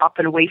bottom up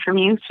and away from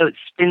you, so it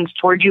spins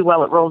towards you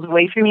while it rolls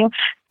away from you.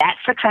 That's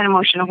the kind of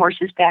motion a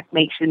horse's back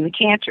makes in the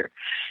canter.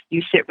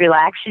 You sit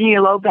relaxed in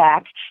your low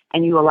back,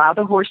 and you allow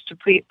the horse to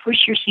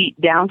push your seat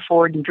down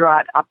forward and draw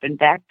it up and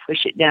back,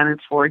 push it down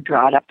and forward,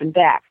 draw it up and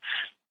back.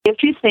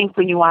 If you think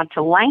when you want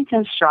to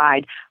lengthen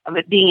stride of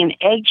it being an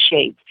egg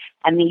shape,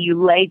 and then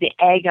you lay the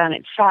egg on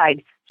its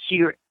side, so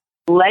you're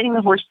letting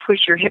the horse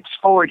push your hips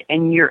forward,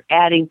 and you're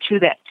adding to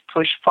that to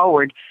push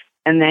forward,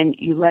 and then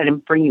you let him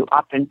bring you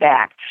up and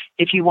back.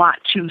 If you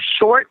want to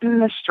shorten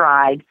the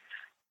stride,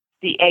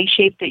 the egg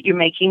shape that you're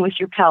making with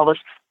your pelvis,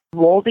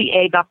 roll the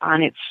egg up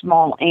on its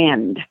small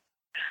end.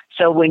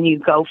 So when you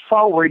go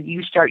forward,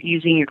 you start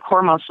using your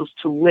core muscles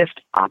to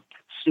lift up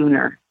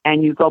sooner,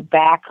 and you go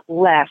back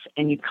less,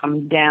 and you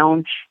come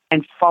down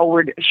and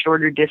forward a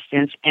shorter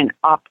distance and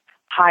up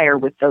higher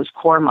with those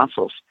core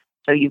muscles.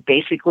 So you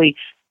basically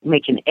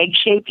make an egg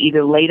shape,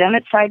 either laid on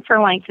its side for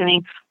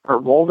lengthening or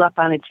rolled up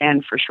on its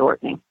end for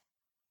shortening.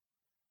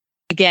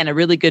 Again, a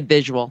really good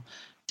visual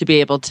to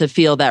be able to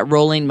feel that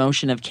rolling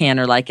motion of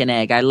canter like an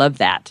egg. I love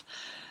that.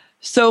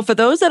 So for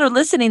those that are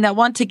listening that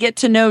want to get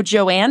to know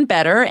JoAnne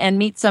better and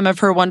meet some of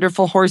her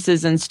wonderful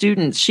horses and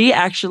students, she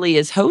actually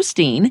is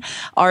hosting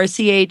our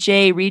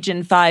CHA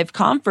Region 5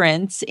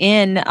 conference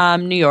in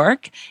New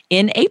York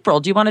in April.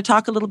 Do you want to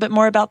talk a little bit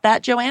more about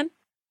that, JoAnne?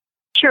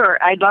 Sure,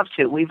 I'd love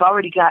to. We've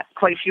already got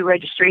quite a few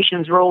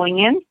registrations rolling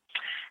in,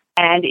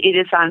 and it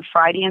is on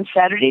Friday and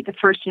Saturday, the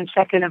 1st and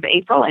 2nd of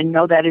April. And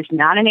no, that is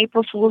not an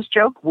April Fool's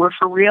joke. We're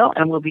for real,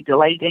 and we'll be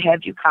delighted to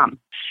have you come.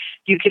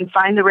 You can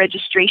find the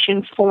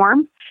registration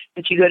form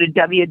if you go to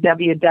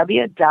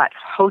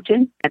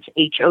www.houghton, that's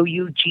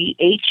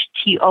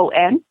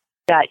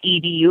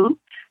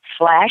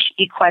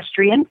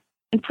HOUGHTON.edu/equestrian.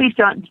 And please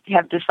don't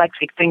have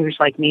dyslexic fingers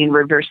like me and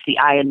reverse the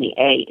I and the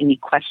A in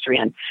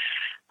equestrian.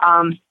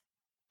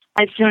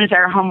 As soon as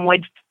our home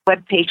web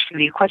page for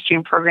the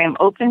equestrian program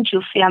opens,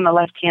 you'll see on the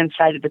left-hand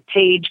side of the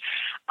page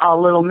a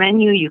little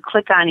menu. You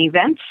click on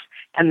events,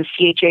 and the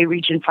CHA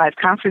Region 5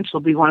 conference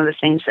will be one of the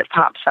things that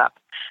pops up.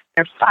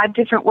 There are 5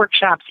 different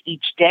workshops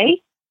each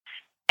day,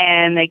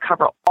 and they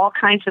cover all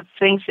kinds of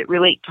things that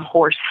relate to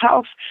horse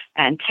health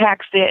and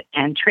tack fit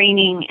and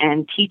training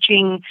and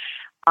teaching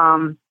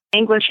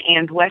English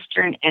and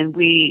Western. And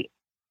we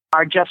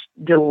are just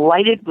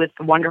delighted with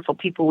the wonderful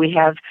people we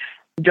have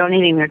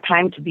donating their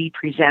time to be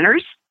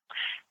presenters.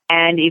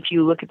 And if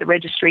you look at the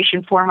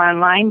registration form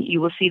online,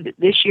 you will see that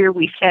this year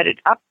we set it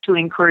up to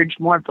encourage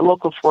more of the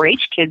local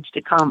 4-H kids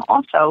to come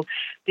also,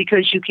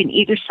 because you can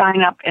either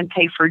sign up and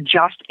pay for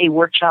just a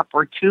workshop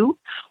or 2,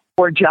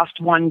 or just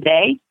one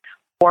day,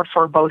 or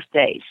for both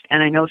days.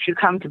 And I know if you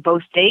come to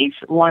both days,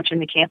 lunch in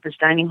the campus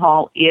dining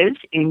hall is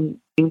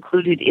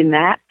included in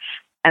that,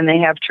 and they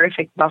have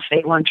terrific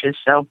buffet lunches.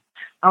 So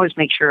I always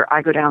make sure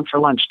I go down for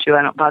lunch too.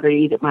 I don't bother to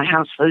eat at my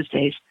house those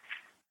days.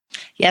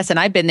 Yes, and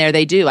I've been there.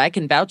 They do. I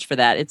can vouch for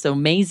that. It's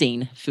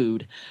amazing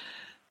food.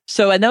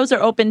 So, and those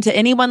are open to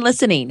anyone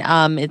listening.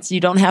 You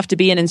don't have to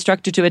be an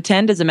instructor to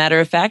attend. As a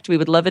matter of fact, we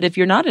would love it if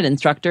you're not an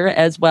instructor,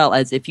 as well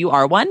as if you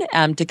are one,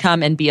 to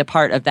come and be a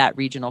part of that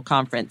regional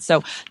conference.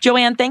 So,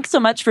 JoAnne, thanks so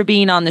much for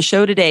being on the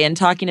show today and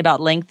talking about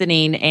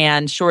lengthening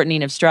and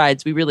shortening of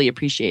strides. We really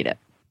appreciate it.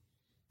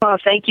 Well,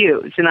 thank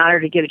you. It's an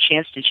honor to get a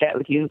chance to chat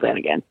with you, Glenn,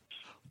 again.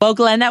 Well,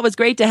 Glenn, that was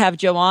great to have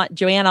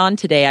JoAnne on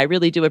today. I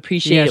really do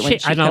appreciate it when she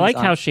comes on. And I like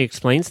how she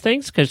explains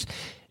things, because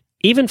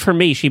even for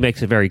me, she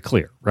makes it very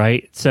clear,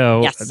 right?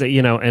 So, yes.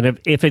 And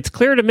if it's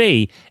clear to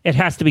me, it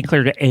has to be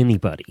clear to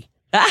anybody.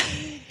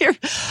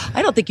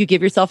 I don't think you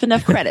give yourself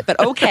enough credit, but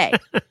okay.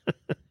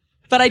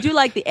 But I do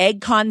like the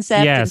egg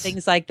concept and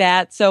things like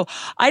that. So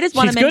I just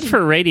want to mention... She's good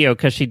for radio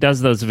because she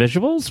does those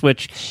visuals,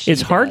 which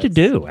is hard to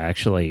do,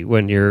 actually,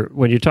 when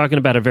you're talking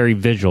about a very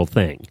visual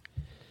thing.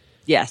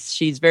 Yes,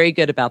 she's very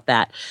good about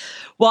that.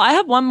 Well, I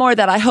have one more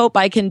that I hope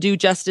I can do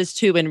justice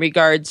to in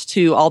regards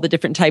to all the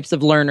different types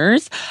of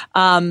learners.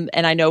 And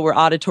I know we're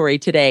auditory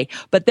today,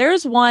 but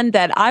there's one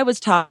that I was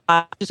taught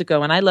years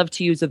ago and I love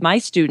to use with my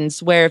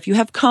students where if you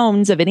have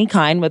cones of any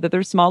kind, whether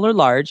they're small or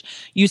large,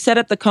 you set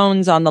up the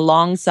cones on the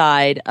long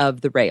side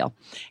of the rail.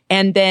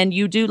 And then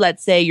you do,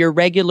 let's say, your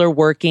regular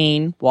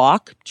working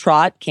walk,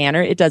 trot,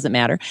 canter, it doesn't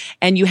matter.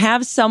 And you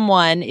have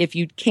someone, if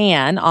you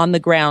can, on the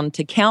ground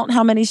to count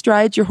how many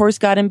strides your horse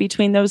got in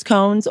between those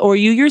cones, or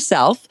you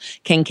yourself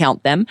can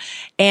count them.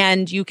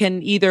 And you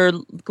can either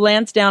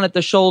glance down at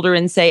the shoulder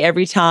and say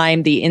every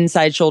time the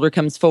inside shoulder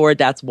comes forward,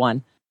 that's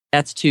 1,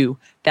 that's 2,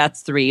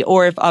 that's 3.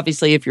 Or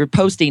if you're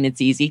posting, it's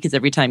easy because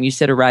every time you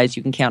sit or rise,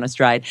 you can count a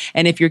stride.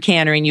 And if you're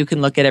cantering, you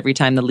can look at every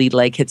time the lead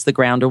leg hits the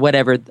ground or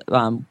whatever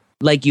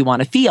leg you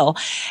want to feel,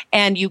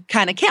 and you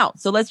kind of count.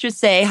 So let's just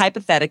say,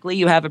 hypothetically,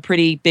 you have a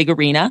pretty big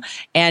arena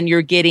and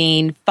you're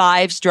getting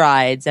 5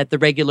 strides at the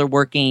regular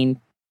working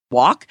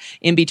walk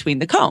in between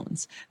the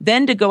cones.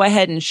 Then to go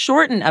ahead and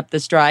shorten up the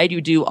stride,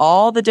 you do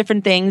all the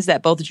different things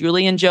that both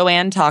Julie and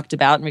JoAnne talked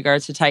about in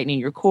regards to tightening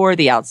your core,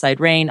 the outside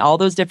rein, all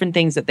those different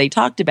things that they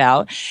talked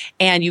about.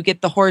 And you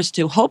get the horse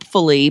to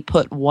hopefully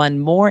put 1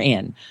 more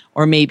in,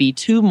 or maybe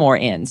 2 more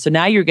in. So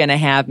now you're going to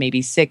have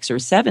maybe 6 or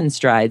 7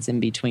 strides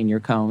in between your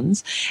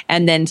cones.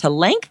 And then to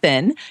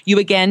lengthen, you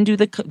again do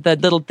the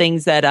little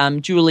things that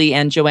Julie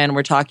and JoAnne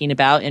were talking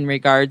about in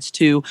regards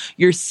to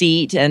your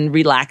seat and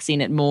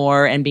relaxing it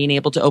more and being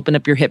able to open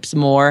up your hips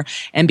more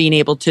and being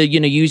able to,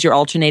 use your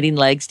alternating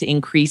legs to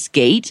increase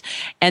gait.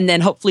 And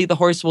then hopefully the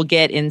horse will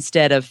get,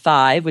 instead of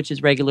 5, which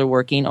is regular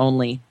working,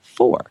 only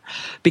 4,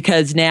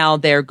 because now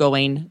they're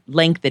going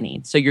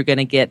lengthening. So you're going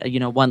to get,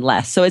 1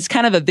 less. So it's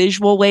kind of a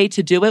visual way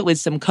to do it with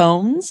some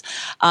cones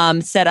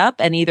set up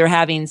and either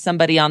having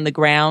somebody on the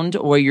ground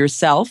or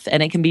yourself.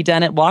 And it can be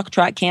done at walk,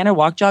 trot, canter,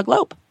 walk, jog,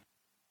 lope.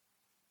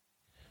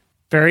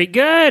 Very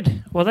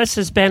good. Well, this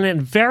has been a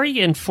very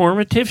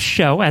informative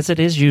show, as it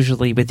is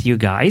usually with you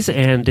guys.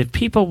 And if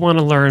people want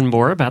to learn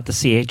more about the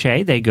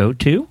CHA, they go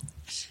to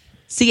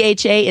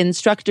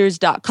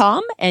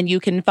CHAinstructors.com, and you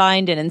can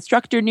find an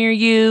instructor near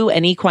you,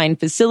 an equine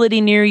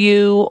facility near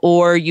you,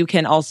 or you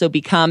can also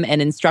become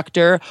an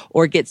instructor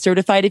or get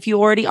certified if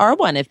you already are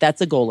one, if that's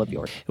a goal of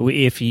yours.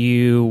 If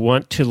you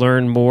want to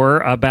learn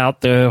more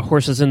about the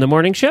Horses in the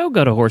Morning show,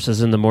 go to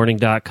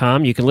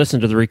horsesinthemorning.com. You can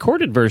listen to the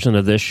recorded version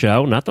of this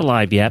show, not the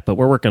live yet, but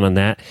we're working on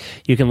that.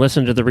 You can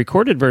listen to the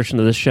recorded version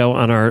of this show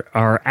on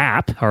our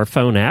app, our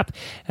phone app,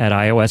 at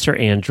iOS or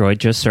Android.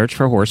 Just search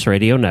for Horse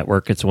Radio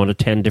Network. It's one of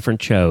 10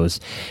 different shows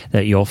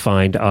that you'll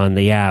find on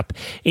the app.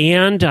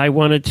 And I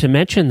wanted to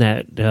mention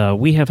that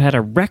we have had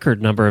a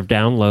record number of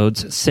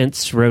downloads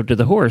since Road to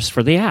the Horse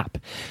for the app.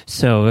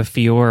 So if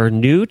you're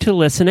new to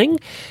listening,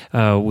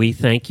 we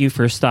thank you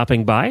for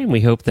stopping by, and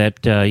we hope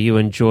that you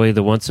enjoy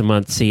the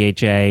once-a-month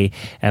CHA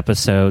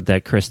episode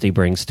that Christy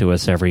brings to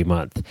us every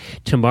month.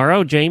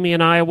 Tomorrow, Jamie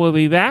and I will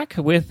be back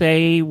with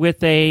a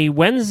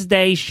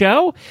Wednesday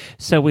show,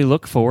 so we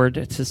look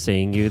forward to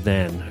seeing you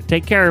then.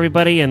 Take care,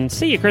 everybody, and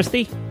see you,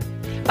 Christy.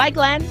 Bye,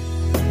 Glenn.